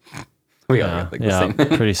 +2. We all got the Yeah, same.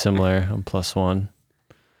 pretty similar. I'm +1.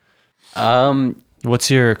 Um,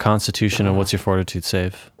 What's your constitution and what's your fortitude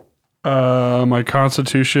save? My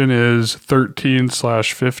constitution is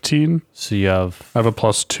 13/15. So you have I have a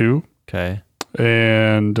 +2, okay.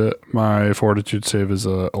 and my fortitude save is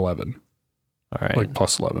 11, All right.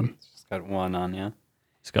 +11. just got 1 on you.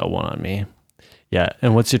 He's got 1 on me. Yeah.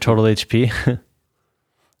 And what's your total HP?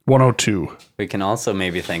 102. We can also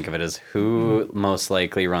maybe think of it as who most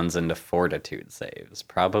likely runs into fortitude saves.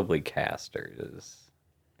 Probably casters.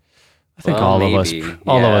 I think Well, all maybe, of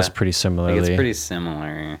yeah. us pretty I think similarly. it's pretty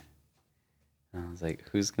similar. I was like,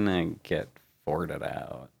 who's gonna get forted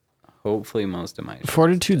out? Hopefully, most of my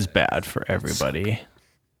Fortitude's bad for everybody.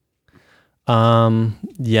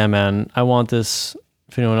 Yeah, man. I want this.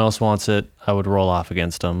 If anyone else wants it, I would roll off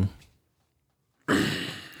against them.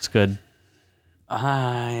 It's good.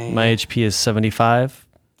 My HP is 75.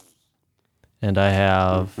 And I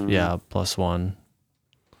have, +1.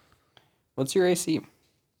 What's your AC?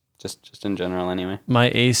 Just in general, anyway.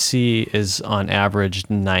 My AC is on average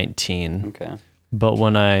 19. Okay. But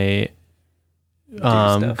when I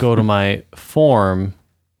stuff. go to my form,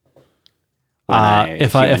 When I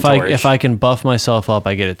if Human Torch. I can buff myself up,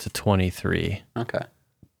 I get it to 23. Okay.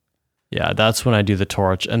 Yeah, that's when I do the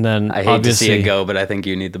torch. And then I hate to obviously see it go, but I think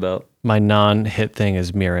you need the belt. my non-hit thing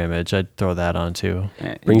is mirror image. I'd throw that on too.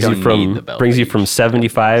 Yeah, Brings you don't need the belt, but from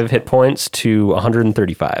 75 hit points to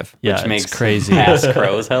 135. Yeah, which it's makes crazy. past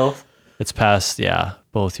Crow's health. It's past,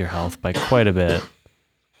 both your health by quite a bit.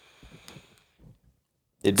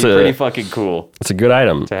 It'd be pretty fucking cool It's a good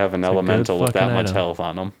item. to have an elemental with that fucking much item. health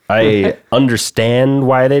on them. I understand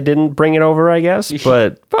why they didn't bring it over, I guess,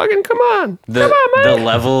 but fucking come on. The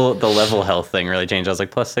level health thing really changed. I was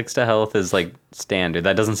like, +6 to health is like standard.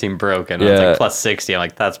 That doesn't seem broken. When Yeah. It's like +60. I'm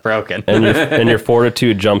like, that's broken. And your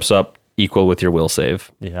fortitude jumps up equal with your will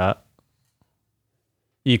save. Yeah.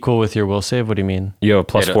 Equal with your will save? What do you mean? You have a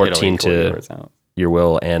plus It'll 14 equal to yours out. your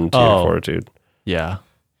will and to your fortitude. Yeah.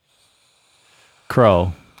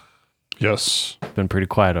 Crow, Yes. been pretty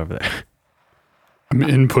quiet over there. I'm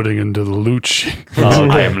inputting into the loot sheet.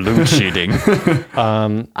 I am loot cheating.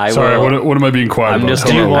 I Sorry, will, what am I being quiet I'm about? just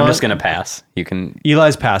Hello. gonna, I'm just gonna pass. You can.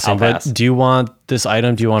 Eli's passing, I'll pass. but do you want this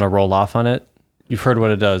item? Do you want to roll off on it? You've heard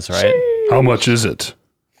what it does, right? How much is it?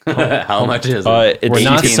 How much is it? It's We're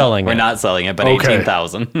not 18 selling We're it. not selling it, but Okay.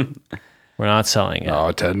 18,000. We're not selling it.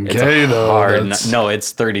 Oh, 10K It's though. hard. That's- No,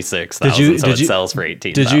 it's 36,000. So it sells for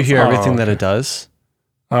 18,000. Did you hear everything okay. that it does?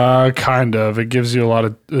 Kind of. It gives you a lot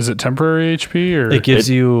of. Is it temporary HP or? It gives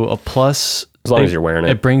you a plus. As long as you're wearing it.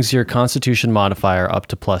 It brings your Constitution modifier up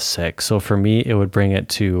to +6. So for me, it would bring it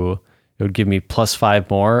to. It would give me +5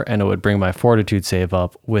 more, and it would bring my Fortitude save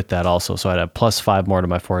up with that also. So I'd have +5 more to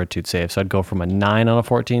my Fortitude save. So I'd go from a 9 on a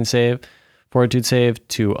Fortitude save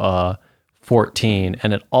to a 14,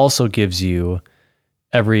 and it also gives you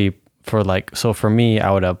so for me,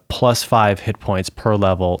 I would have +5 hit points per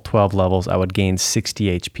level, 12 levels. I would gain 60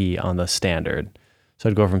 HP on the standard. So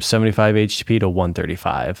I'd go from 75 HP to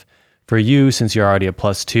 135. For you, since you're already at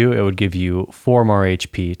 +2, it would give you 4 more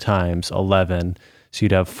HP times 11. So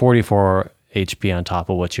you'd have 44 HP on top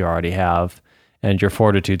of what you already have. And your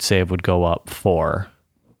Fortitude save would go up 4.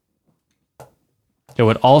 It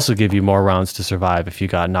would also give you more rounds to survive if you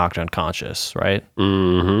got knocked unconscious, right?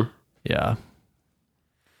 Mm-hmm. Yeah.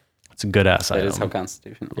 It's a good ass That item. is how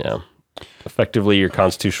Constitution. Yeah. Effectively, your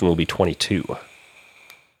constitution will be 22.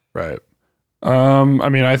 Right. I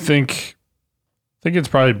mean, I think it's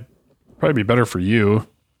probably be better for you.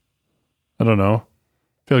 I don't know.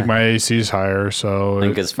 I feel like my AC is higher, so I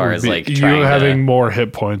think as far as, like, you trying to- having more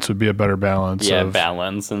hit points would be a better balance. Yeah, of,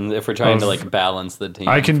 balance. And if we're trying to like balance the team,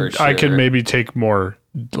 I can for sure. I can maybe take more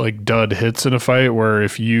like dud hits in a fight. Where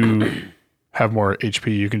if you have more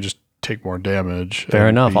HP, you can just take more damage. Fair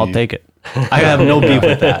and enough. I'll be- take it. I have no beef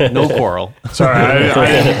with that. No quarrel. Sorry,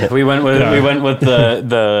 I we went with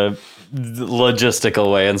the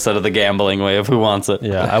logistical way instead of the gambling way of who wants it.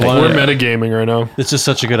 Yeah, I we're wanted. metagaming right now. It's just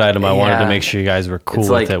such a good item. I wanted to Yeah. make sure you guys were cool It's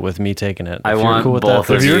with like- it, with me taking it. I If you're want cool with both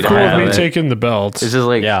that, of If you you're to cool with have me it. taking the belt, It's just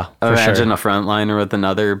like, Yeah, for imagine sure. a frontliner with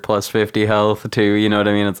another +50 health too. You know what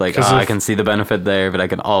I mean? It's like, 'Cause I if- can see the benefit there, but I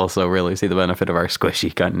can also really see the benefit of our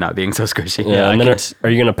squishy gun not being so squishy. Yeah, I and then can- are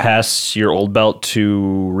you going to pass your old belt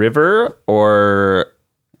to River, or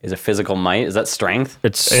Is it physical might? Is that strength?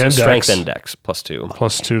 it's And strength dex. and dex +2?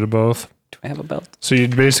 +2 to both. Do I have a belt? So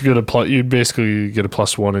you'd basically get a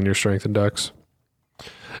 +1 in your strength and dex.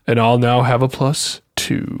 And I'll now have a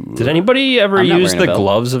 +2. Did anybody ever I'm not use wearing the a belt.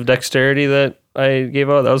 gloves of dexterity that I gave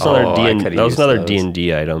out? That was another Oh, I could've used those.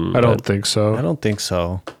 D&D item. I don't but- think so. I don't think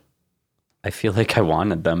so. I feel like I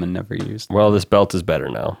wanted them and never used them. Well, this belt is better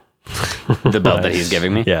now. The belt that he's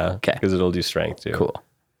giving me? Yeah, Okay. because it'll do strength too. Cool.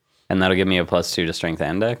 And that'll give me a +2 to strength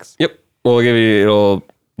and dex? Yep. We'll give you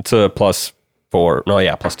it's a +4. No,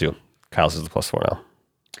 yeah, +2. Kyle's is the +4 now.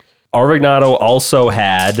 Arvignato also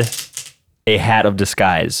had a hat of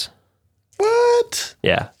disguise. What?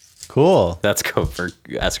 Yeah. Cool. That's go for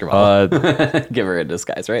Escrival. Uh, Give her a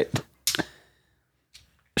disguise, right?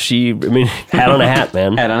 hat on a hat,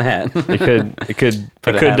 man. Hat on hat. It could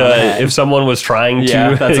Put a hat on a hat. if someone was trying to,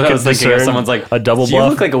 Yeah, that's it what I could was thinking. If discern someone's like, a double "Do you bluff.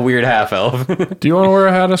 look like a weird half elf." Do you want to wear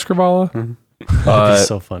a hat, Escrivala? That's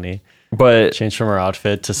so funny. but Change from her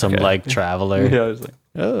outfit to some like traveler. I was like,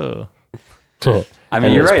 Oh. I mean,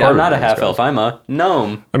 And you're it's right. part I'm of not a it, half so. elf. I'm a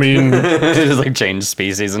gnome. I mean, Just like change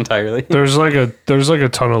species entirely. there's like a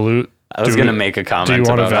ton of loot. I was gonna make a comment. do you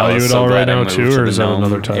wanna about how I value was it so all glad right I now moved too, to or the is that gnome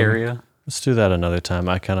another time? area? Let's do that another time.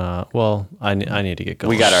 I need to get going.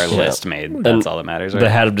 We got our list made. That's all that matters, right? the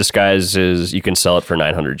hat of disguise is you can sell it for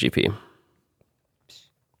 900 GP.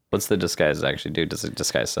 What's the disguise actually do? Does it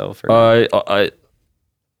disguise self? Or?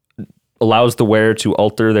 Allows the wearer to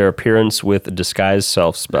alter their appearance with a disguise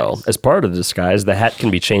self spell. Nice. As part of the disguise, the hat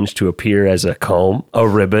can be changed to appear as a comb, a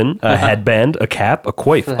ribbon, a headband, a cap, a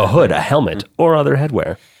coif, a hood, a helmet, or other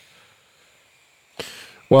headwear.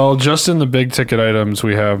 Well, just in the big ticket items,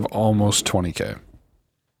 we have almost 20K.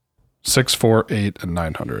 6, 4, 8, and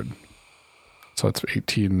 900. So it's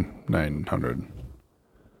 18,900.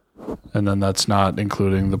 And then that's not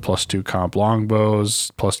including the +2 comp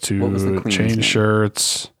longbows, +2 chain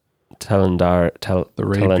shirts, the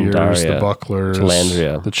rapiers, the bucklers,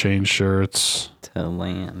 Talandria. the chain shirts.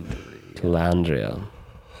 Talandria.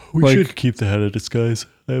 We should keep the head of disguise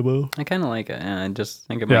ammo. I kind of like it. I just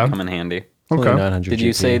think it might come in handy. Okay. 900 Did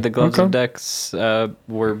you GP. say the gloves of Dex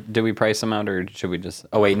did we price them out, or should we just...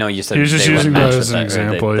 Oh, wait, no, you said He was just they using wouldn't that match as an with that, or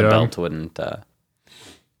example, the yeah. belt wouldn't...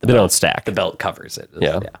 They don't stack. The belt covers it.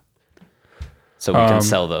 Yeah. So we can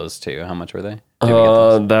sell those too. How much were they? Did we get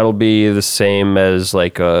those? That'll be the same as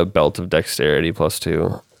like a belt of dexterity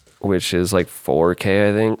 +2, which is like 4K,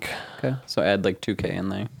 I think. Okay, so add like 2K in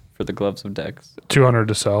there for the gloves of Dex. 200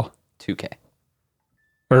 to sell. 2K.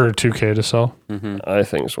 Or 2K to sell. I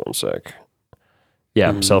think it's 1 sec.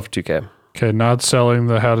 Yeah, sell for 2K. Okay, not selling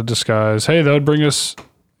the hat of disguise. Hey, that would bring us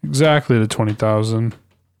exactly to 20,000.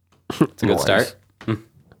 It's a good start.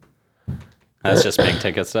 That's just big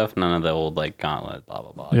ticket stuff. None of the old like gauntlet, blah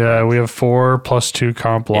blah blah. Yeah, we have 4 +2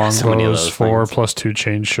 comp Yeah, so many of longbows, those 4 things. +2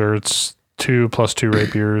 chain shirts, 2 +2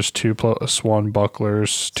 rapiers, 2 +1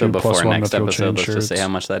 bucklers, So 2 before +1 next mithril episode, chain let's shirts. just say how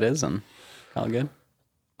much that is, and all good.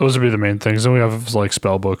 Those would be the main things. Then we have like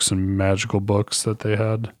spell books and magical books that they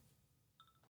had.